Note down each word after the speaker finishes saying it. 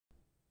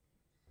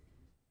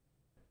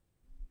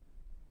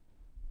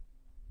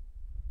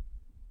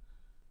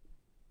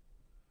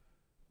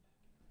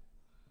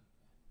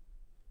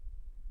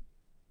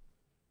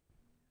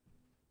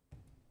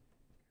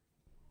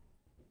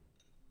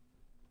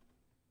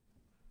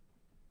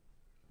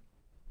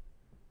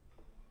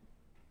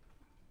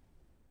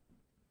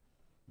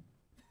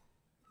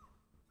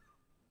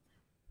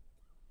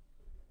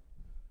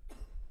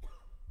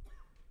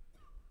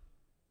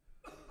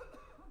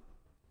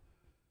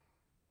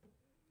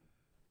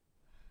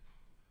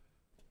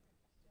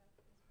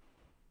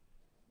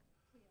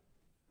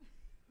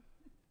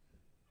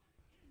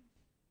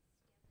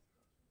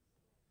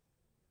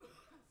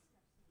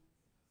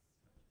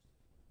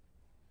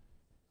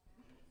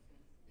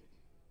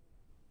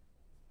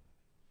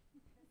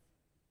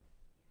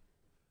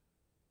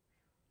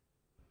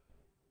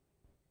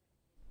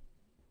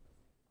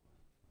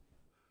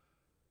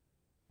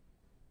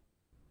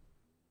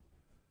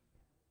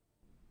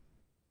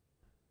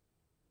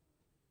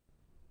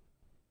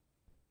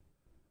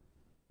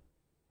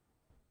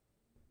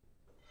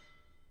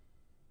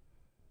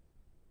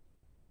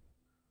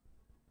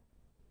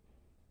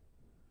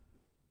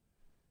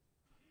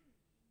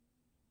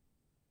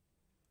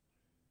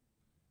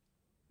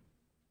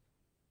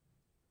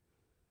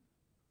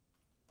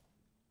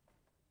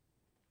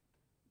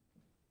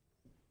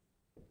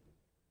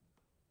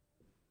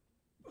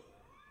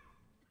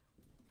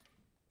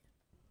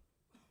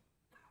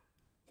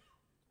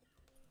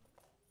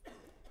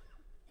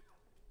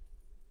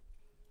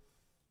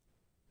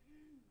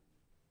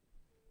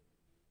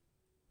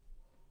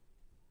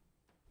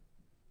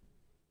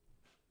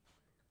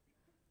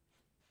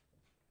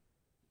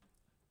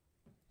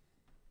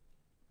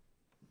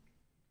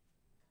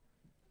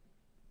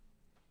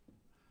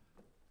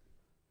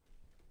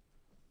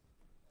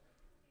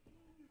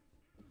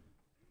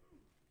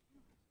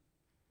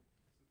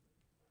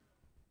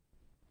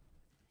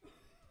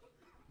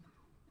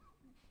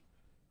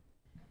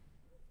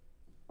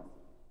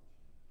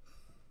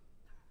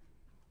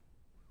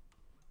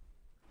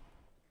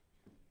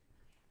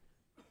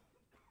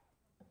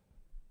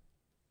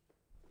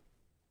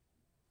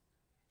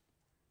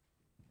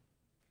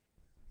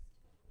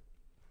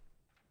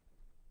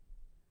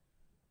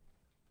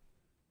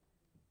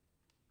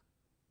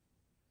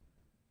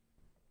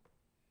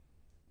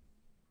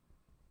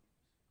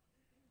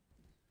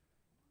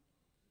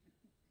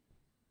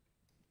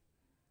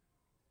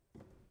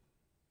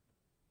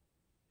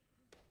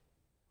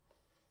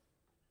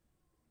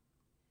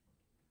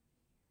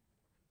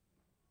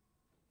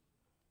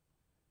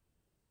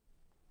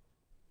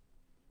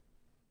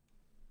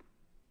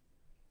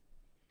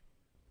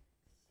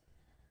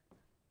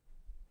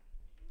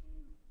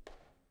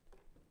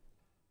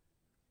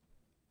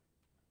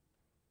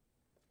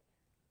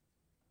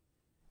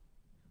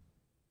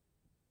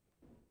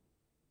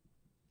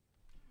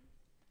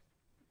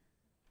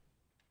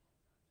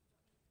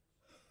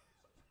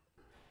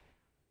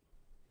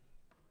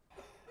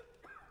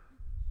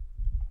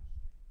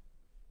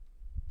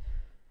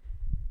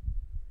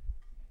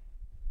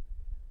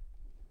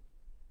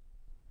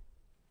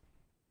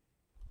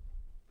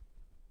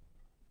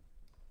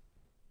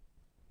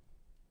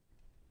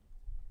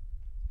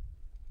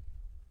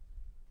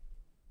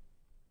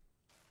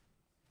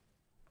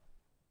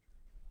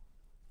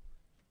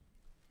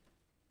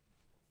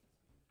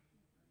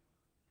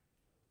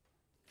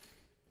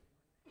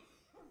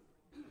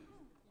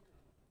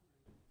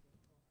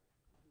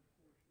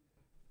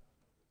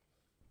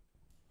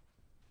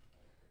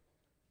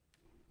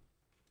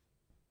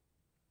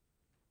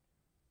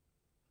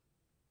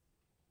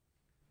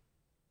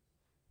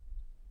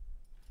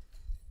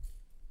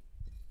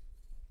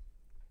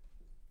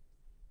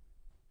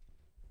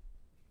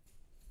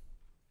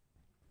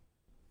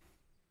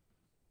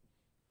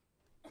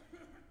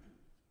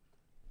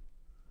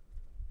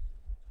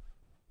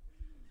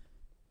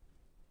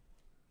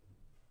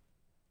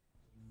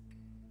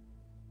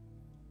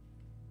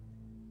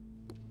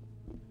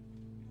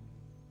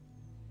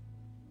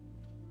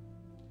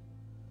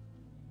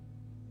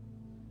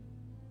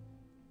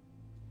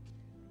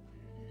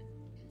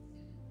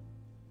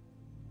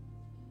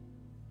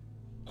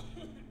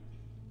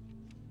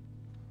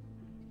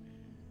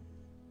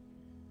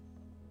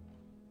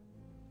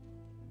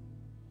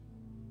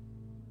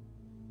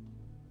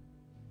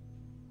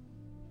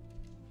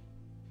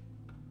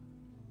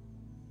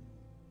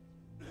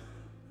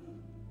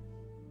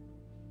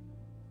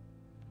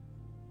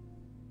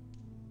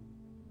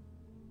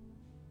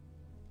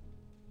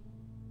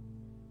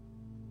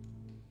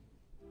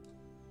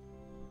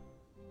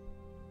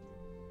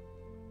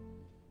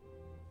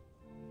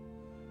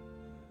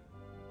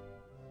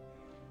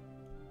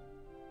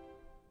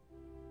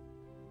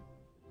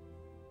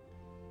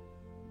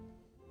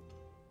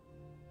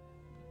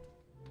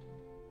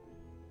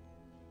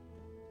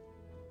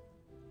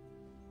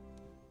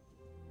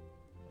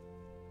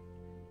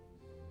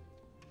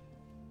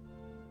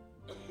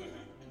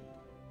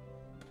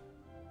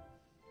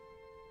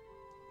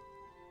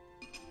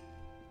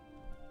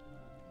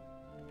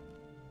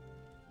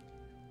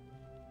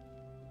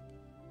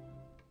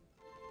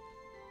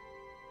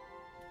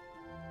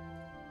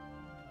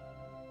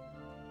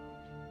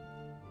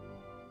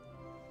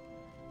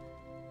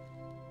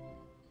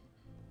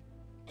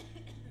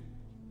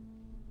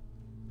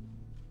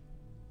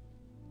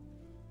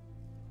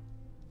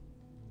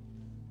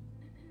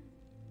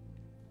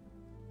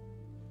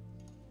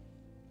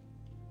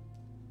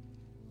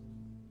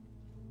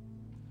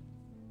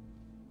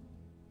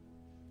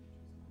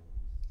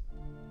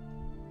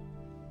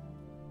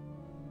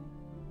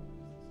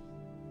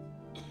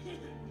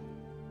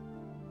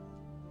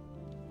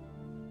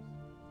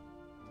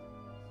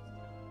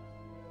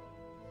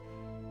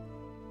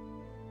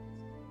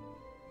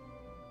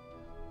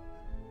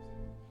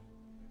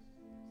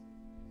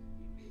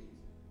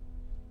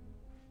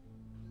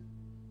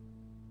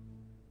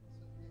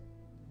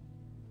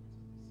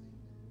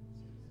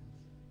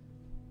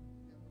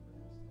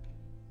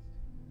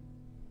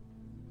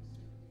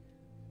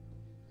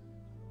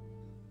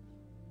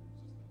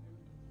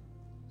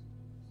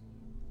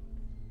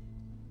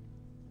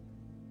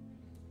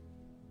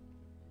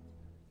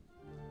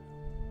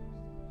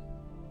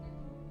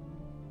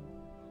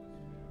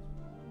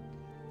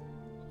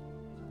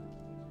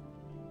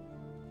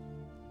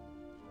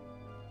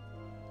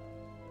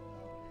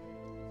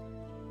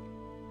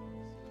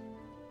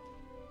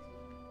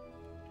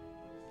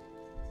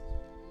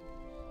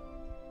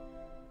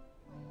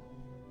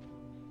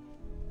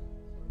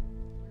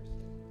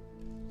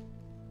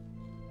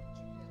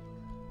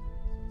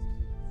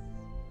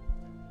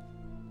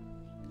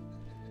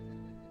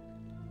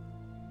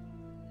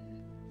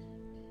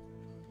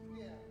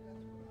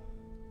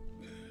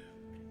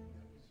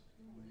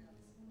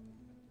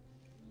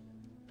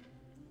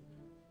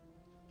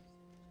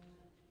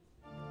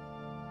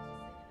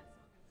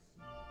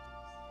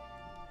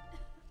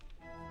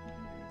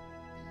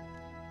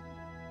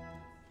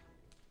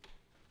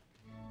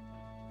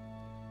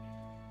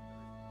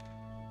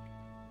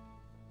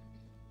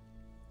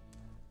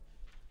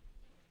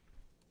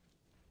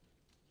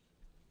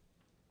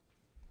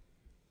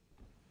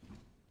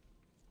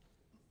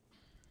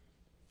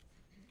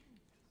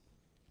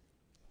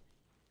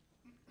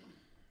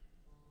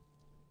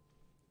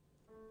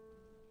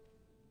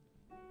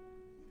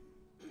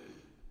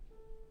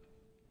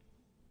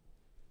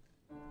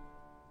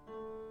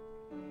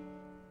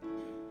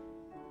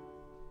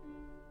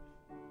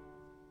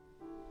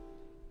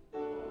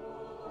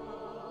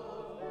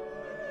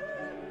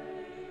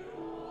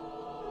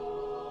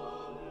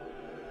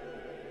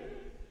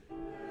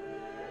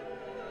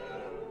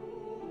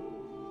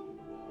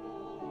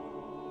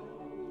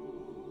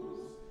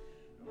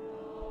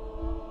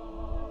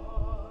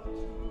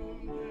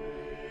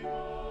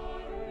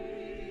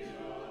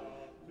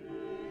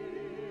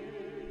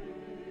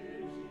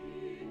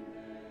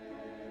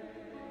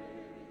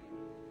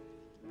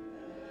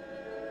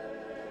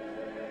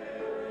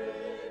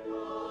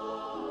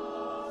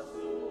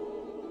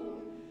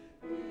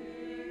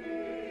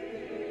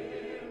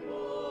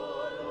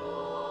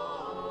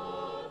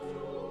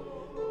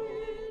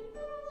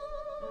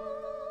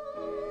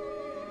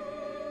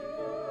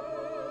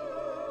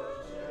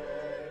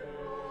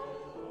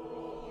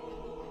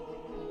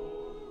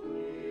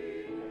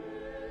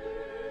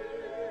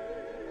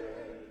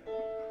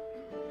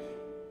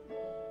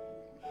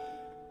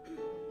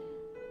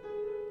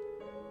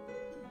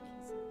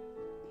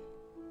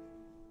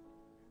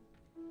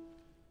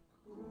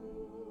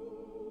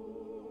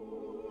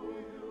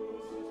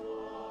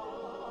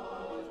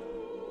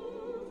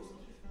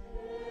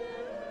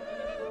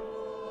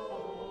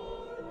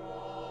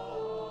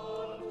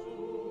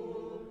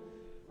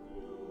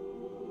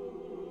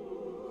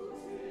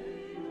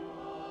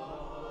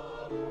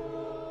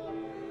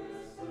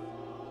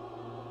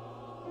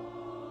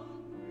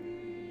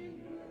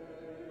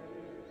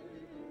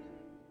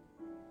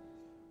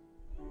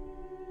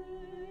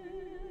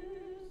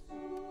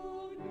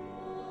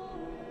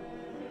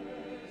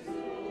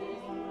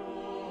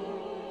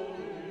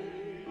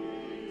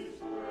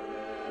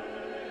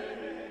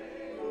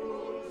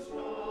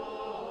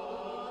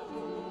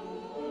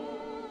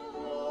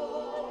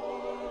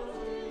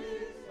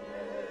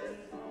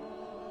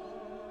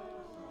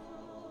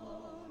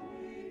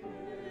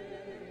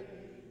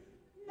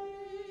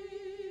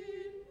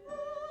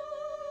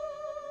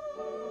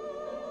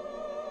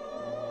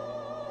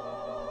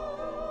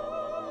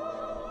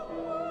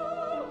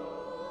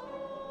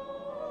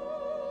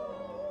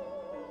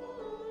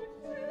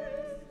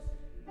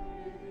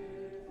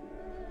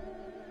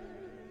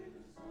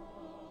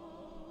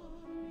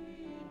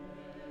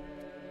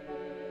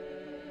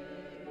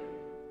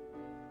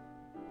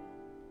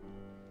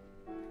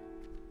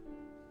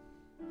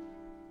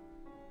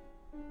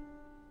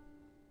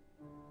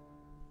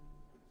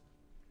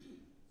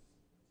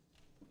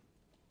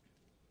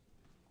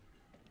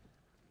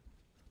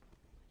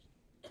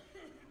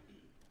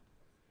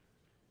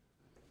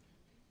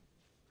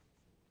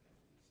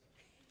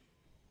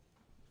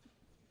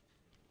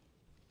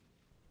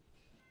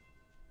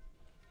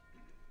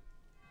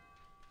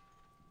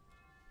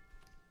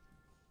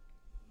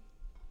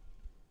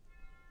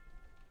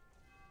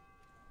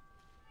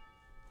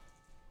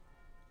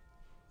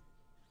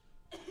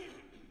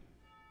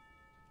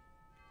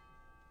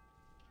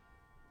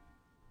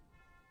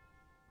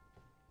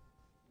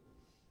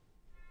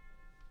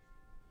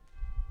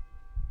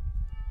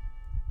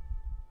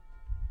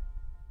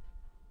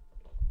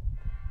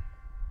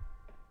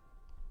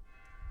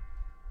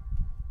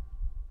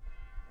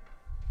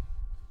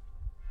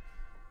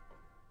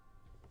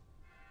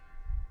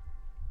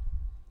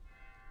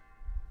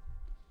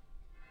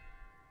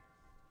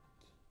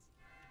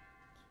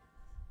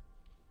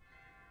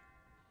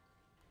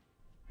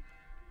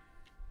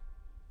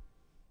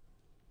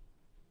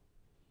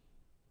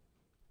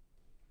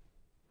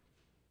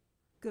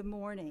Good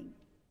morning.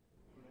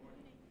 Good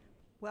morning.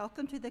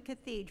 Welcome to the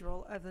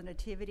Cathedral of the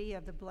Nativity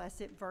of the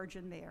Blessed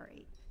Virgin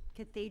Mary,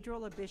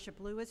 Cathedral of Bishop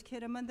Louis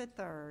Kihneman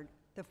III,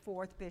 the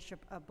 4th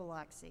Bishop of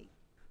Biloxi.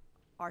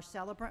 Our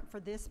celebrant for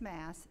this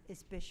Mass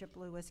is Bishop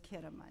Louis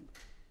Kihneman.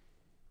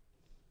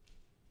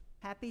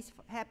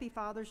 Happy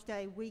Father's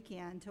Day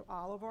weekend to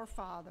all of our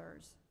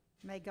fathers.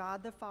 May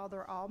God the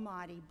Father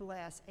Almighty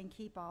bless and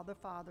keep all the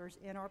fathers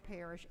in our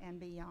parish and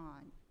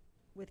beyond.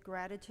 With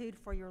gratitude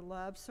for your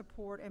love,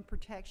 support, and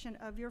protection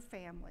of your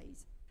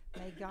families,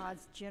 may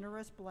God's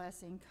generous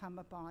blessing come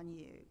upon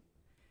you.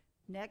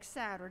 Next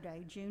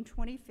Saturday, June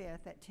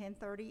 25th at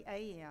 10:30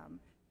 a.m.,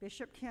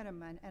 Bishop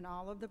Kihneman and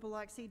all of the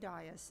Biloxi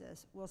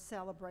Diocese will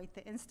celebrate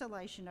the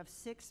installation of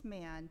 6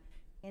 men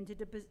into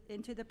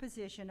the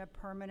position of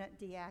permanent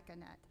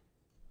diaconate.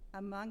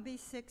 Among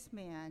these 6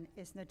 men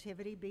is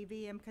Nativity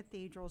BVM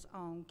Cathedral's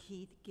own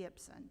Keith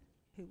Gibson,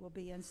 who will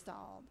be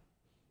installed.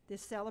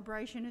 This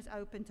celebration is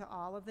open to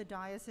all of the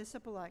Diocese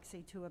of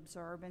Biloxi to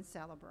observe and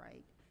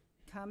celebrate.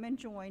 Come and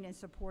join in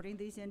supporting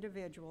these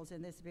individuals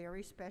in this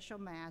very special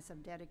Mass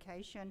of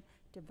dedication,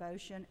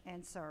 devotion,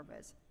 and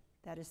service.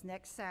 That is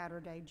next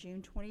Saturday,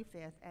 June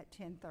 25th at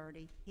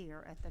 10:30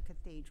 here at the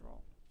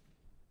Cathedral.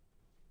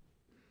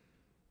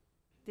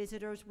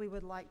 Visitors, we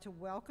would like to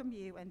welcome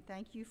you and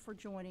thank you for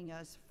joining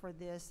us for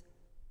this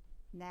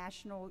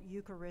National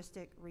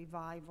Eucharistic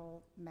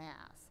Revival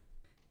Mass.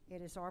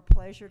 It is our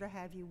pleasure to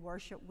have you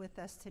worship with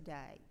us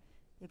today.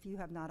 If you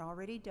have not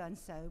already done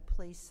so,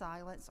 please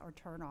silence or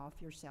turn off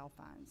your cell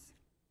phones.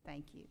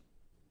 Thank you.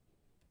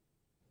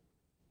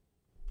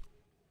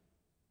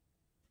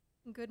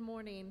 Good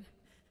morning.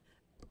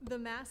 The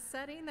Mass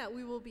setting that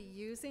we will be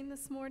using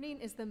this morning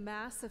is the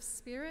Mass of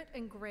Spirit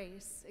and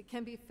Grace. It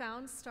can be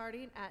found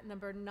starting at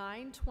number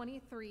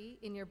 923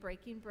 in your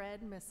Breaking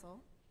Bread Missal.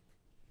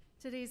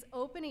 Today's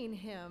opening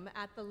hymn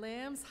at the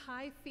Lamb's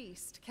High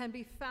Feast can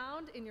be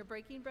found in your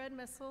Breaking Bread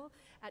Missal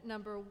at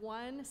number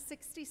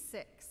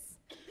 166.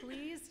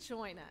 Please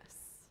join us.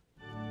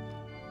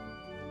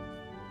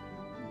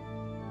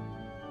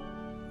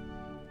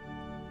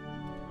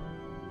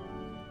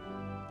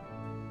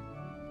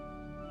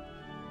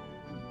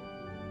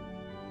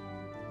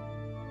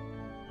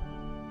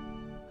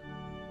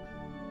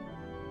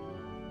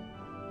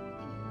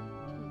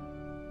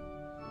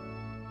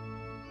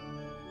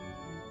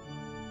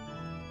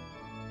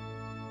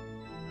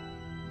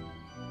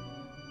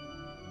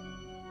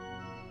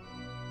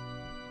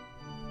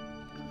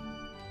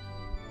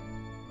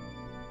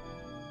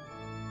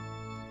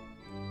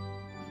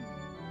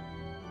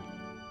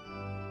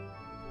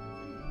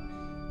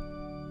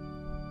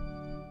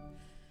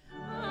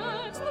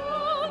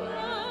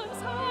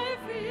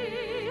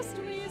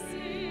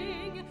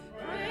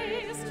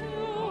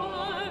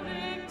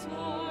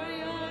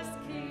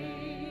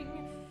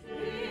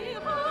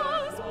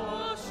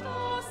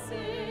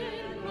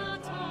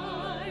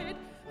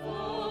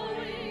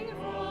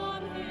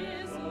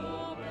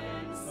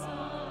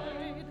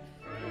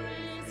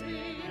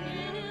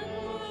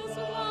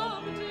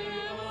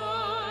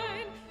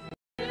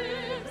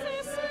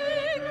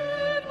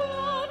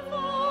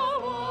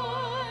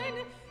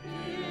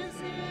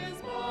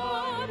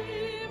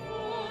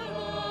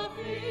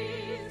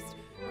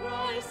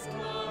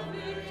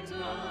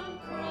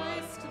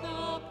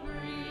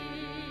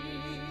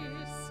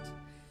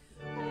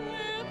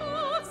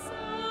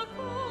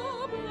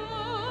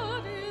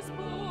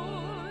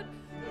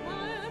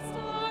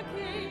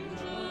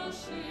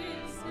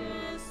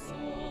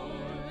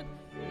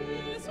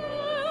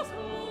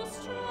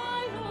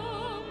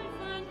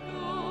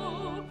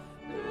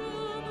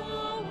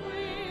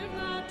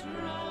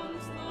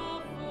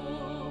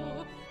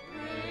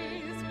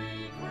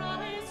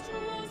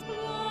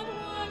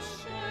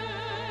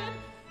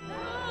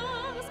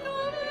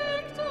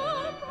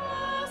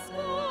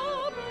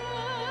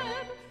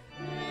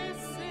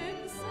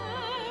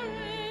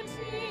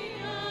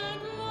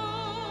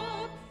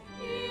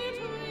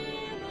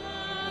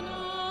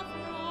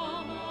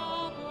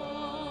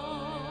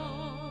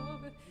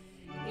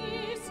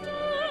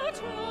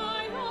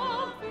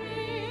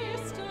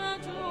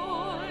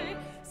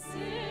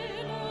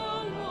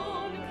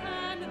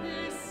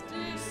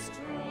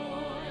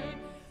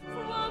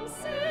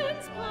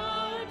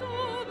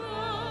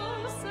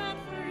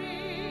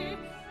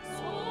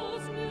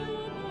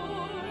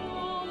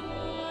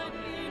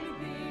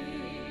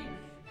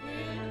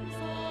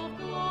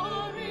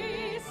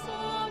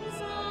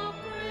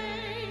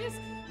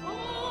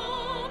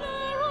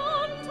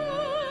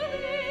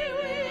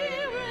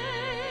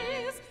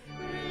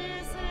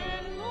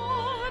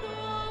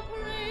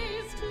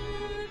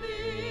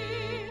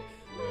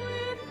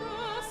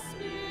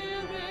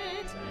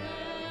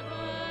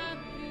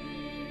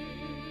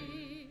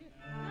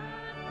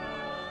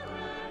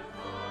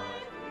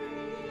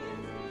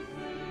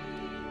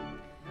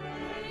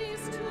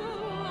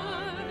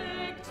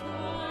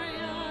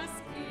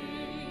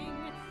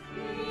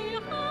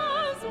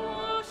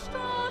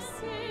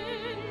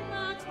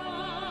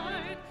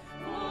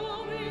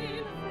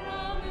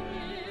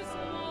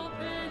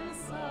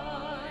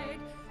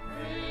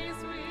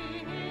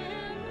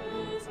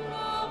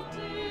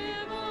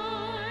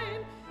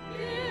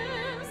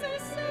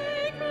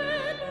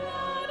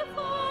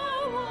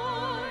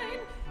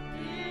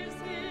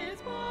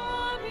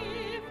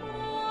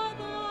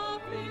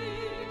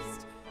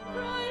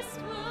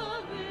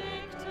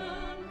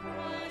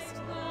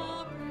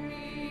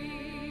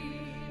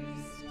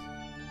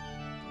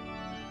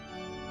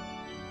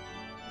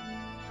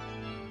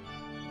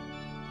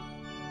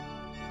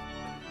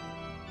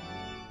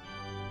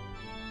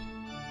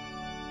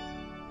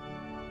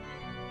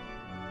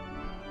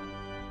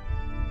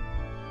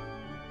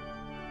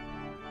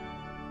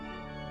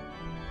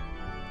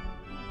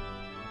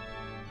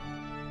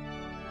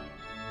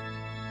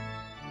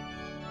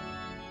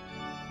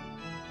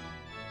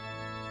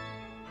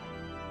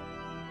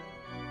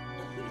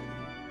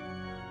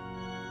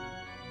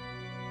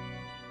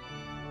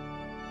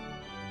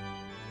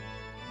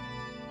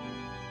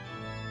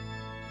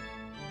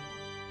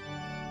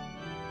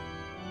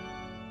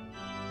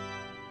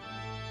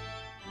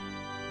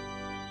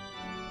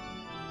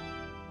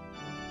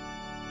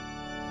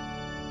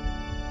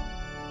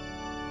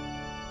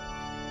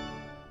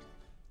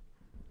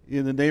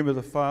 In the name of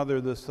the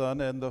Father, the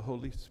Son, and the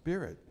Holy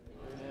Spirit.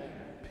 Amen.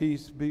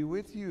 Peace be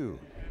with you.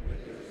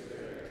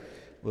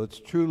 Well,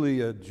 it's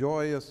truly a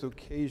joyous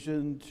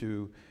occasion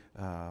to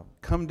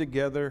come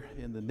together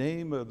in the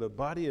name of the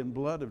body and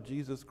blood of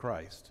Jesus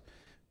Christ,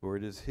 for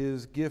it is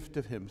his gift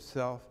of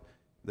himself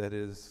that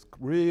is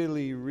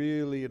really,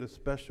 really in a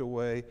special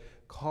way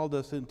called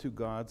us into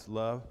God's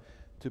love,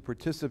 to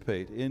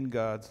participate in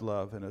God's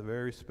love in a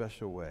very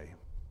special way.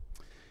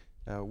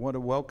 I want to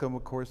welcome,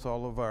 of course,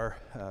 all of our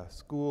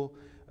school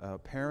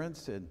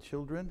parents and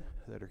children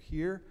that are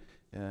here,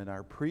 and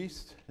our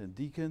priests and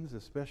deacons,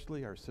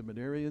 especially our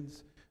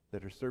seminarians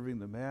that are serving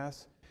the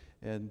Mass,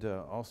 and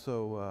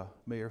also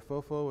Mayor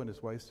Fofo and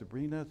his wife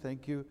Sabrina,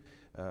 thank you,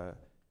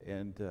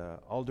 and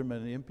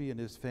Alderman Impey and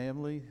his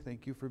family,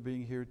 thank you for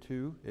being here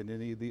too, and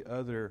any of the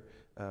other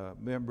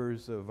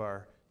members of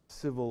our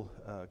civil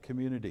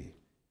community.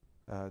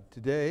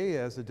 Today,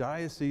 as a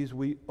diocese,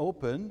 we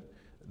open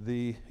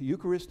the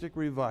Eucharistic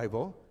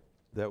Revival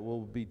that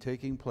will be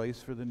taking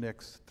place for the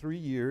next 3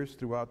 years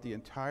throughout the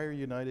entire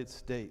United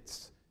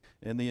States.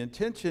 And the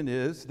intention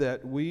is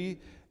that we,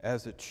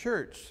 as a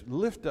church,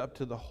 lift up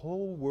to the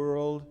whole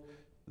world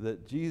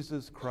that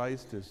Jesus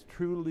Christ is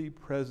truly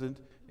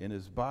present in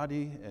his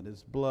body and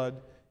his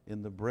blood,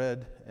 in the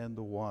bread and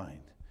the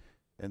wine.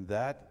 And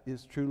that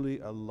is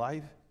truly a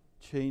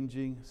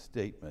life-changing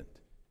statement.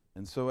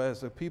 And so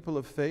as a people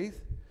of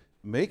faith,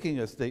 making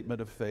a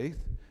statement of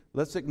faith,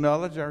 let's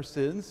acknowledge our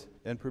sins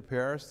and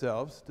prepare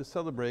ourselves to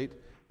celebrate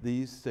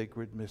these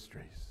sacred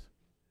mysteries.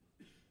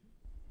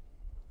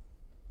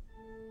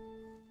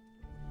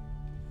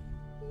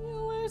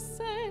 You were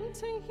sent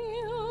to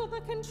heal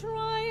the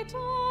contrite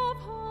of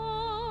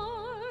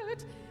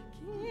heart.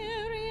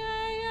 Kyrie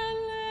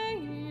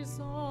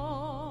eleison.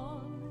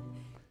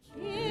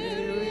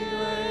 Kyrie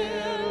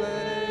eleison.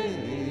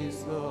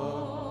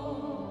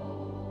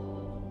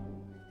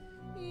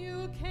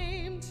 You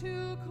came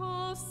to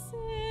call sinners.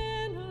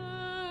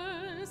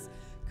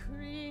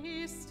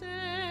 Christe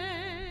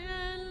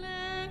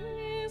eleison.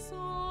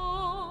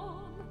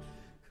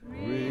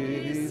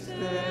 Christe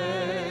eleison.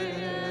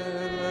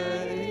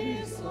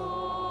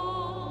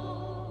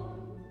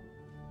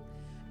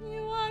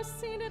 You are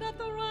seated at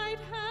the right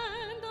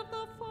hand of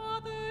the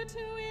Father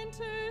to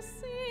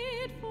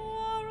intercede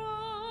for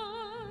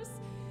us.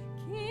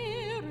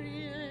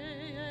 Kyrie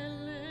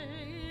eleison.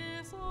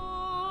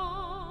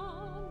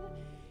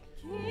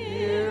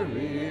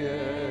 Kyrie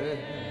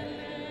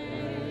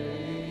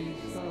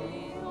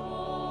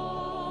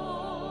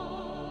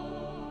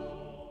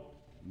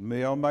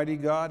May Almighty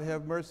God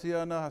have mercy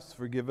on us,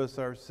 forgive us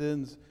our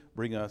sins,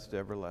 bring us to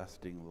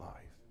everlasting life.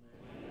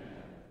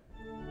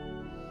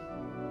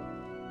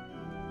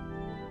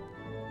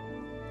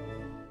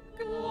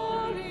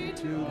 Glory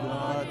to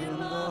God in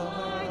the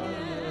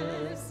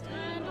highest,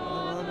 and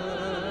on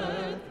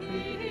earth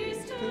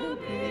peace to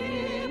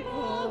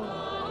people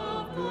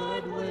of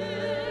good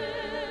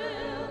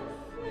will.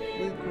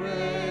 We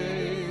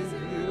praise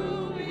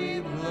you, we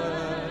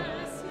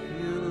bless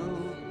you,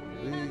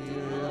 we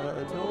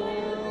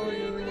adore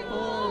you, we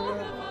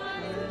glorify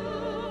you.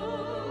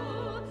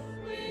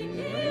 We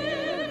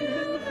give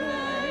you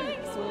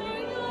thanks for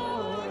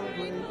your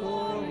great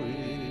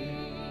glory.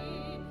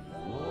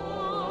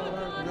 Lord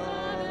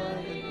God and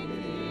King,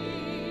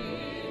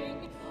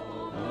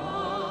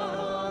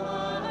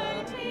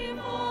 Almighty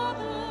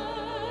Father,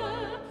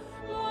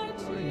 Lord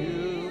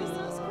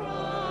Jesus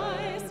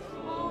Christ,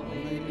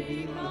 only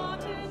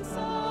begotten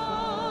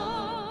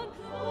Son,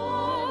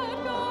 Lord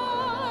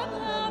God,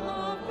 Lamb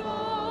of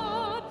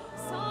God,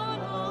 Son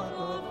of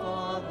the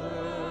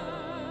Father,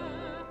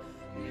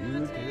 you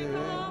take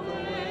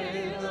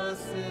away the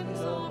sins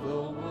of the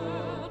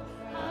world,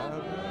 have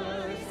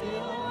mercy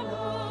on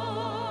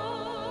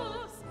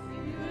us.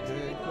 You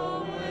take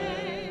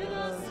away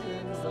the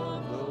sins of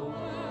the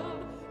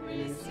world,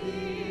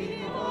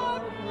 receive our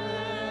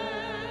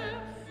prayer.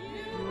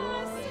 You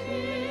are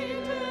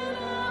seated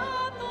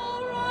at the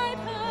right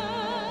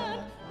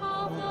hand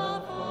of the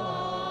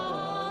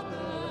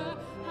Father.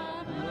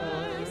 Have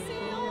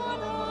mercy on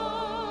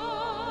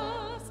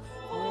us,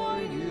 for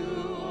you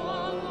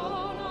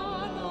alone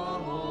are the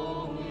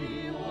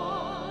Holy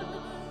One.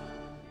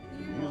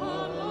 You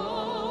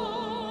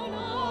alone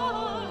are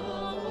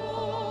the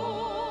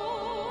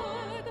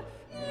Lord.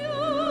 You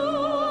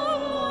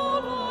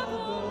alone are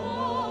the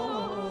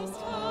Most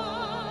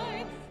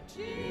High.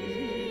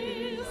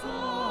 Jesus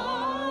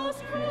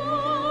Christ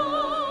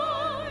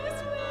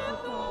with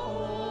the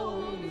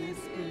Holy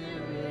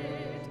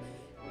Spirit,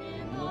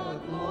 in the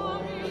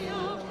glory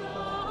of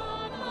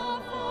God the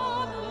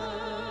Father.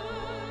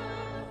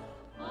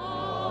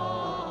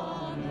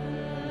 Amen.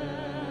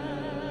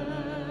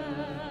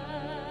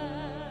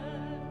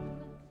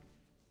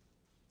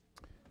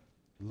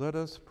 Let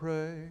us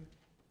pray.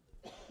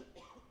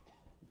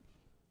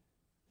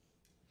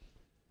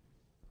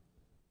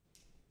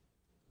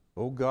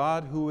 O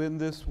God, who in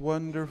this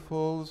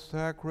wonderful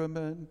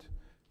sacrament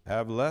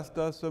have left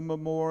us a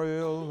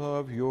memorial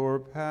of your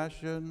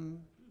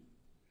passion,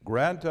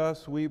 grant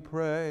us, we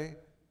pray,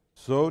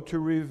 so to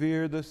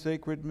revere the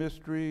sacred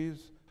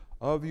mysteries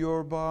of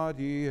your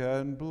body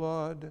and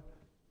blood,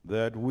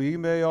 that we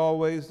may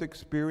always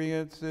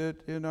experience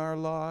it in our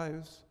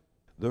lives,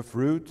 the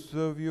fruits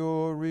of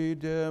your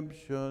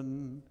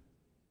redemption.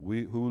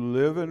 We who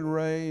live and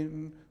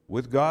reign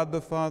with God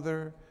the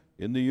Father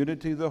in the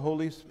unity of the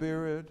Holy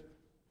Spirit,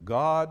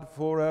 God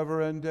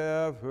forever and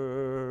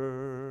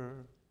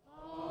ever.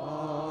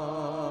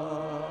 Amen.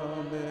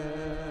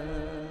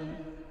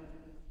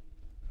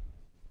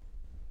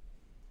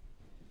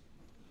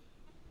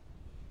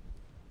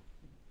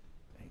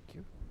 Thank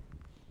you.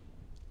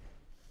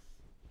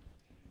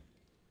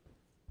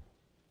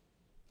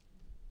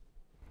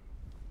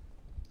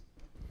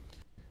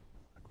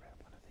 I'll grab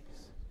one of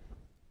these.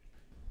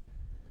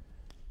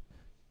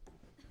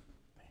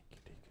 Thank you,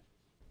 Deacon.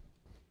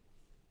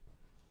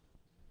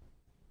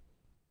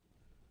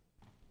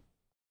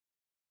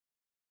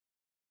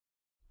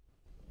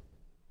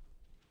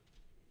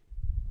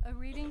 A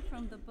reading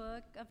from the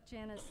book of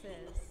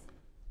Genesis.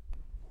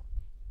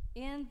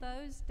 In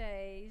those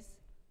days,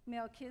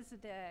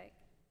 Melchizedek,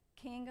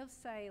 king of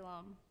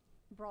Salem,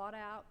 brought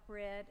out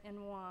bread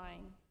and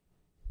wine.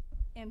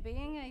 And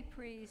being a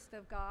priest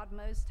of God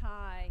Most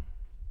High,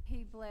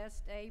 he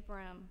blessed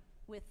Abram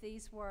with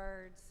these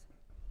words: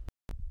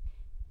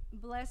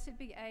 Blessed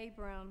be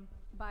Abram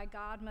by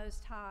God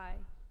Most High,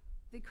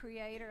 the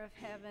creator of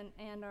heaven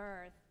and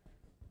earth.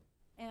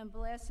 And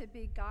blessed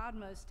be God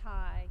Most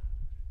High,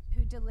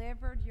 who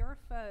delivered your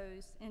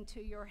foes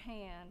into your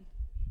hand.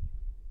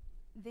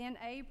 Then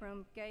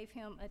Abram gave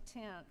him a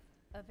tenth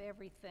of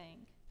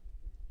everything.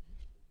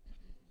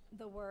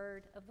 The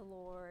word of the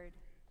Lord.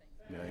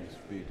 Thanks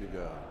be to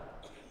God.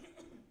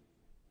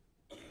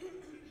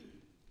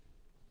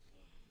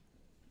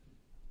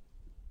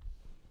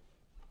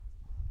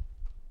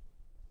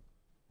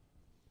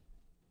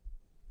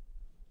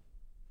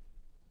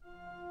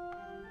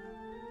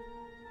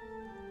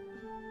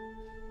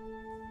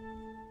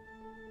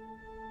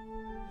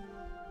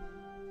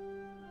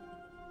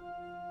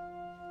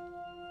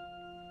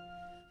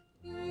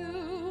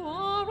 You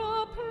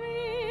are a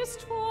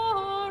priest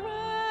forever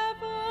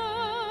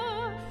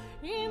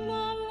in the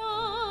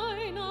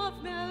line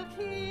of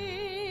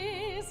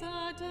Melchizedek.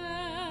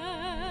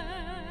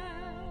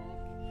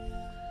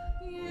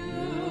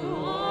 You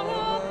are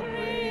a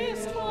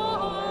priest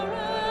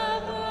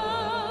forever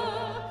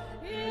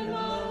in the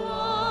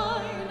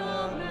line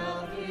of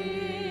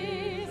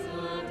Melchizedek.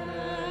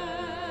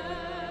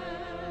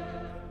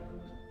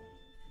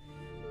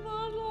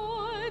 The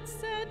Lord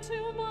said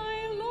to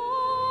my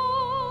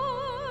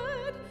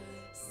Lord,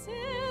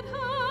 sit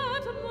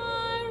at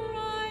my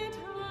right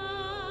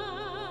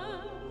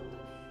hand,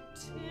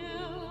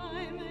 till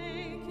I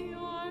make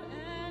your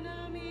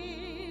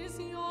enemies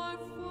your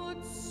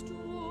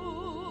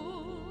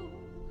footstool.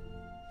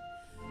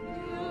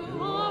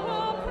 You are a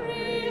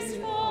priest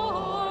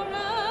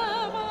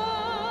forever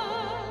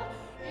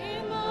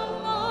in the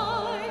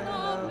line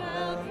of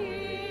Melchizedek.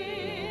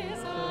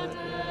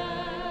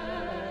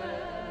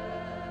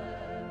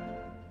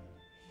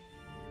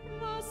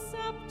 The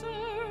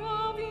scepter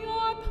of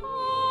your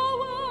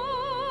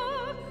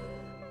power,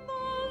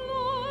 the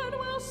Lord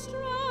will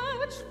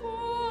stretch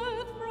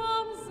forth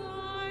from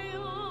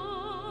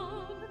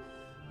Zion.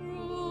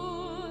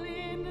 Rule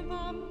in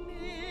the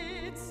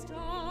midst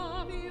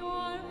of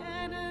your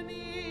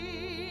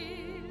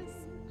enemies.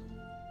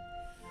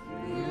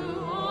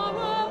 You are a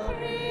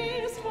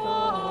priest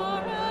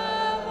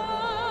forever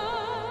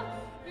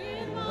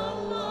in the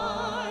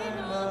line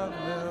of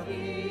Melchizedek.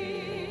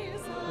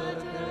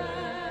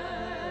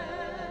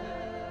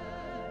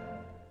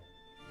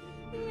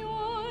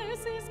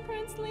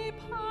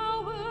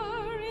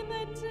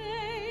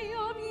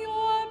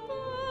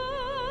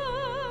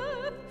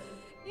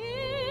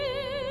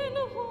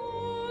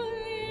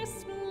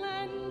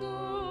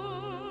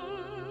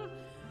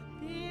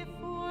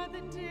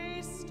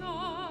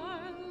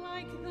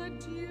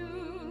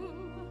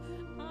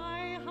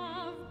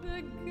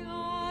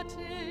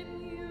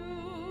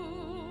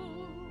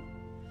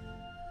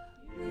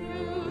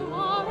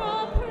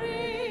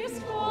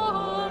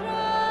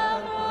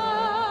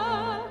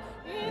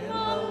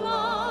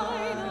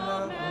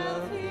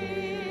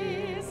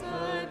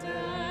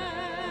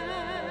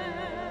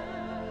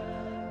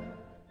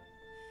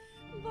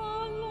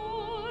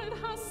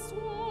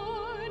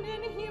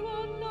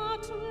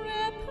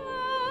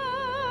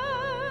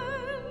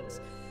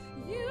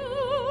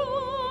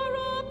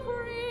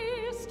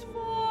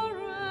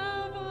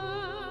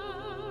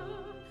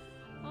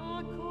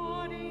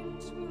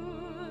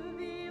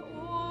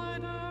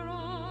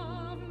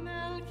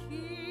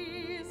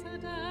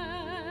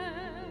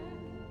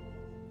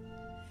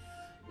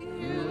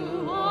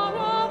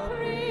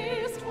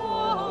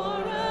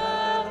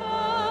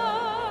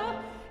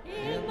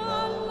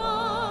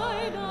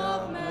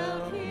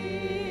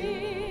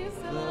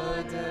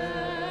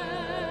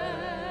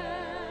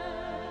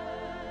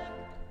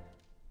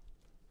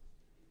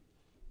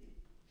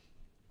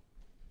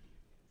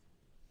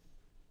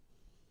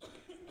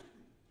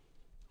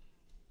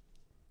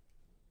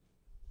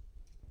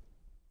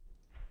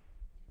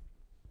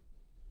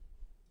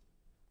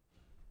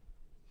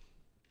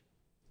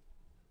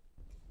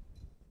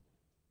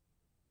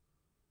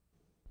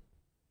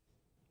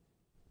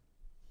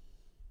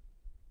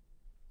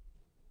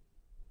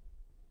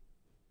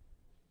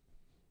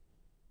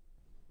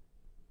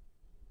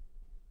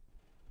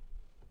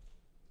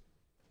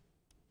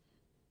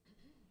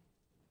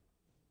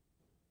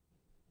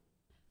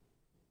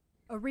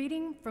 A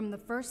reading from the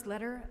first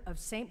letter of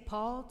St.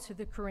 Paul to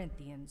the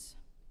Corinthians.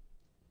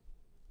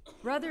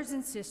 Brothers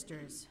and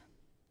sisters,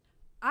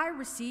 I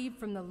received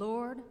from the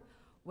Lord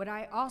what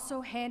I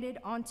also handed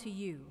on to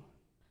you,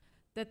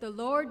 that the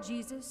Lord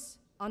Jesus,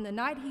 on the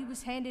night he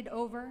was handed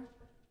over,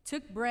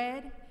 took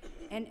bread,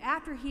 and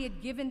after he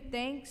had given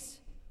thanks,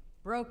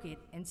 broke it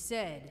and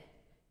said,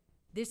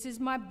 "This is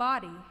my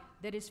body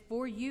that is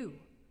for you.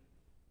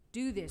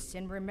 Do this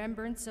in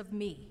remembrance of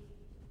me."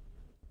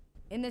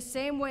 In the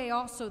same way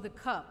also the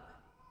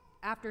cup,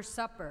 after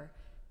supper,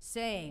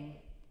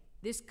 saying,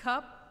 "This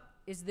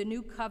cup is the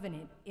new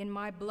covenant in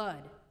my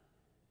blood.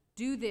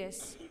 Do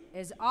this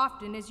as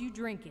often as you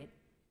drink it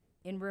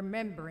in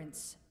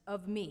remembrance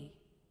of me.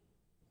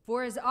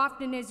 For as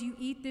often as you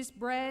eat this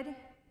bread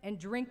and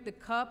drink the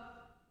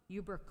cup,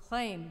 you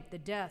proclaim the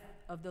death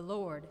of the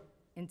Lord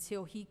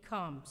until he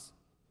comes."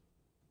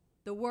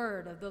 The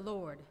word of the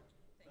Lord.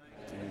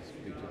 Thanks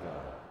be to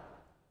God.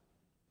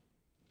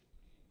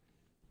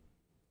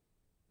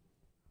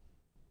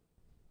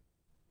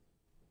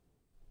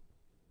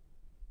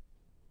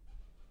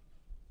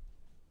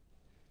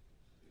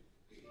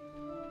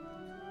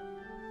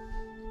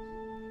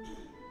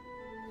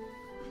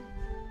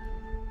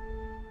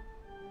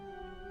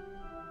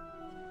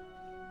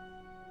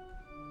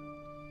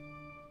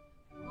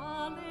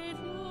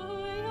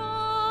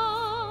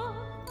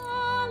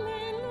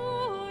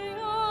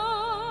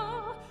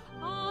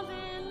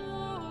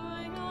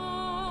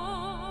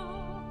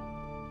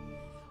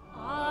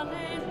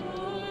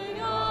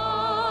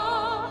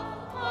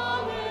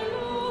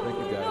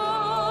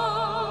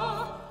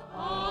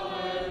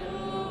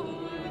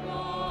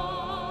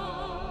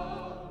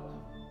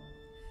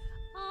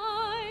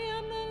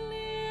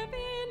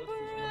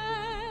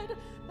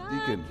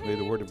 Deacons, may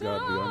the word of God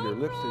be on your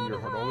lips and your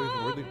heart always,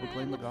 worthy to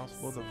proclaim the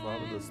gospel of the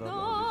Father, the Son, and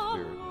the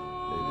Holy Spirit.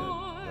 Amen.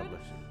 God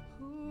bless you.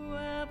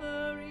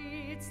 Whoever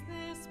eats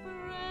this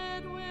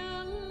bread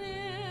will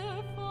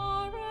live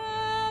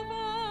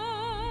forever.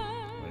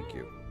 Thank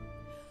you.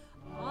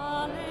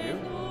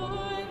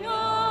 Alleluia.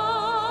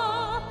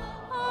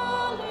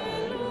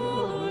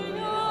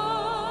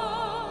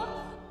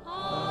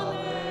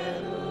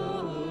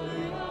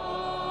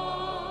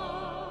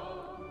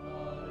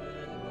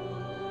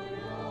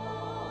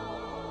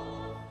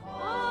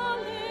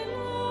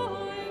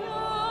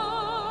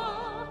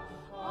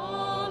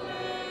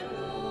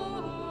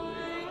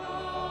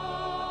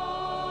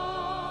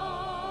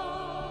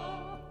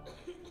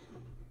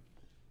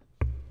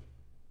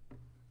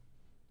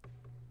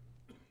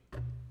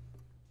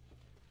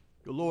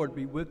 The Lord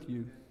be with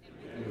you.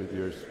 With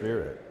your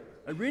spirit.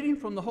 A reading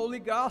from the Holy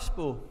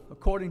Gospel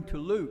according to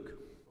Luke.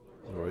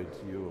 Glory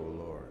to you, O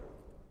Lord.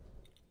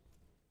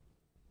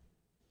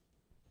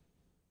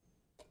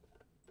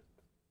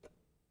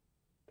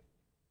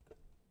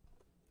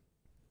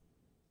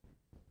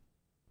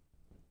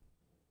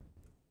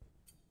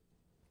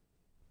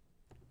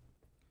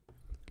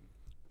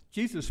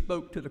 Jesus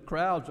spoke to the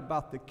crowds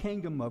about the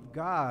kingdom of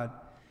God,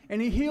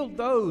 and he healed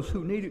those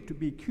who needed to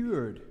be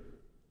cured.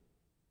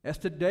 As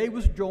the day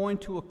was drawing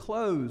to a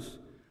close,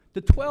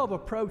 the 12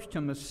 approached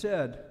him and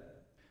said,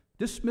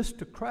 "Dismiss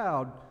the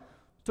crowd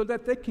so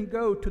that they can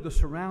go to the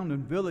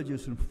surrounding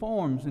villages and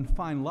farms and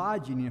find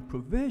lodging and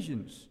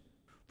provisions,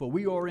 for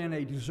we are in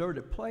a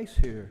deserted place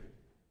here."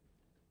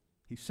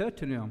 He said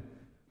to them,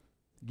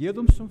 "Give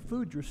them some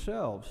food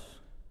yourselves."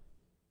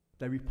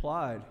 They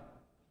replied,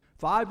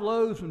 5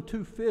 loaves and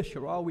 2 fish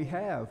are all we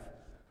have,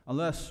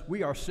 unless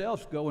we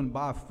ourselves go and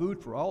buy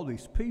food for all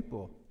these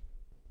people."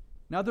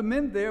 Now the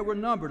men there were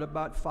numbered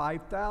about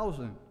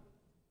 5,000.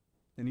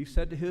 Then he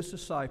said to his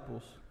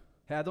disciples,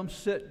 "Have them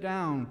sit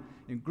down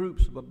in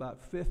groups of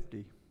about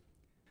 50.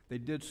 They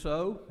did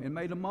so and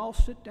made them all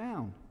sit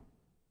down.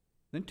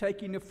 Then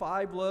taking the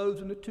 5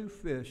 loaves and the 2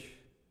 fish,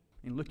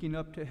 and looking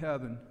up to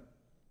heaven,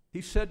 he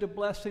said the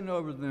blessing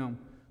over them,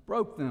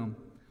 broke them,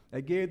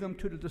 and gave them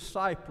to the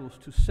disciples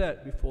to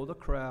set before the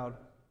crowd.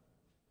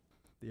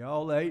 They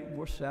all ate and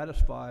were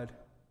satisfied.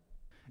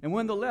 And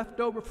when the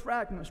leftover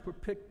fragments were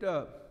picked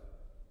up,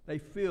 they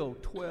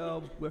filled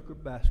 12 wicker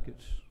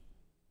baskets.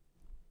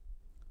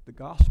 The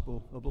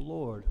Gospel of the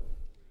Lord.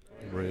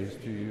 Praise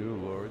to you,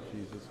 Lord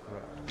Jesus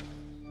Christ.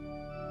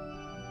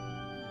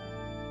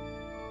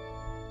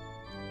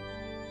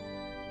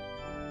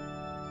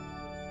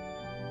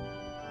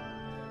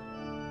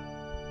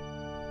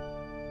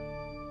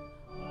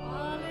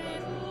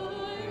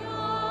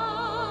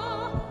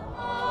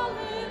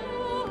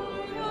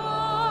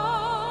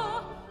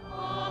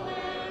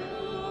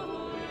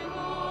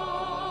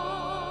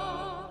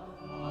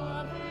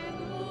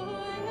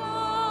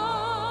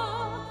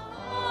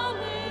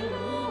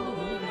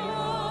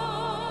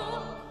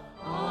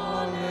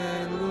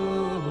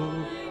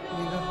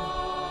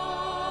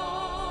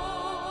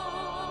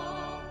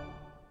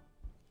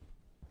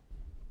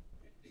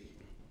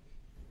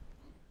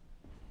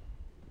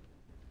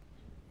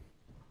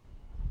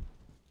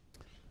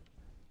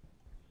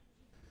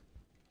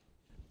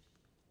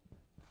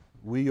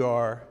 We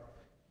are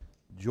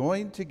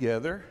joined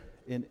together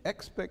in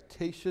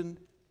expectation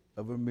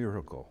of a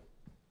miracle.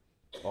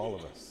 all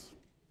of us,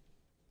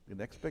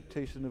 in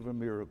expectation of a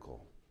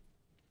miracle.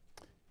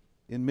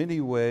 In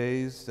many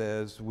ways,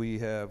 as we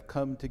have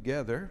come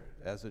together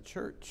as a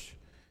church,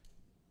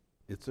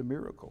 it's a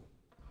miracle.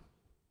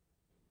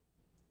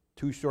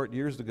 2 short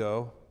years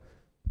ago,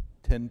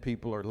 10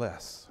 people or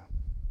less.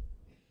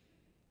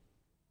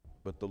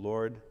 But the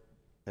Lord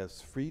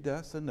has freed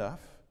us enough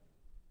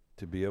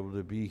to be able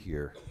to be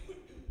here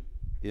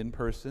in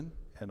person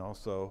and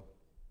also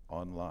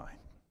online.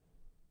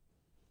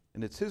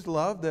 And it's His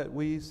love that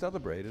we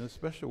celebrate in a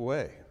special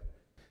way.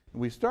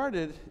 We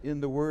started in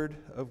the Word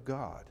of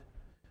God.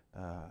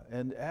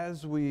 And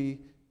as we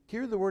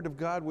hear the Word of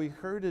God, we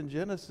heard in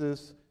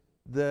Genesis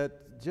that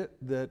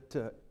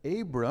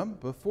Abram,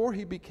 before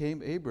he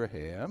became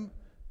Abraham,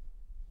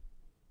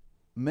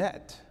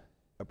 met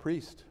a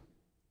priest.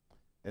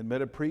 And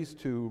met a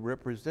priest who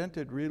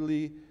represented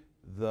really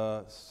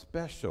the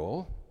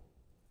special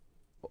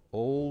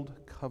Old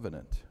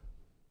Covenant.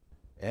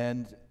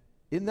 And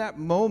in that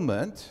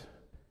moment,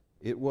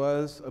 it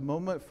was a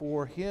moment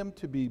for him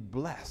to be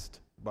blessed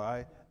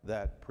by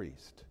that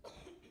priest.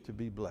 To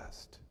be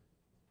blessed.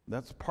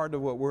 That's part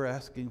of what we're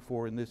asking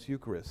for in this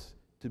Eucharist,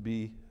 to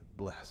be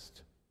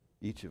blessed,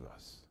 each of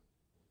us.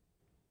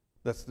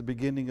 That's the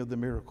beginning of the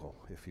miracle,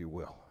 if you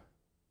will.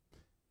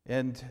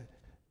 And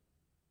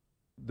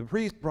the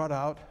priest brought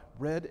out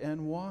bread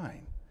and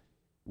wine,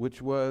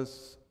 which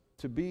was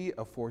to be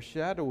a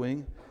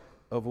foreshadowing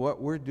of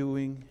what we're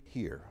doing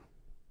here,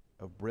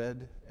 of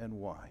bread and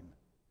wine,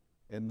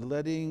 and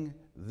letting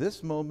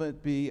this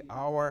moment be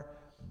our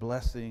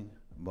blessing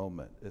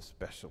moment,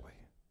 especially.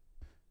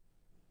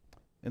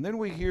 And then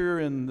we hear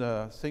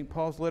in St.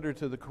 Paul's letter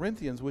to the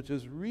Corinthians, which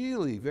is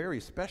really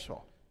very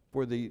special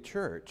for the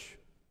church,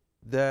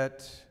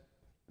 that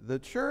the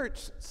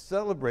church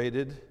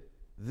celebrated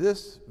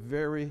this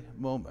very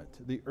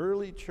moment, the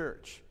early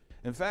church.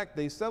 In fact,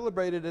 they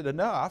celebrated it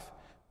enough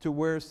to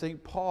where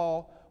St.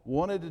 Paul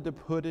wanted to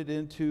put it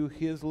into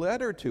his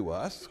letter to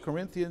us,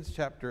 Corinthians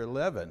chapter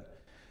 11.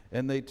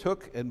 And they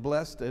took and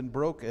blessed and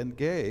broke and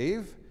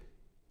gave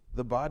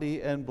the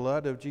body and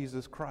blood of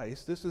Jesus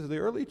Christ. This is the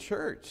early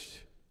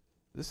church.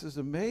 This is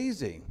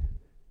amazing.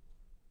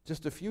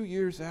 Just a few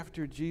years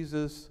after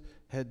Jesus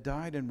had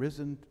died and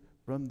risen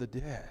from the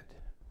dead.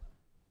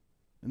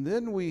 And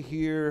then we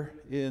hear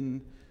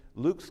in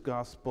Luke's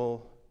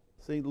Gospel,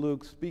 St.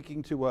 Luke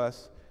speaking to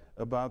us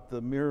about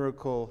the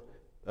miracle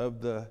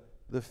of the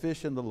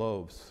fish and the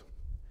loaves,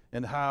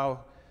 and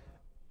how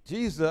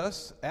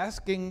Jesus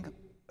asking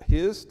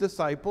his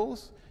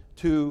disciples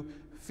to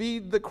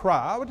feed the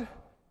crowd,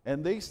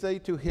 and they say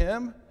to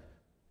him,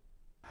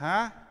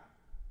 huh?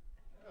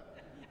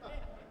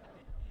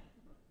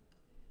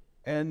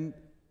 And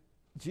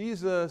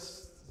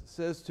Jesus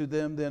says to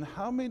them, then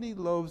how many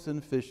loaves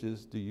and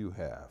fishes do you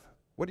have?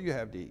 What do you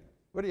have to eat?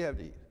 What do you have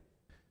to eat?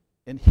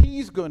 And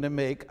he's going to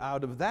make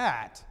out of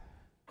that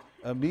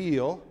a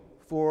meal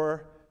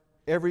for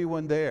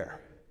everyone there.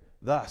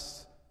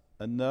 Thus,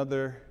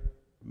 another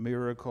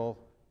miracle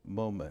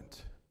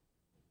moment.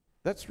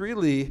 That's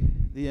really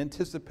the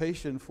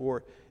anticipation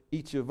for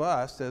each of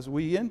us as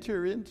we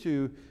enter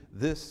into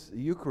this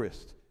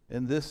Eucharist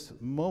and this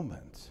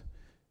moment.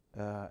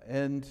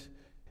 And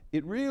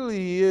it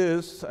really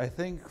is, I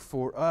think,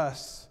 for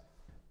us,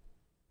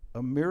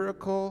 a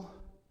miracle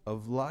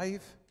of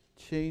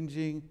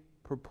life-changing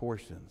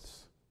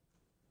proportions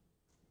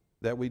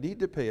that we need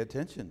to pay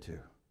attention to,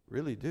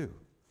 really do.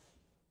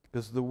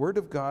 Because the Word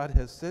of God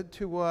has said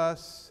to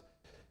us,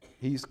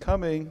 He's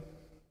coming,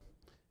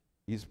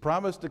 He's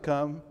promised to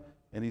come,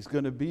 and He's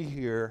going to be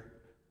here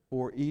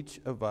for each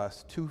of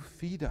us to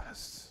feed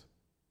us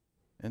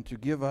and to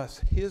give us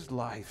His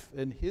life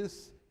and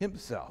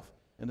Himself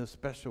in a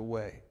special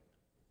way.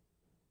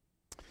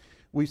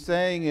 We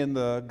sang in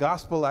the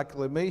gospel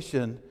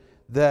acclamation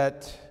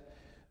that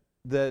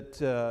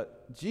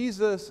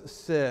Jesus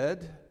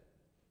said,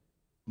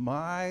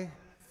 my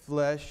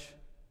flesh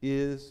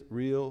is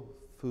real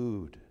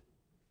food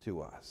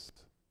to us.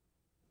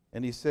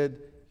 And He said,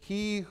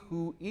 he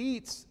who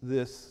eats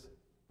this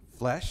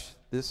flesh,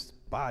 this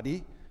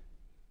body,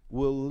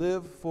 will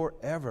live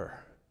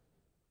forever.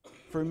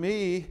 For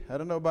me, I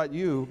don't know about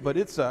you, but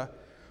it's a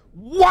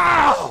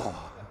wow!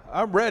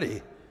 I'm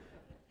ready.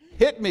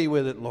 Hit me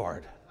with it,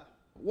 Lord.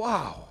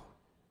 Wow.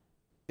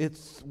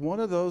 It's one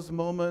of those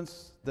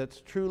moments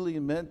that's truly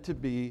meant to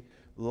be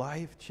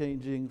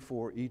life-changing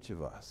for each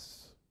of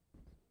us.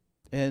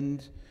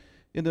 And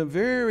in a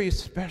very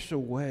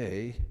special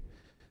way,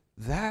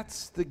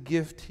 that's the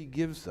gift He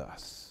gives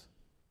us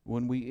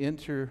when we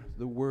enter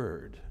the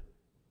Word,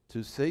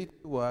 to say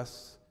to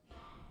us,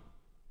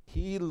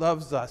 He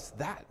loves us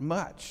that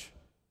much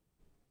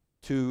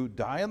to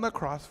die on the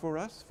cross for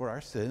us, for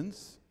our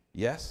sins,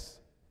 yes,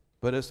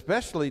 but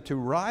especially to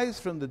rise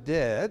from the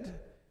dead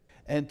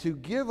and to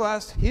give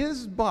us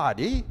His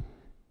body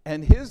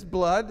and His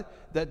blood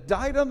that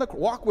died on the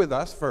walk with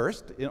us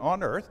first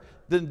on earth,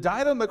 then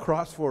died on the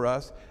cross for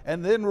us,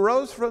 and then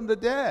rose from the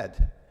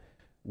dead.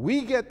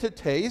 We get to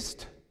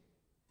taste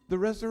the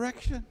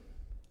resurrection.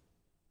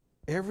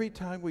 every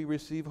time we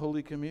receive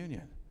Holy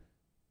Communion.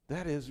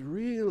 That is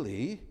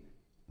really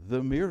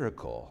the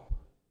miracle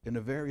in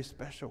a very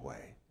special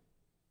way.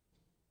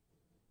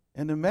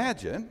 And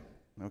imagine,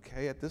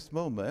 okay, at this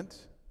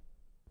moment,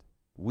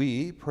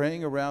 we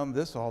praying around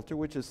this altar,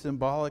 which is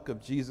symbolic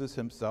of Jesus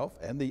himself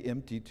and the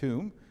empty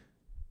tomb,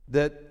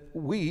 that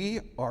we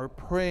are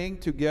praying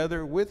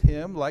together with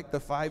him like the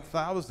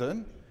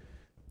 5,000,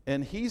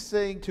 and he's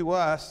saying to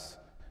us,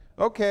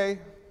 okay,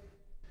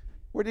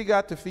 what do you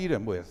got to feed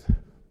him with?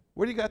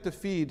 What do you got to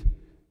feed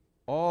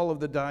all of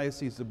the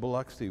Diocese of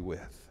Biloxi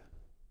with?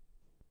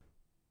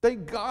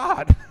 Thank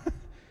God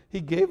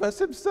he gave us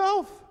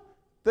himself.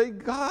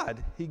 Thank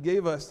God he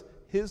gave us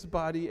his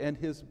body and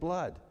his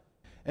blood.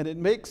 And it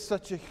makes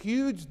such a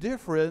huge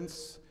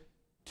difference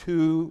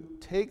to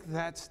take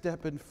that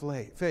step in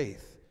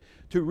faith,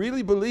 to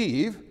really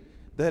believe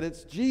that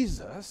it's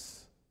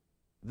Jesus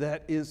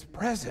that is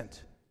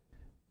present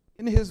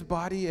in his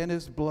body and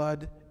his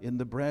blood, in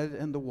the bread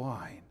and the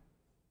wine,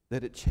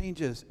 that it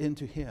changes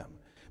into him.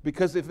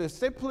 Because if it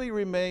simply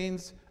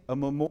remains a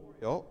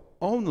memorial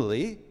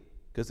only,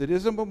 because it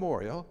is a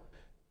memorial,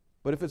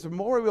 but if it's a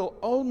memorial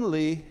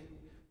only,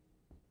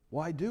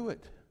 why do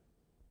it?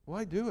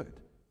 Why do it?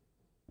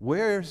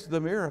 Where's the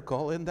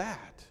miracle in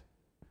that?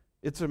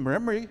 It's a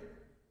memory.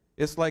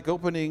 It's like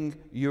opening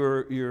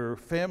your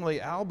family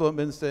album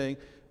and saying,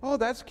 oh,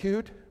 that's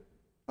cute.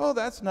 Oh,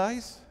 that's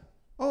nice.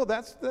 Oh,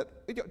 that's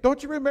that.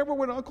 Don't you remember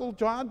when Uncle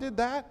John did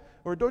that?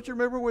 Or don't you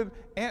remember when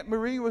Aunt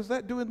Marie was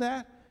doing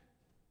that?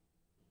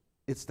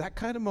 It's that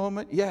kind of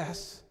moment,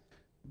 yes,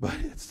 but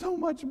it's so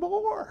much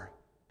more.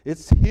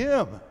 It's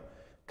him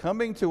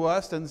coming to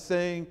us and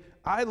saying,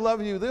 I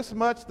love you this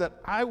much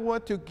that I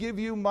want to give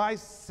you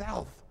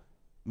myself,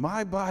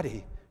 my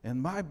body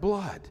and my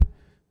blood,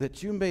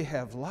 that you may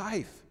have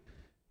life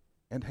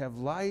and have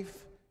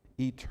life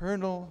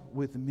eternal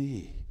with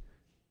me.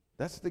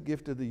 That's the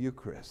gift of the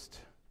Eucharist.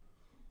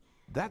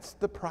 That's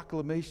the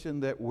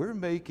proclamation that we're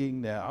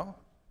making now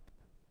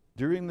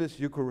during this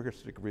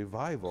Eucharistic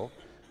revival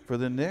for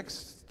the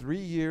next 3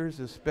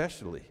 years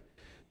especially,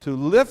 to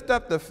lift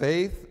up the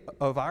faith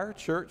of our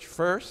church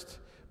first,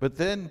 but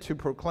then to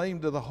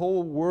proclaim to the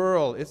whole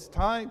world, it's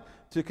time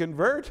to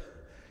convert.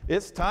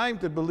 It's time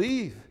to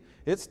believe.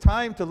 It's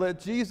time to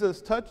let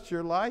Jesus touch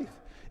your life.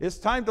 It's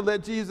time to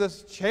let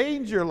Jesus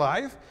change your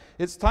life.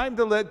 It's time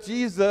to let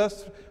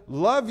Jesus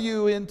love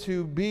you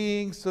into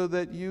being so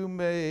that you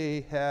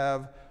may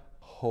have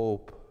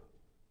hope,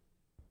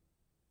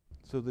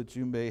 so that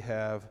you may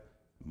have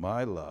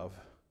my love,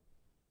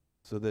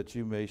 so that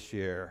you may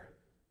share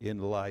in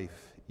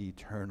life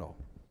eternal.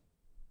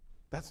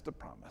 That's the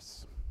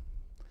promise.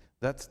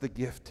 That's the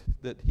gift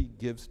that he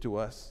gives to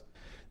us.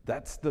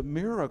 That's the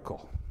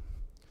miracle.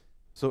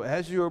 So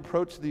as you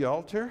approach the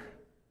altar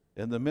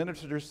and the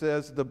minister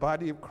says, the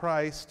body of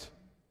Christ,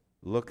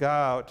 look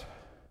out,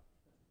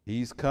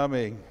 he's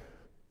coming.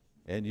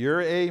 And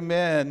your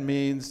amen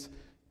means,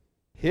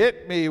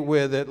 hit me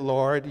with it,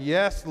 Lord.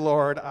 Yes,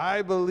 Lord,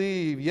 I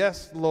believe.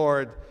 Yes,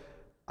 Lord,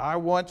 I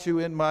want you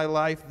in my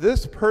life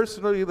this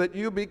personally, that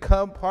you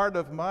become part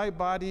of my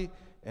body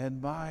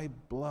and my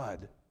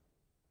blood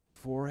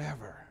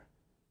forever.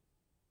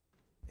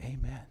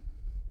 Amen.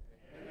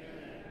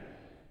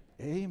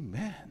 Amen.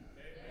 Amen.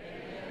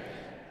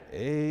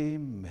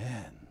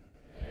 Amen.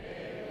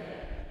 Amen.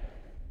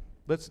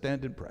 Let's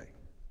stand and pray.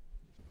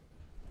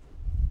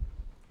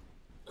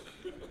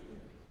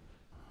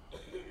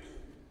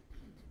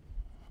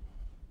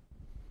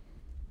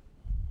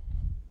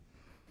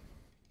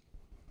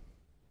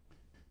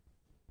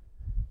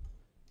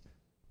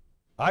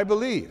 I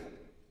believe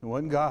in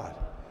one God,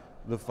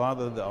 the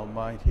Father, the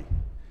Almighty,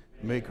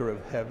 maker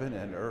of heaven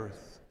and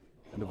earth,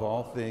 and of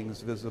all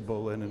things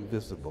visible and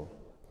invisible.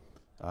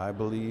 I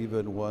believe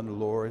in one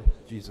Lord,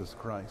 Jesus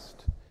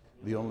Christ,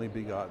 the only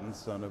begotten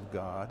Son of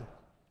God,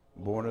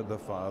 born of the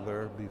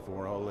Father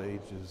before all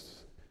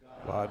ages,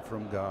 God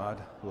from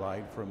God,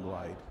 light from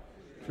light,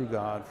 true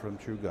God from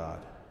true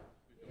God,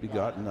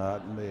 begotten,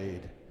 not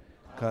made,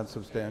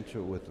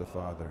 consubstantial with the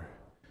Father.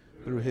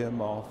 Through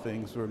him all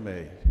things were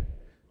made.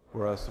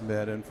 For us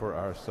men and for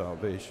our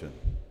salvation,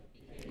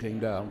 came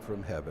down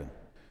from heaven,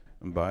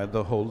 and by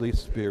the Holy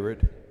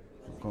Spirit,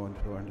 born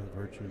of the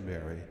Virgin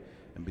Mary,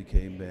 and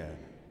became man.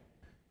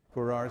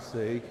 For our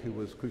sake, he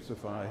was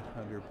crucified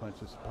under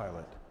Pontius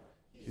Pilate.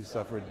 He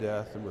suffered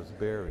death and was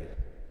buried,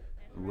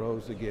 and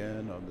rose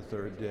again on the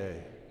third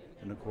day,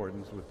 in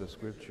accordance with the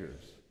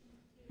Scriptures.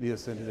 He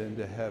ascended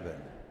into heaven,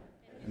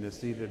 and is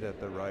seated at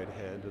the right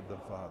hand of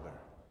the Father.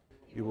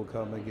 He will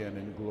come again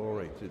in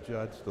glory to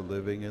judge the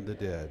living and the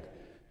dead,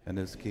 and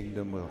his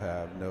kingdom will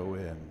have no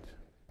end.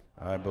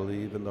 I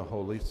believe in the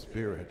Holy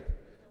Spirit,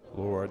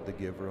 Lord, the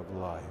giver of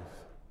life,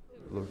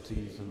 who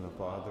proceeds from the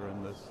Father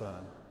and the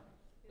Son,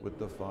 with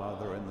the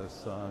Father and the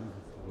Son,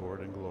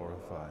 Lord and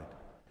glorified,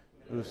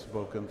 who has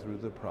spoken through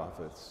the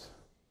prophets.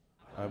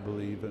 I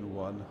believe in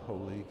one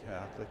holy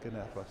Catholic and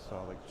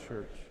Apostolic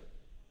Church.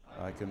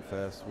 I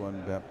confess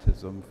one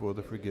baptism for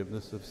the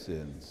forgiveness of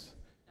sins,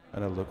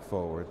 and I look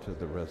forward to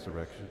the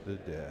resurrection of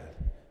the dead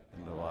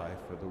and the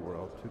life of the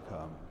world to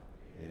come.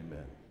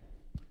 Amen.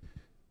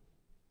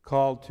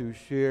 Called to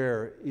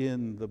share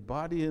in the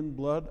body and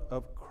blood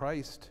of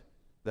Christ,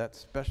 that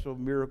special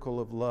miracle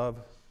of love,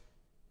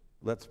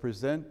 let's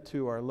present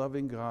to our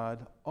loving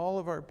God all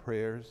of our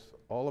prayers,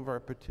 all of our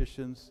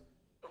petitions,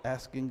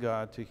 asking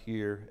God to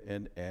hear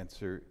and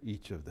answer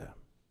each of them.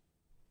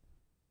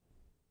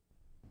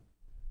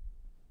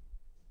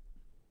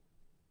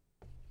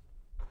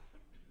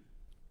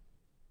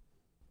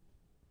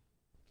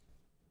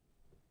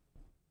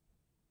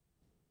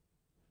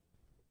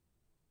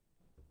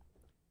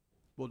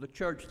 For the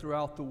church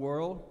throughout the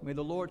world, may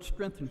the Lord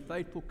strengthen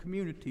faithful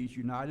communities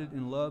united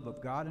in love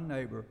of God and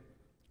neighbor.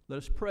 Let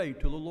us pray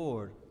to the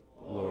Lord.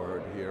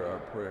 Lord, hear our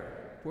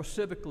prayer. For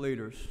civic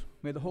leaders,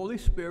 may the Holy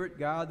Spirit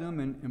guide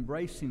them in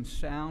embracing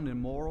sound and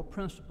moral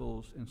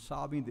principles and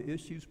solving the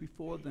issues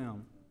before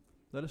them.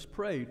 Let us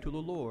pray to the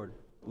Lord.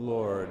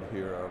 Lord,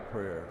 hear our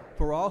prayer.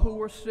 For all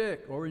who are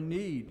sick or in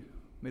need,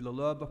 may the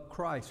love of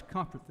Christ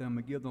comfort them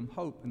and give them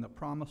hope in the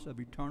promise of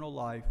eternal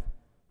life.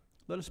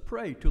 Let us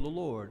pray to the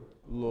Lord.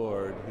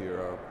 Lord, hear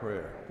our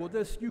prayer. For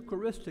this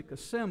Eucharistic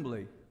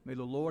assembly, may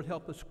the Lord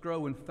help us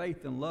grow in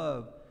faith and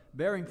love,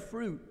 bearing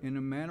fruit in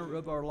the manner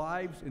of our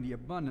lives and the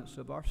abundance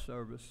of our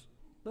service.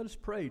 Let us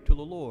pray to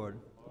the Lord.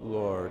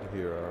 Lord,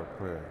 hear our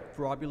prayer.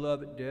 For our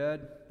beloved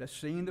dead, that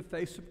seeing the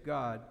face of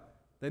God,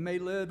 they may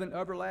live in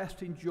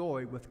everlasting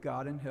joy with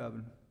God in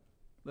heaven.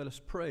 Let us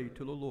pray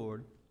to the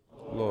Lord.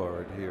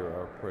 Lord, hear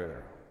our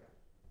prayer.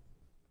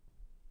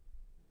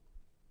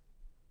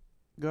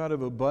 God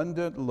of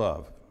abundant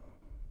love,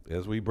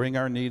 as we bring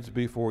our needs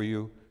before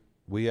you,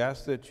 we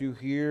ask that you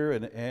hear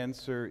and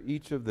answer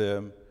each of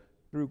them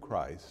through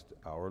Christ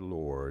our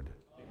Lord.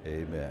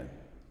 Amen.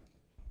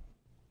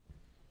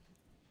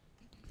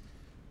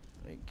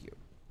 Thank you.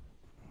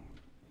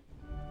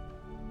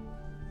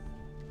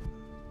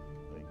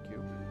 Thank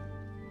you.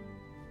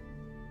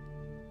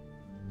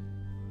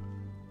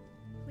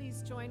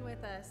 Please join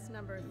with us,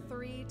 number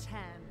 310.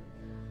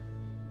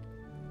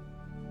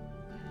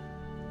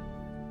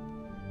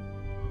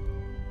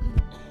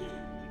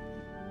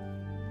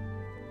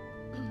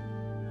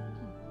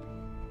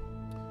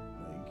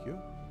 Thank you.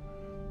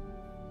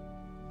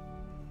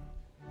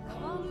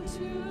 Come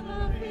to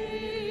the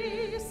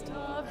feast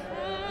of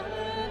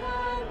heaven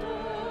and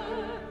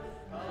earth.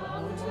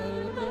 Come to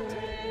the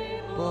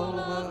table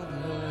of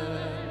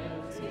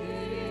plenty.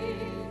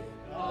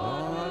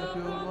 God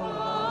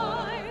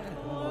provide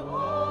for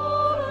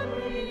all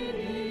we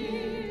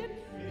need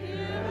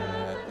here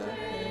at the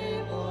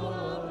table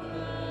of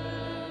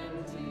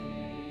plenty.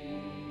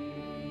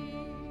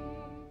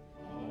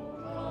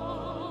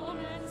 Come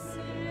and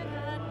sit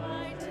at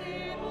my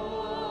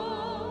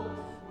table,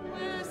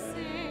 where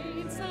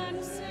saints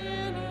and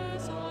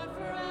sinners are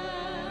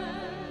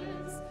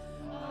friends.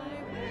 I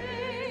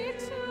wait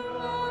to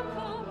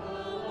welcome the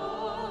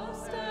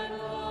lost and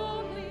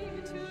lonely,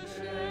 to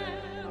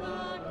share the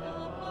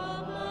cup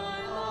of my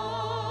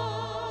love.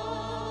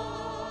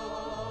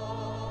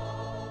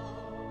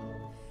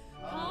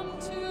 Come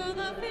to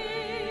the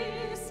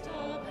feast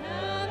of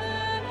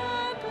heaven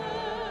and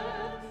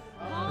earth.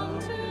 Come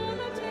to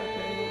the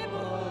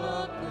table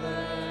of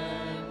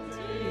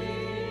plenty.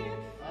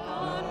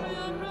 God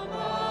will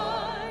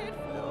provide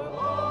for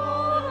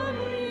all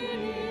we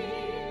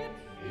need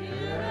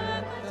here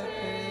at the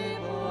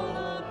table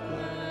of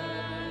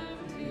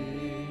plenty.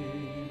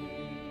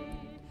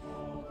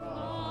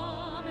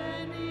 Come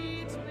and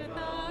eat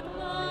without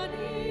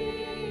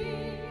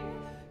money.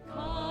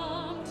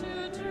 Come to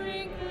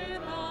drink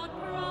without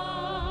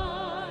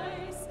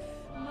price.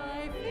 My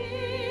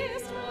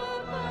feast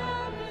of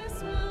gladness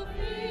will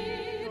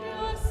feed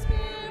your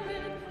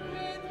spirit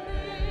with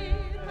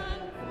faith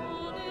and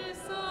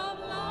fullness of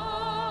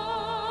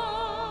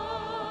life.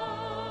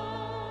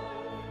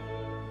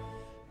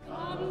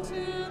 Come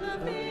to the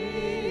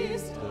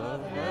feast of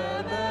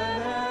heaven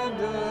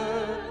and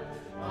earth.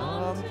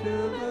 Come to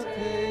the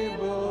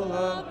table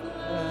of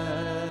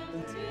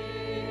plenty.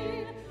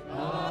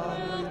 God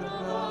will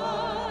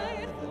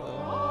provide for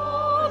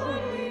all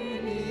we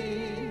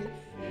need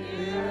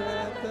here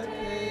at the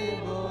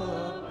table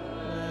of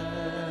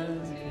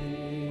plenty.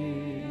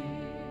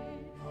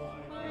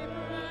 My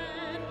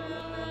bread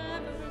will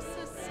ever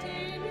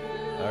sustain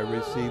you. I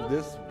receive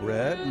this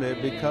bread. May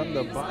it become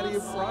the body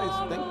of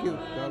Christ. Thank you.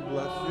 God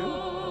bless you.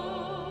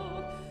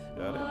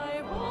 Got it?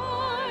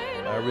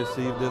 I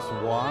receive this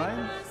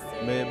wine.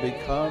 May it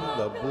become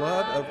the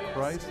blood of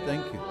Christ.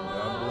 Thank you.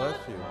 God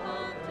bless you.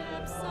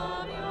 Depths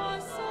of your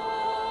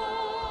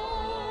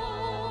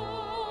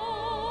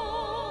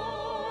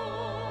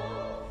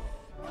soul.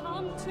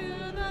 Come to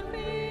the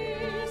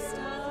feast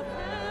of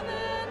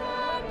heaven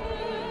and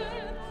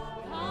earth.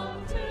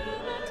 Come to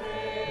the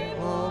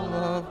table All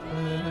of of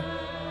plenty.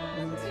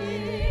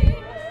 plenty.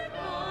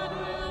 God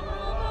will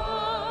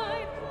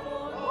provide for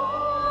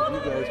all You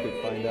guys could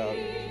find out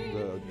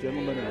the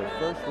gentleman in the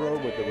first row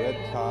with the red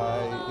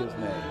tie, his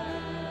name.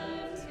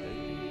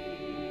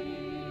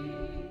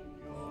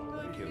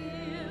 Thank you.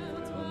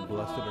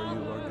 Blessed are you,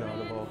 Lord God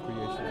of all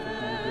creation, for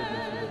through your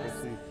goodness we have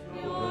received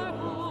the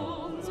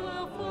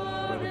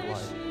bread of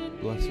life.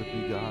 Blessed be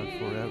God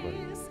forever.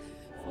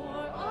 For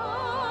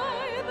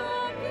I, the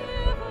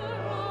giver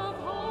of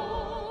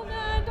home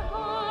and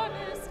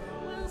harvest,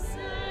 will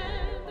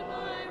send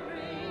my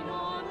rain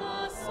on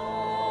the soul.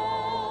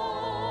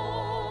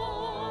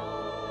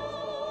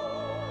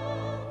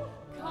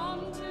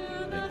 Come to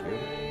the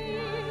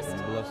feast.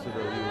 And blessed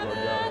are you, Lord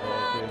God of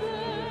all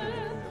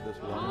creation, for this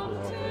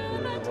wonderful offering,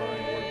 for the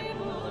divine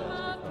work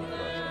of the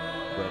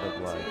bread of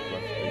life.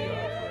 Blessed be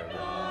God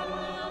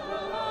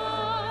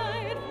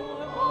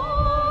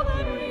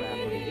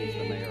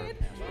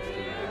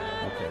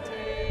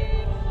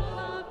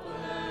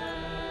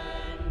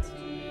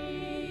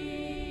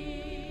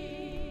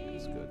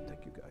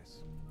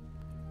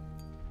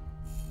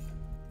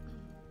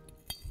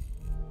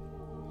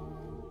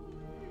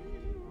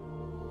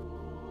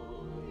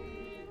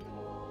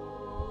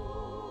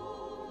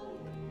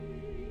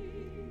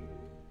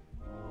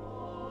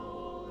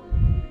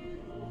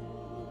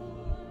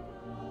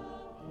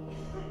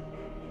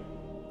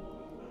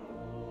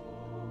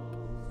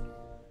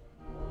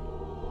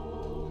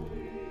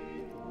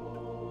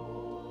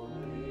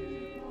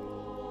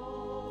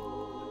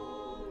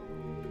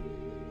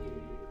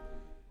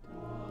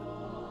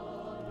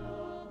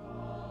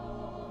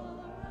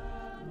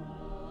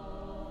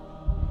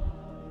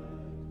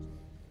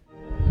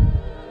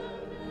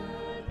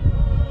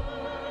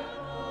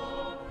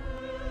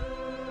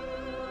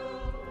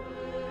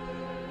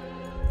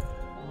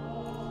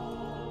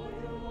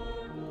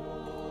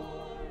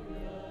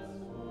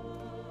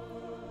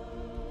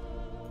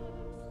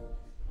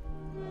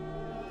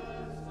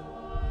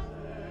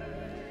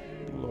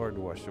Lord,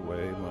 wash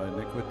away my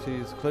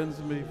iniquities, cleanse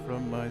me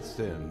from my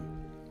sin.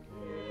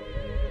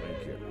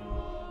 Thank you.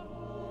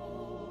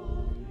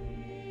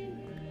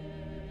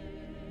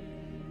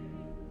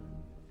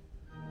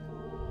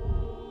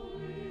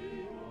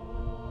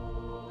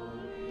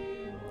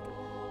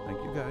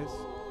 Thank you, guys.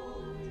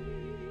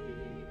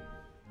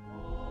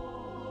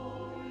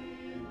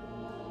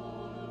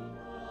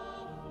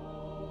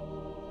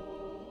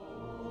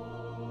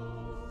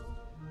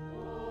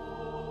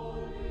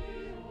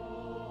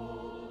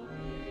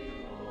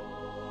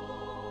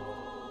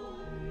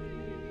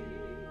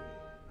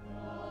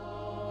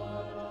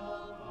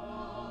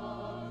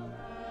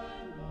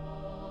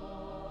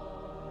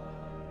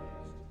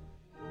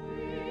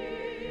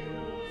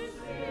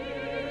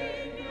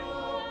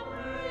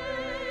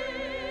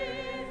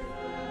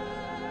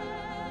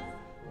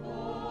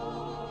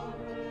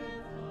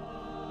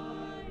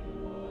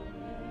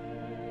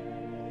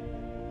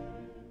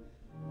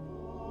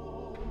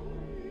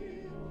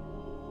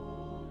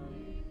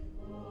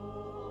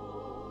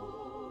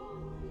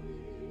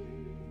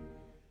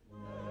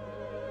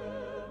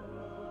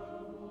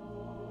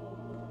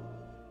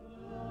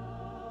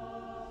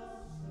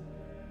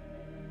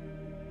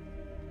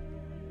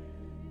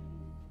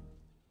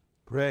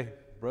 Pray,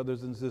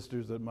 brothers and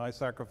sisters, that my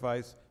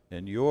sacrifice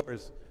and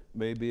yours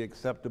may be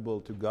acceptable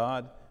to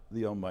God,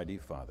 the Almighty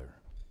Father.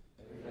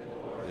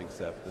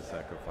 Accept the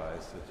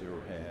sacrifice at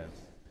your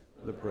hands,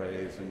 the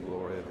praise and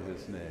glory of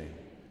his name,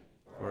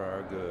 for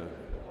our good.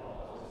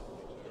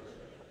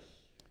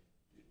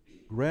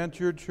 Grant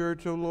your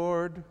church, O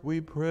Lord, we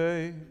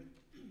pray,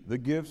 the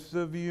gifts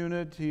of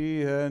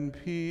unity and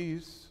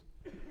peace,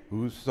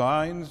 whose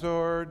signs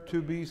are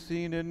to be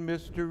seen in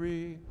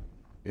mystery,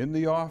 in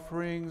the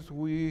offerings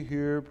we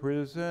here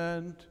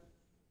present,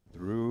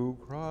 through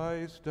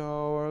Christ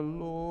our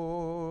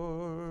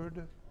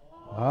Lord.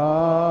 Amen.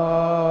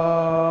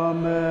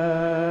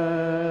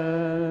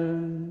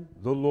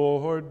 The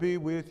Lord be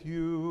with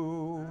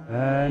you.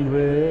 And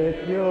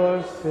with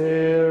your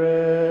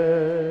spirit.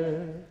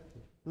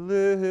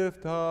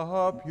 Lift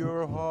up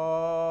your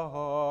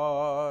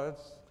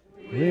hearts.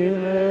 We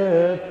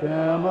lift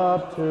them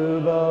up to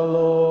the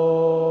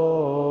Lord.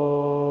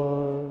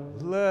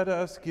 Let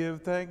us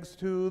give thanks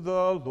to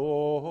the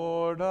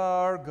Lord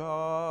our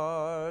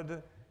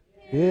God.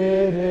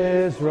 It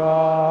is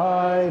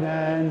right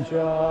and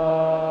just.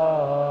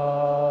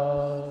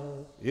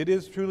 It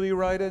is truly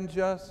right and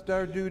just,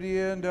 our duty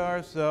and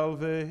our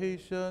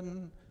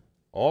salvation,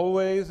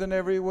 always and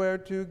everywhere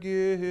to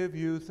give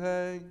you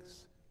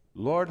thanks,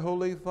 Lord,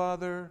 Holy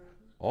Father,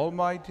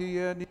 Almighty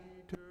and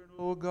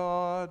eternal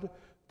God,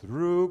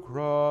 through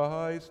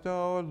Christ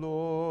our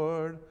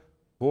Lord.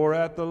 For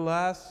at the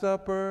Last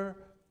Supper,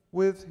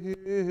 with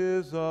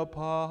his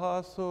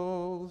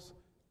apostles,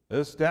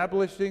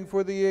 establishing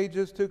for the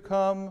ages to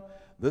come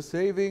the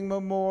saving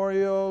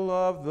memorial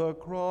of the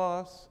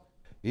cross,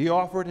 he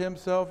offered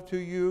himself to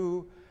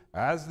you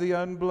as the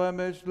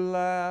unblemished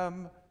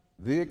Lamb,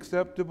 the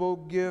acceptable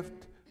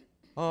gift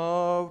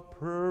of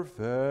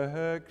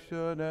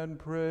perfection and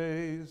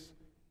praise,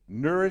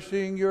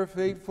 nourishing your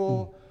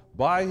faithful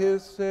by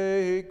his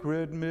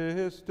sacred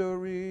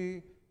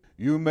mystery.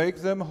 You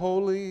make them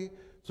holy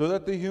so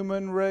that the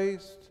human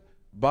race,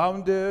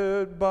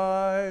 bounded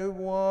by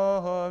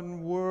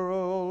one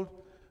world,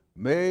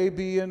 may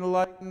be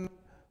enlightened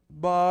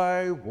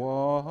by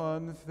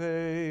one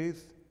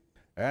faith,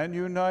 and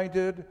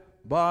united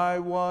by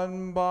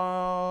one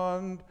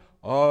bond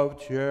of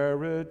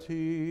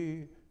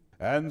charity.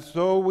 And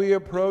so we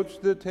approach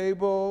the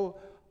table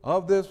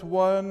of this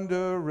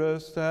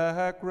wondrous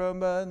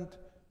sacrament,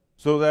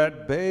 so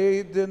that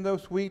bathed in the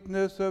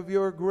sweetness of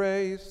your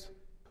grace,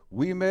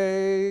 we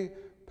may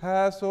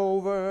pass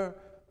over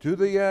to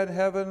the yet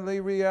heavenly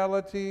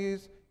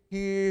realities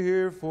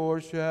here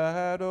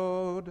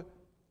foreshadowed.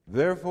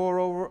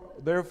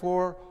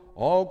 Therefore,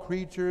 all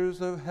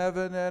creatures of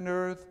heaven and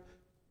earth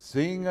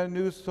sing a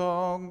new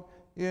song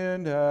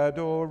in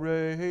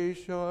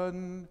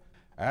adoration,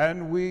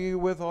 and we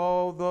with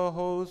all the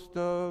host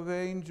of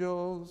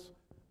angels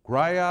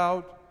cry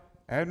out,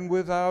 and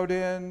without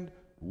end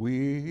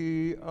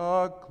we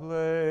acclaim.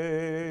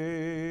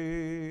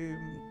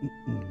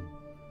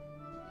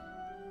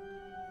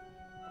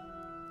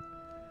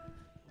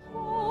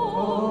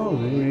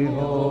 Holy,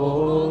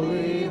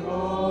 holy,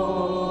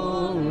 holy,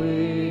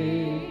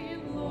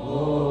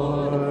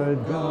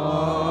 Lord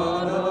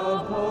God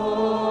of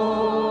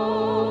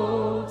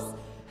hosts,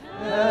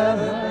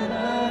 heaven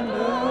and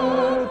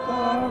earth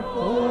are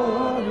full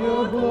of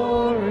your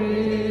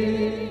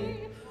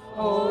glory.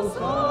 Hosanna,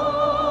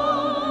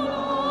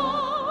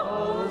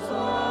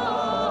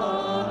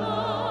 Hosanna,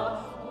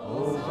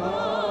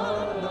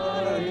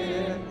 Hosanna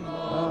in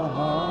the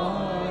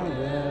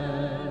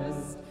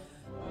highest.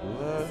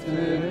 Blessed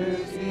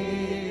is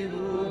he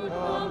who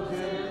comes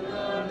in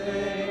the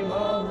name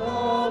of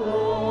the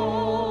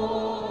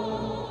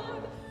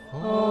Lord.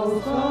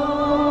 Hosanna,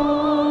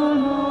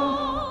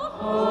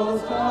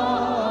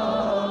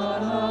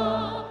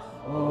 Hosanna,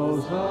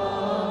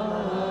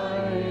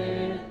 Hosanna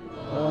in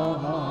the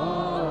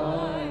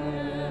highest.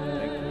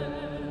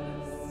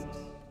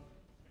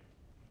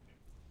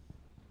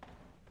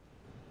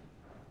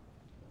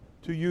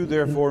 To you,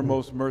 therefore,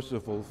 most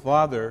merciful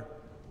Father,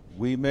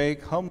 we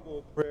make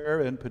humble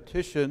prayer and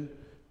petition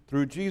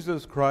through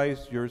Jesus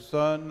Christ, your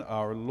Son,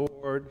 our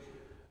Lord,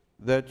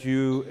 that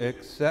you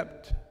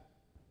accept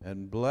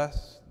and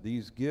bless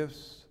these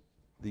gifts,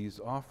 these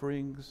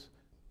offerings,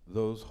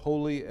 those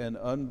holy and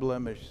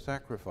unblemished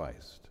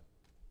sacrificed,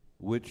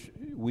 which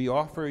we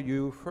offer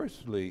you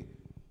firstly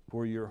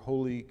for your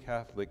holy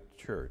Catholic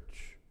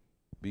Church.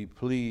 Be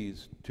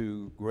pleased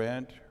to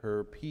grant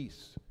her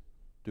peace,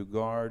 to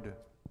guard,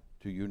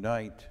 to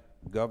unite,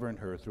 govern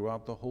her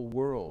throughout the whole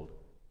world.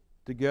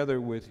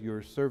 Together with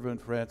your servant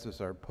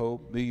Francis, our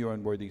Pope, be your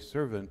unworthy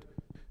servant,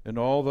 and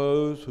all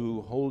those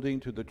who,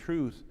 holding to the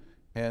truth,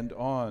 hand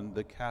on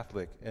the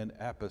Catholic and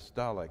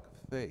apostolic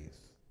faith.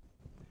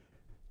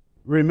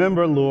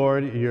 Remember,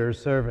 Lord, your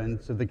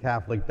servants of the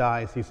Catholic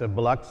Diocese of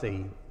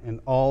Biloxi and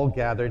all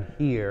gathered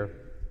here,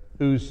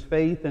 whose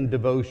faith and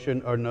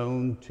devotion are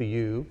known to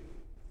you.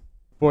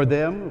 For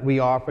them we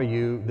offer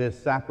you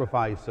this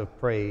sacrifice of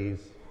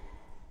praise,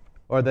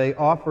 or they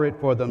offer it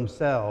for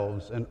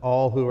themselves and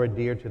all who are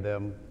dear to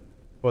them,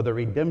 for the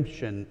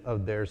redemption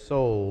of their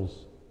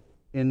souls,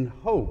 in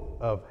hope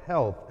of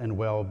health and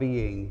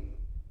well-being,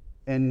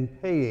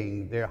 and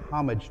paying their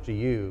homage to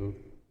you,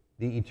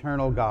 the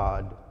eternal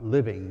God,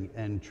 living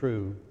and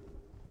true.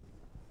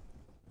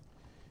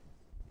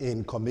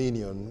 In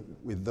communion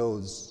with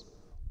those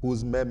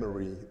whose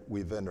memory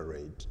we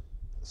venerate,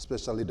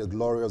 especially the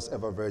glorious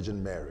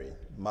ever-Virgin Mary,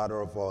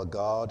 Mother of our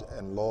God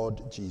and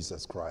Lord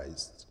Jesus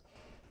Christ,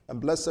 and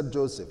blessed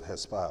Joseph, her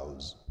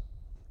spouse,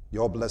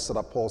 your blessed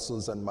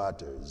apostles and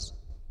martyrs,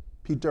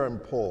 Peter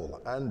and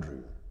Paul,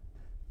 Andrew,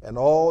 and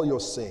all your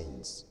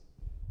saints,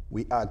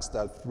 we ask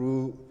that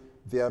through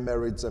their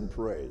merits and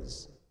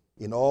prayers,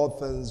 in all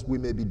things we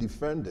may be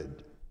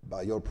defended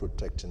by your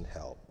protecting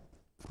help,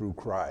 through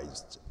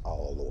Christ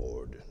our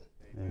Lord.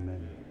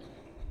 Amen.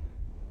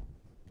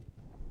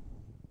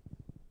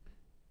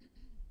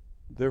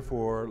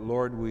 Therefore,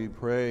 Lord, we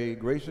pray,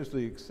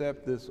 graciously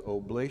accept this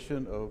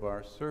oblation of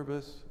our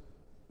service,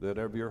 that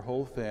of your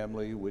whole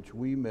family, which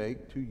we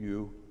make to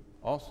you,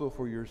 also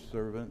for your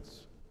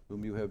servants,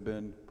 whom you have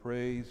been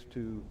praised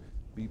to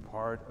be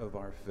part of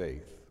our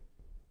faith.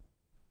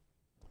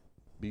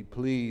 Be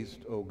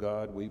pleased, O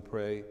God, we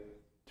pray,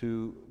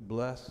 to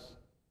bless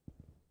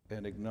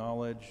and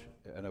acknowledge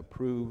and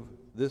approve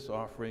this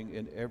offering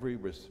in every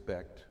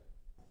respect.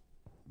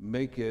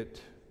 Make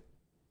it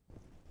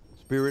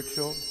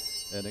spiritual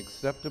and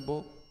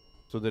acceptable,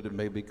 so that it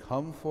may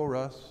become for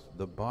us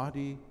the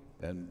body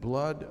and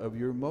blood of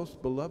your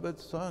most beloved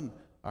Son,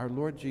 our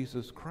Lord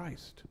Jesus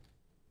Christ.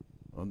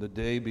 On the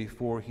day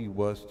before he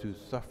was to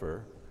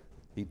suffer,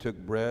 he took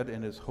bread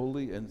in his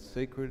holy and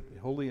sacred,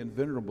 holy and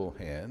venerable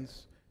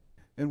hands,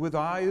 and with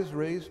eyes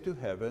raised to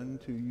heaven,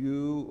 to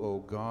you, O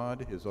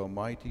God, his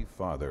almighty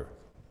Father,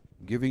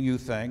 giving you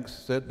thanks,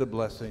 said the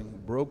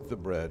blessing, broke the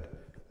bread,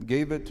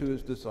 gave it to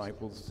his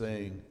disciples,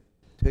 saying,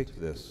 "Take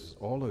this,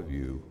 all of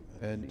you,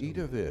 and eat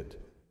of it,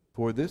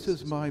 for this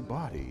is my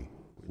body,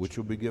 which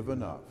will be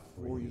given up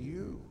for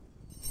you."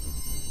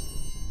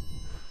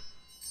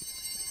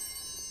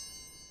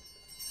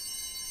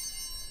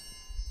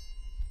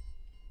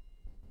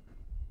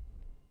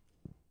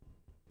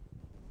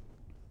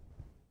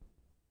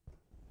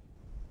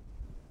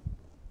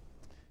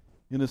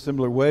 In a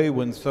similar way,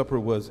 when supper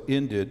was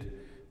ended,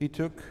 he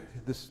took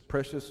this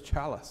precious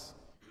chalice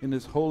in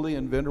his holy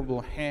and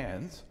venerable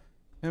hands,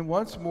 and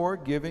once more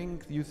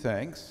giving you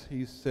thanks,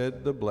 he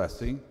said the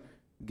blessing,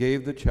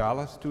 gave the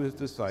chalice to his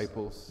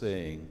disciples,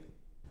 saying,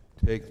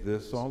 "Take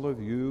this, all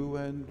of you,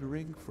 and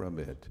drink from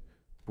it,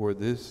 for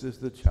this is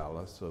the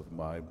chalice of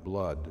my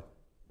blood,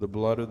 the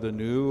blood of the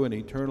new and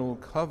eternal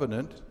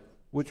covenant,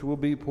 which will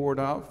be poured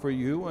out for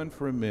you and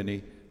for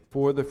many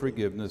for the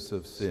forgiveness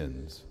of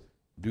sins.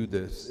 Do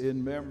this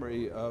in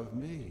memory of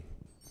me."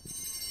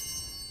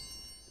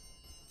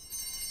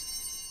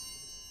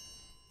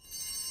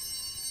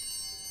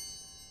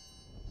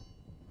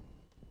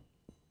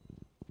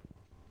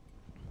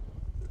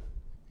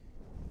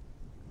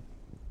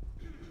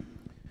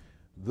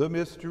 The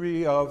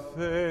mystery of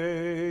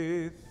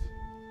faith.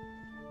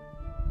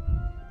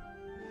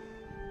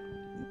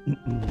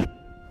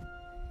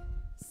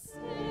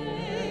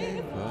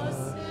 Save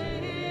us,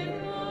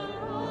 Savior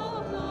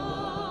of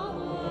the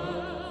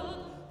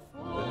world,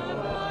 for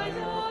by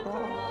your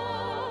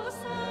cross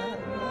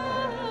and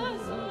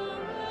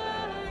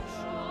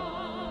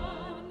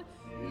resurrection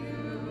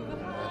you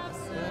have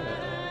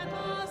set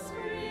us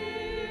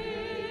free.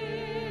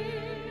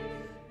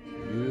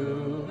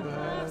 You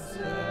have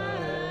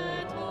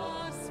set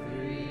us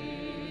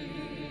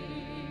free.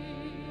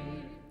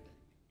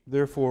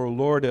 Therefore,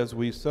 Lord, as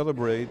we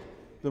celebrate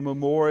the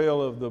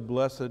memorial of the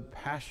blessed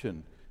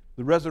Passion,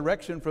 the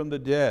resurrection from the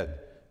dead,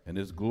 and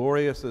his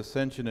glorious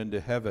ascension into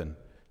heaven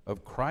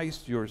of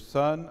Christ your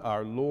Son,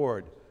 our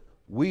Lord,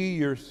 we,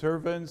 your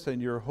servants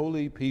and your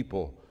holy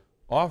people,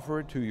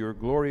 offer to your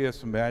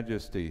glorious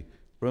majesty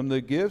from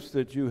the gifts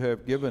that you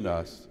have given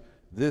us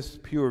this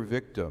pure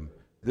victim,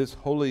 this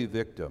holy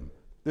victim,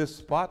 this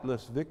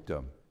spotless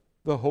victim,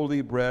 the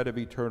holy bread of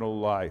eternal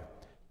life,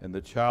 and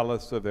the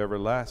chalice of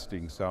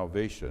everlasting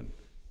salvation.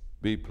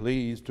 Be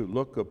pleased to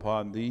look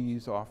upon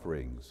these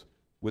offerings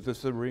with a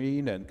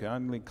serene and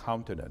kindly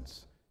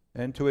countenance,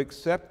 and to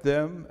accept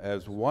them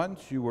as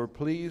once you were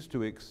pleased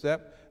to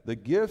accept the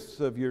gifts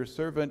of your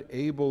servant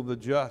Abel the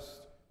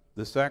just,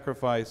 the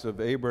sacrifice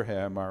of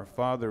Abraham our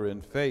father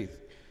in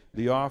faith,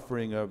 the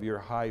offering of your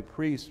high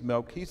priest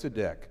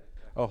Melchizedek,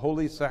 a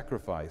holy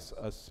sacrifice,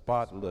 a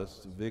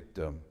spotless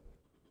victim.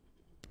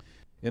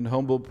 In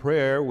humble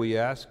prayer, we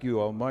ask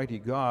you, Almighty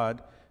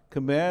God,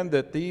 command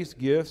that these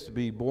gifts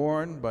be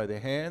borne by the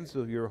hands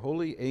of your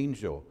holy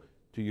angel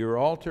to your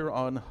altar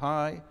on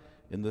high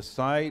in the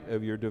sight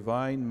of your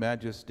divine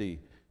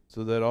majesty,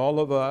 so that all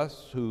of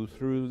us who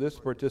through this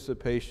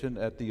participation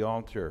at the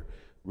altar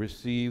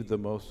receive the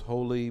most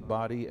holy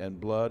body and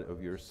blood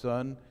of your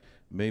Son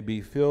may be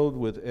filled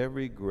with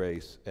every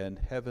grace and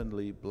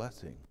heavenly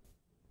blessing.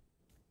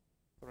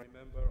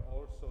 Remember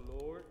also,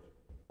 Lord,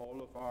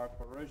 all of our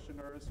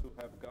parishioners who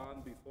have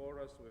gone before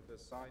us with the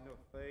sign of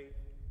faith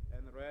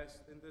and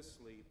rest in the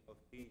sleep of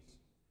peace.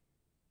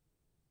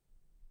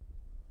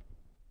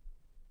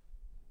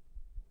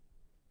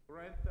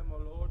 Grant them, O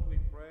Lord, we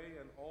pray,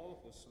 and all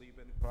who sleep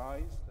in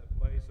Christ, a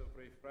place of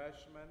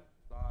refreshment,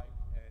 light,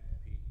 and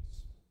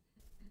peace.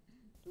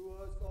 To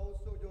us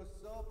also, your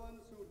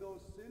servants, who though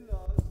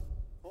sinners,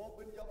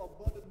 hope in your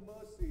abundant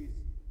mercies,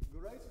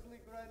 graciously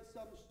grant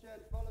some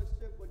shared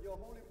fellowship with your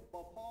holy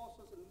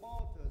apostles and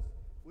martyrs,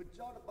 with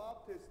John the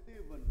Baptist,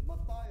 Stephen,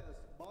 Matthias,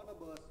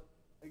 Barnabas,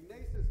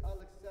 Ignatius,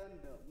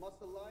 Alexander,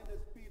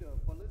 Marcellinus, Peter,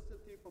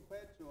 Felicity,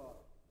 Perpetua,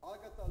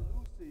 Agatha,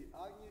 Lucy,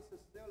 Agnes,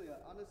 Cecilia,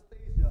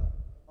 Anastasia,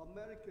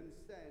 American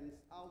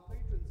saints, our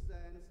patron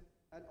saints,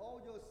 and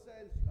all your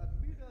saints,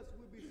 admit us,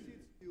 we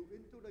beseech you,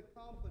 into the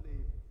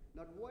company,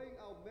 not weighing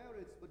our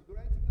merits, but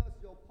granting us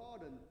your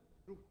pardon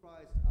through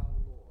Christ our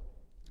Lord.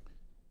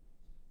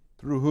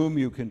 Through whom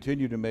you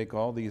continue to make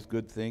all these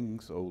good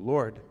things, O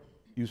Lord,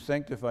 you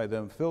sanctify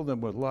them, fill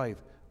them with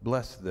life,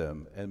 bless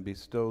them, and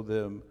bestow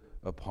them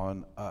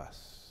upon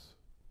us.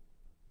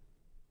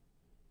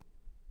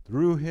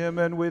 Through him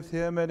and with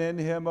him and in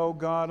him, O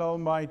God,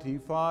 Almighty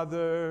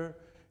Father,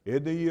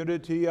 in the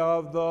unity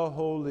of the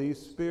Holy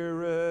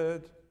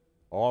Spirit,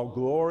 all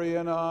glory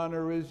and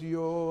honor is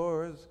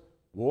yours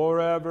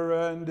forever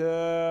and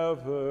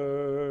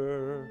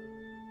ever.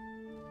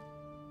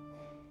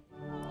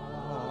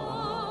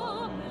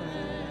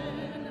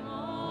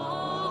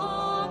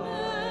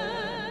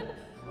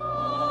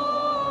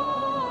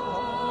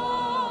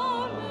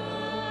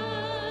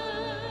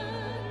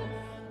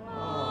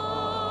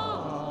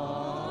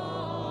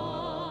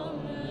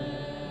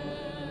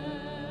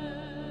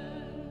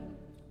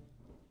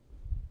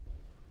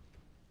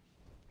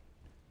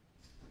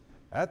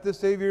 At the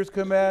Savior's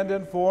command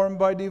and formed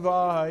by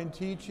divine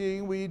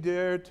teaching, we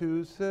dare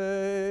to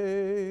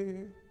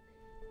say,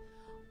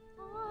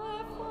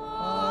 Our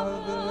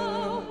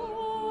Father,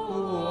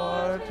 who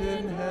art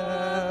in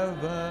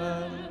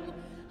heaven,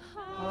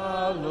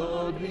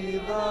 hallowed be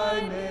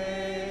thy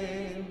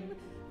name.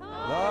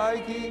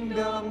 Thy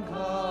kingdom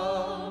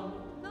come,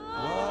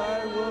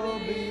 thy will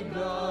be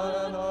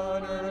done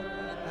on earth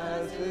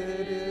as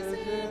it is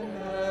in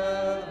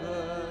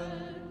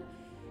heaven.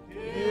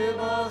 Give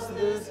us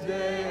this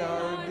day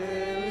our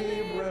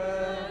daily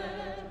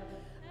bread,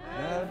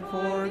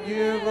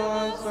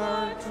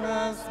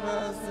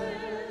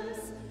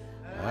 trespasses,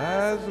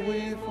 as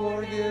we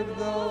forgive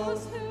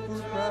those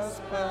who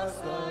trespass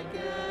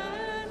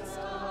against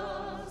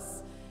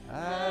us.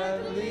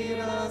 And lead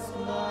us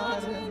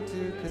not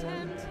into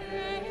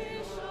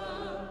temptation,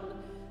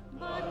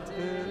 but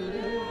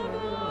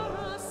deliver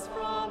us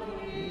from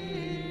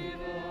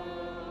evil.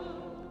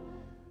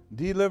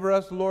 Deliver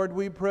us, Lord,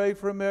 we pray,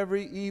 from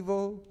every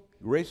evil.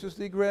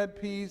 Graciously grant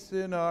peace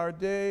in our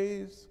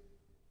days,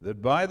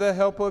 that by the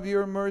help of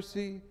your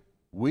mercy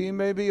we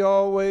may be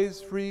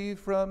always free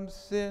from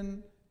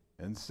sin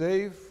and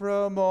safe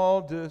from all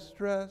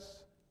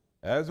distress,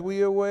 as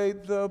we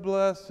await the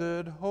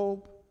blessed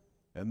hope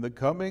and the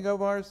coming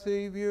of our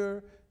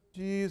Savior,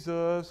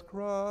 Jesus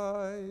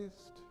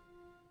Christ.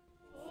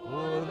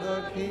 For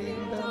the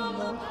kingdom,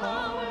 the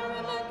power,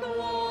 and the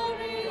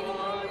glory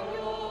are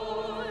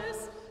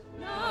yours,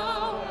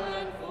 now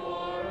and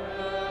forever.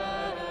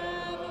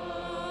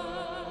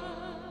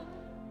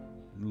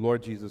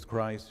 Lord Jesus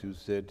Christ, who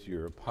said to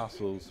your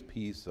apostles,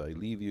 "Peace I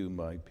leave you,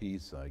 my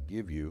peace I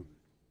give you,"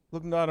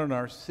 look not on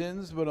our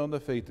sins, but on the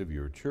faith of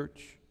your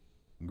church,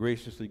 and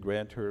graciously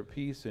grant her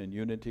peace and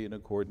unity in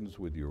accordance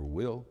with your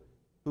will,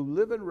 who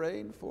live and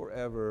reign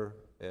forever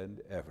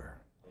and ever.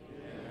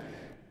 Amen.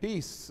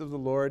 Peace of the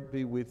Lord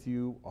be with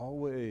you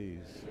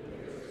always.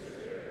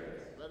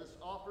 Let us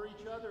offer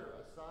each other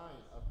a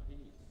sign of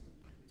peace.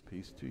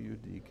 Peace to you,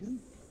 deacon.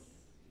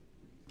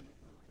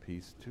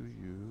 Peace to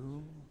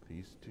you.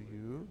 Peace to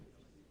you.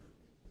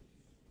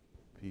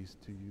 Peace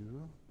to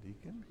you,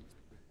 deacon.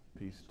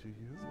 Peace to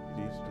you.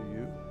 Peace to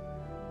you.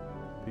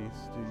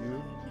 Peace to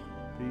you.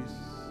 Peace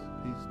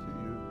to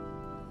you.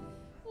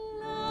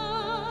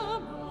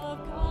 Lamb of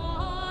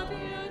God,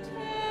 you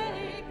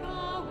take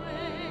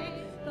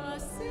away the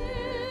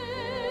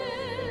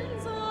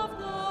sins of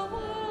the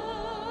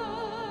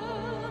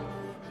world.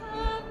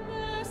 Have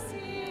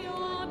mercy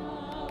on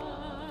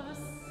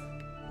us.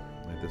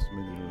 May this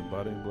communion in the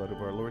body and blood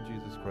of our Lord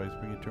Jesus Christ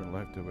bring eternal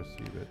life to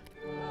receive it.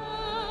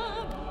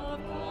 Lamb of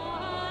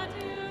God,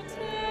 you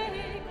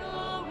take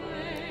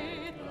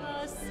away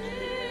the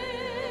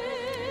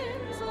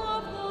sins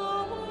of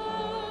the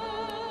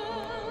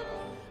world.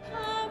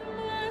 Have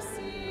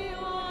mercy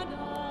on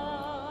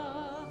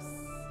us.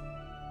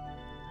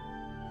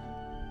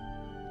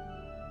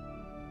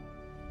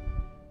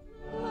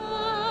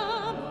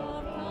 Lamb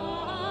of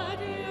God,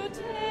 you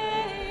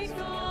take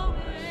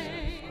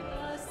away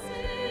the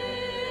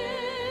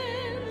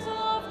sins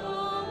of the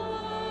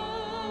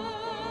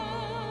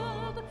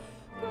world.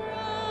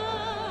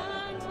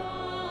 Grant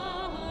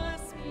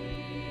us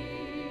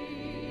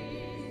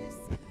peace.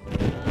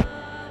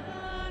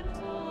 Grant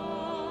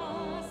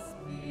us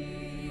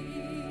peace.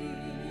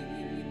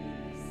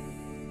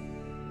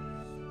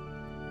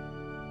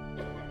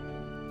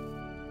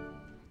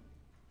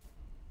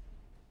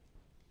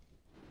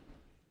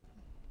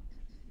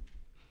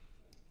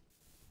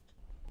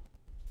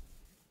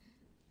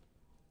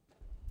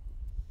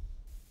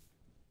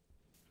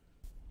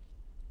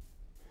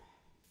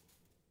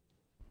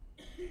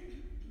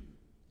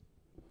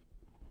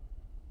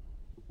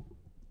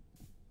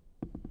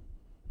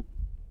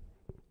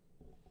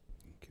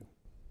 Thank you.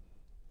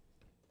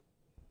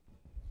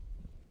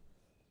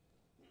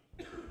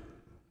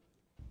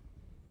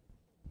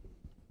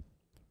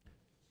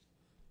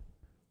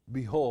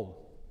 Behold,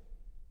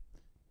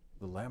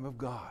 the Lamb of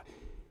God.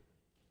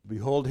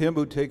 Behold him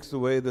who takes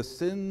away the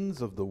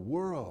sins of the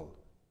world.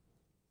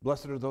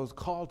 Blessed are those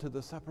called to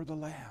the supper of the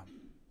Lamb.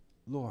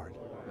 Lord,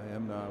 I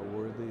am not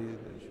worthy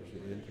that you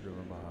should enter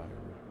my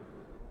roof,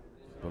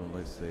 but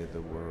only say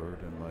the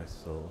word, and my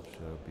soul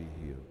shall be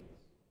healed.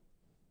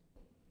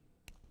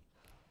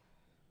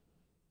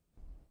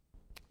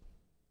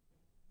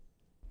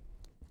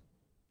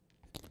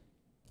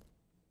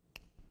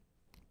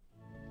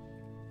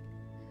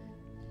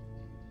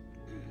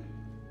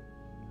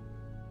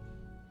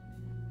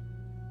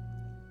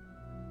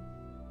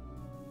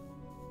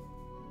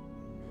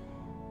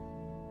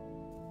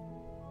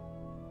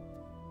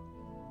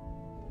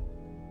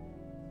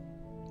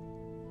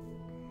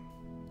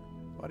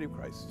 Body of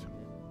Christ.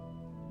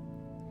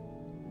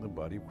 The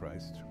body of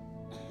Christ.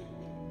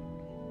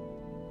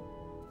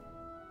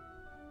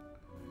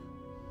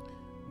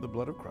 The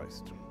blood of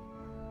Christ.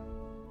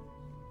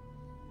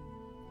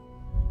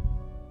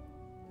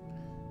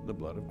 The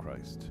blood of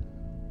Christ.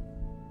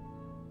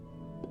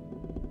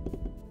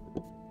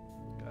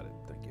 Got it.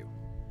 Thank you.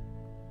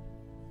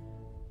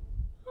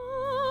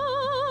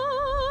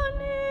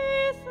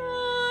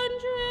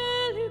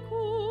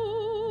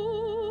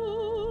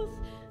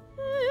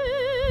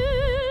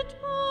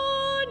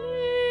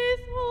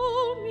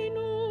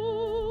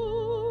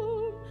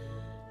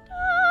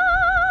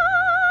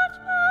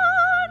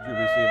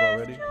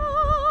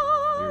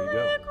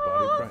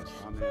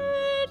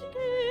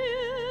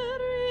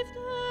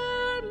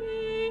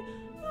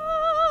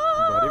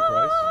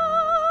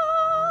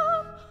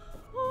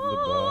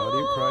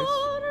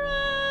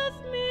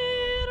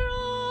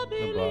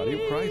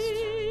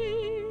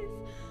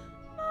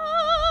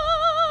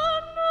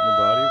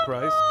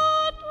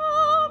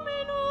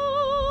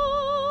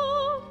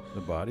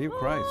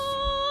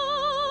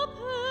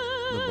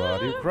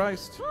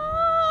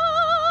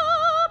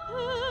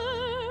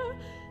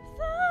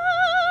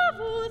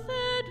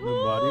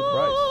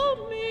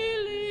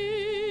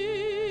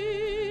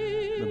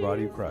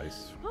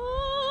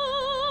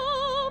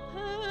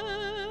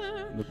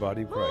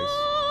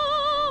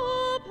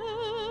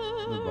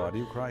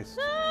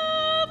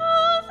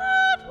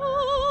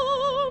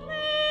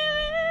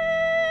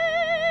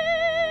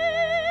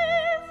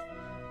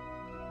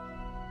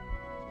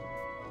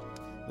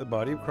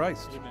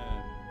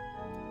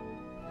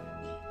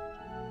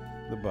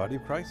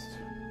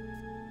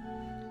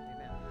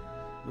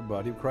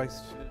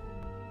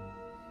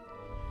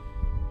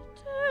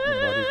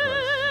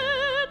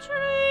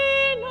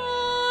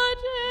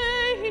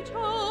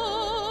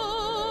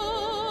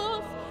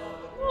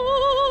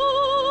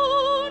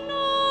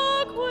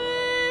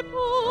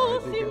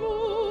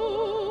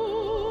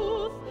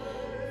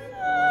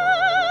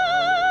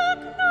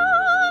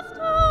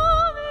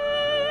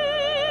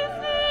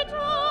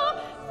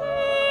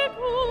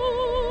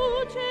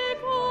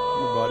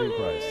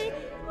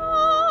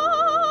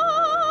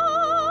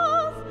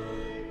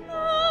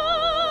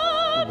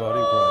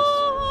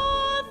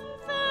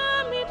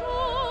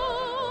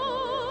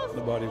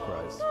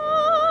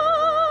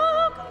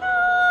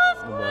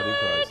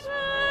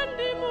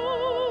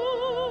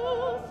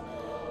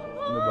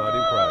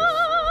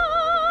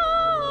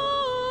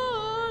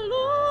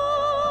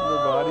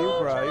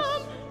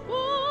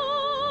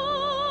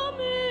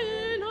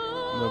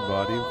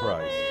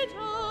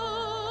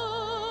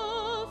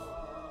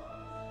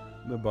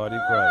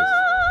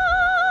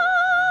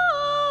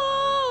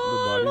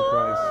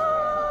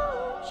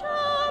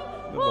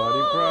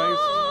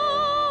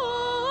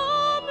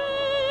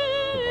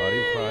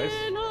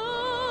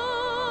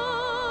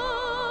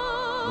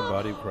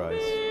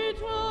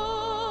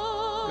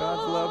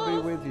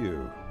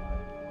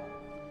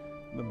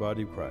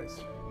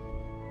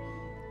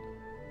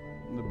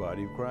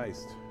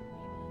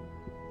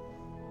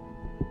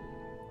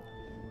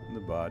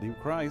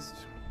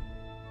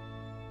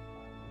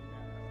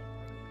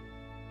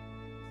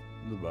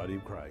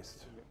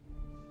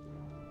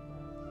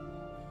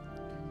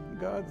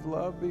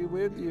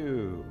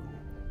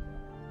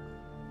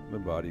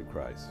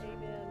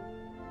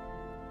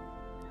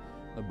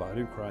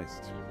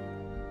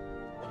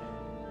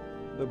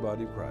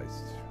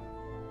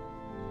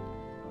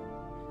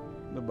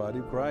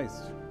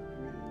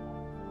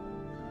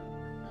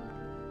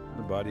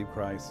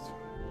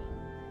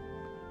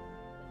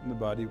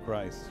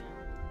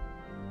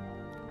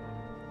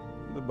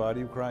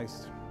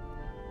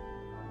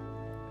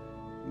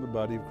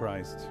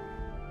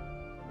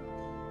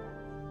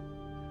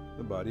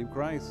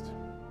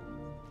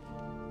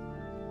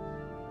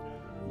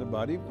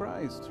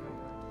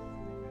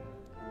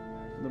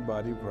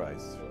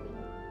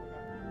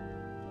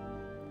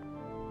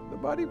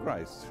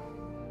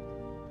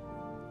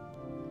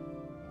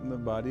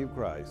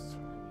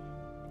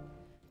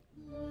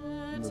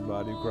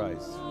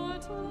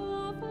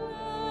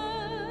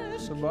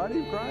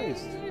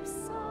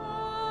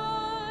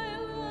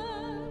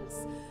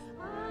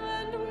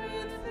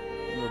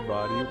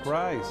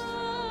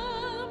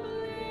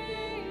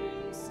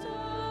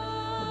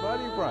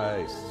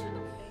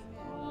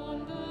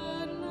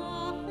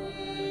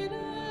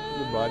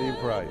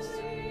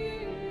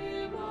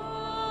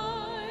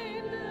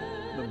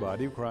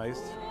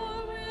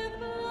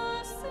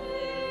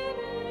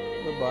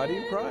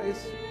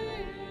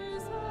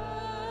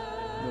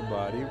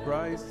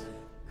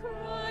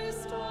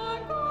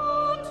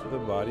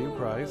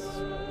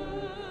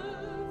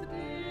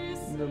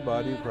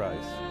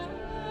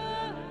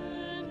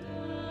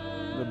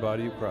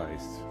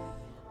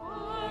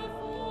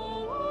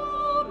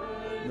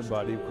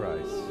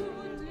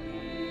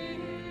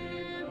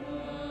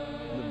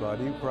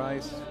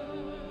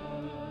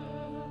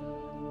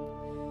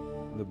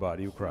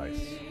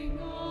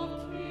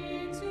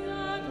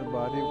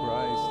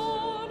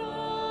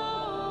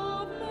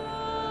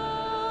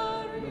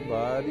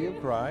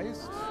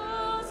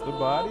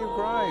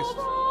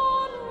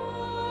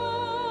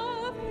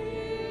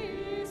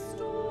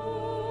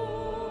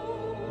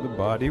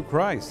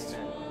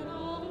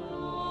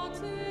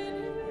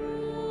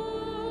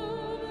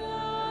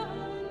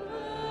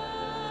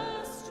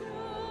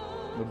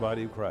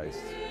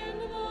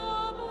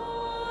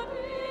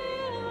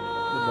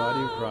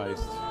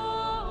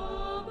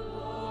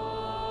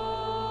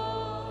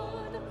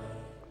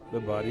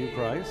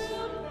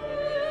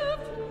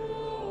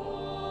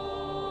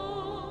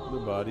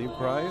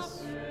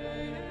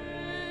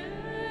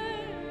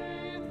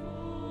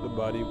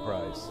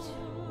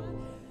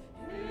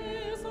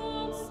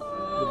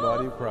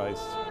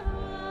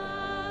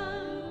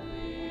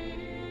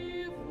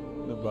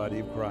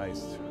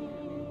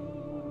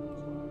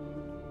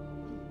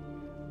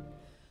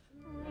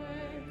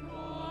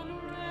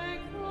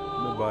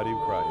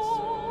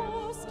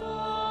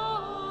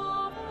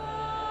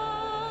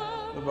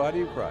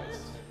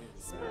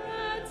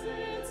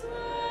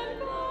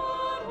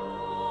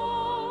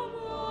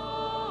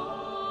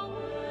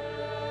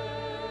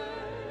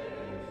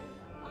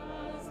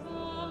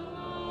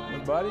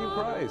 The body of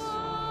Christ.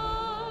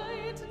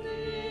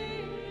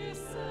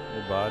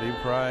 The body of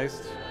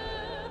Christ.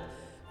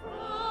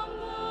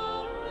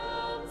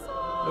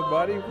 The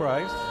body of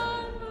Christ.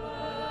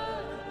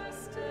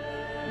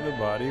 The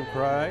body of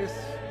Christ.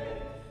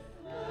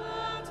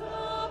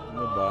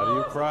 The body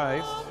of Christ.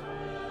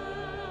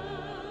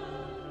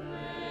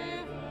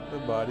 The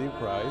body of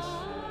Christ.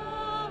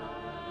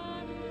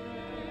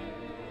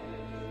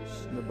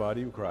 The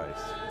body of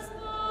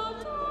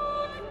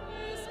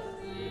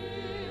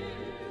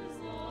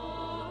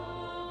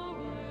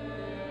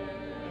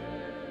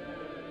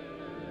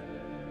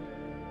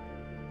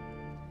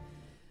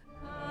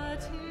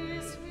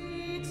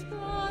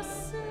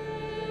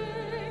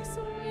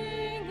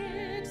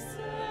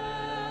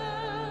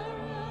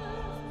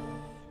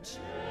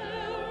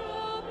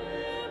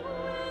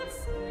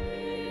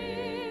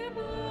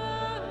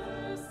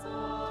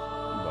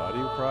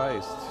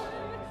Christ.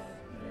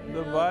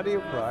 The body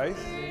of Christ.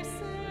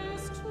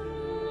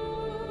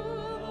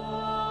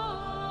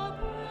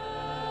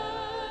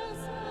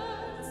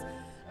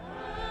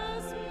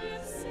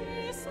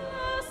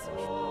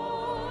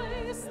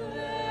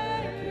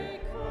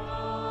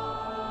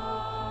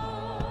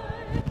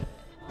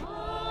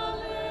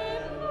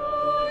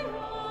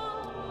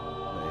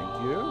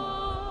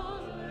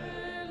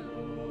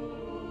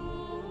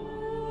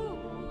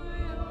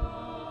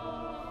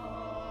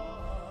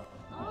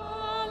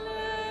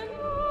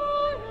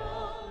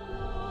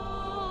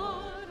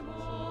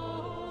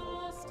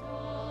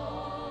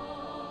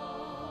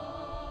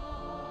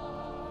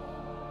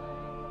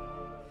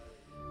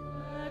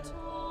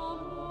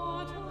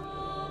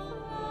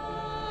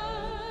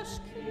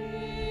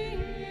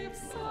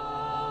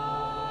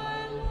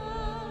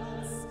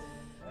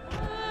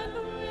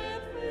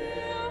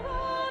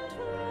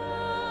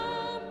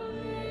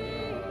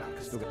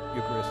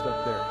 Eucharist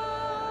up there.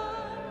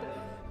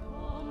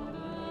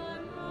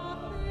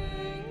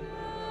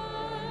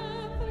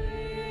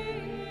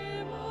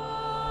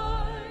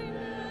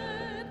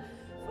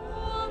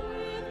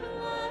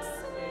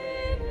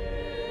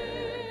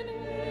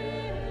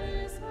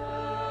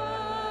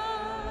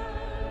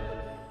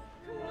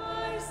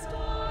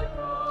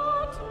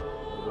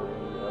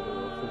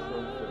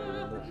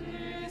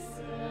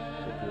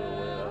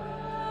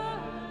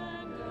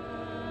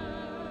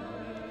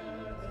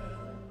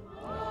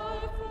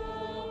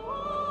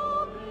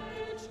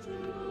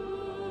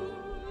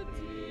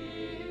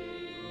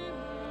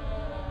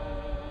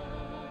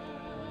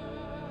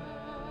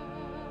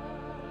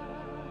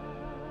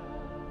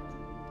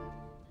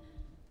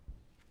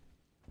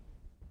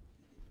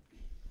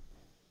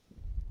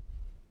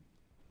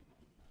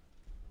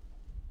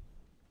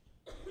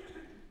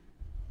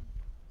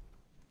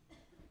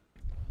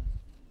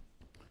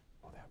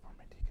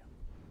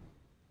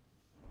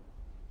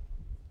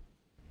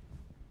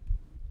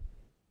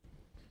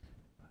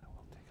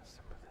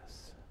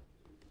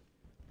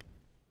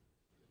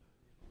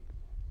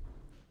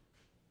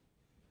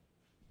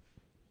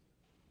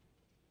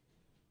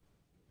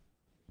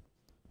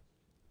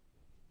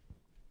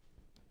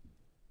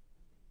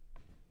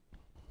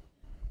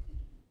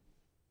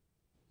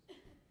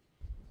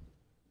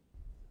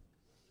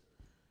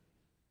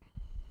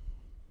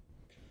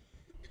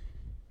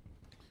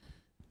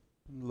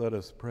 Let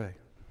us pray.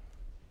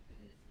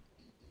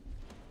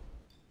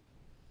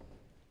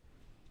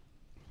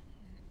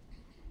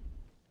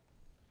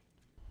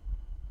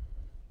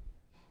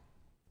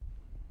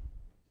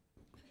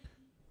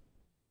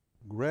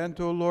 Grant,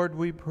 O Lord,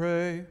 we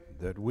pray,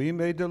 that we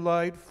may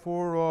delight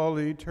for all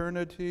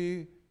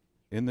eternity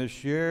in the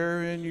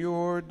share in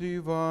your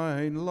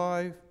divine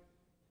life,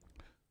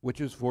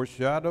 which is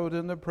foreshadowed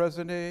in the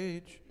present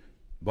age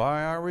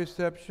by our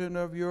reception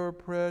of your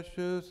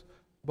precious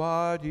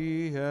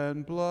body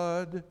and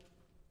blood,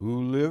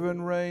 who live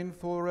and reign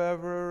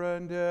forever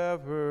and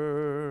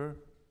ever.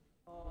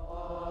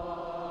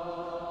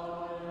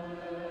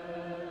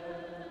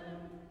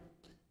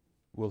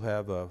 We'll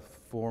have a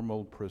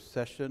formal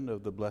procession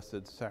of the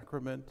Blessed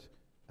Sacrament.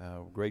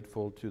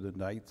 Grateful to the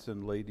Knights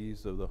and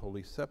Ladies of the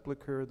Holy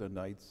Sepulchre, the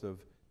Knights of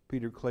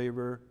Peter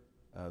Claver,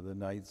 the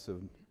Knights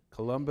of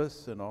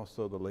Columbus, and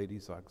also the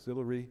Ladies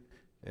Auxiliary.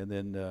 And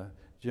then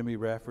Jimmy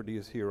Rafferty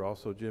is here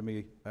also.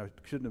 Jimmy, I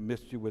shouldn't have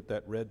missed you with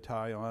that red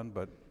tie on,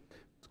 but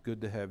it's good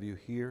to have you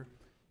here.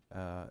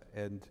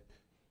 And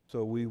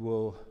so we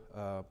will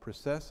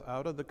process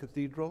out of the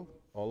cathedral,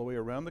 all the way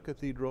around the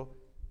cathedral,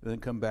 and then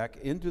come back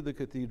into the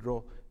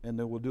cathedral, and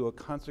then we'll do a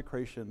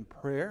consecration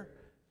prayer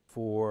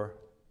for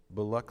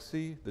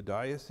Biloxi, the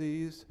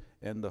diocese,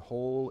 and the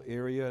whole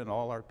area and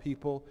all our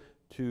people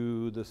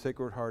to the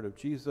Sacred Heart of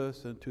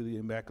Jesus and to the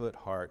Immaculate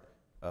Heart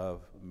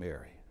of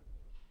Mary.